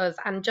with us,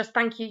 and just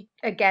thank you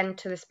again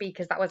to the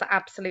speakers. That was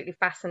absolutely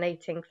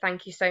fascinating.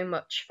 Thank you so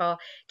much for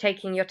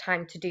taking your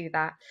time to do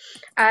that.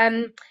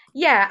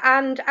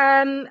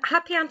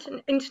 Happy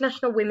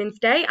International Women's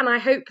Day, and I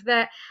hope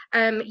that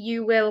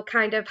you will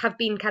have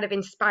been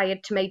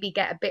inspired to maybe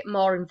get a bit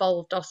more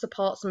involved or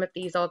support some of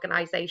these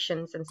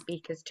organisations and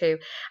speakers too.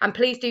 And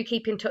please do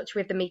keep in touch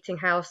with the Meeting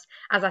House.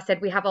 As I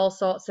said, we have all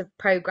sorts of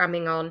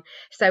programming on,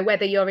 so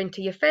whether you're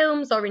into your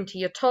films or into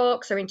your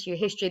talks or into your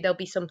history, there'll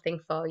be something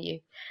for you.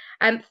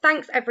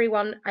 Thanks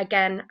everyone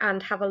again,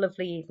 and have a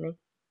lovely evening.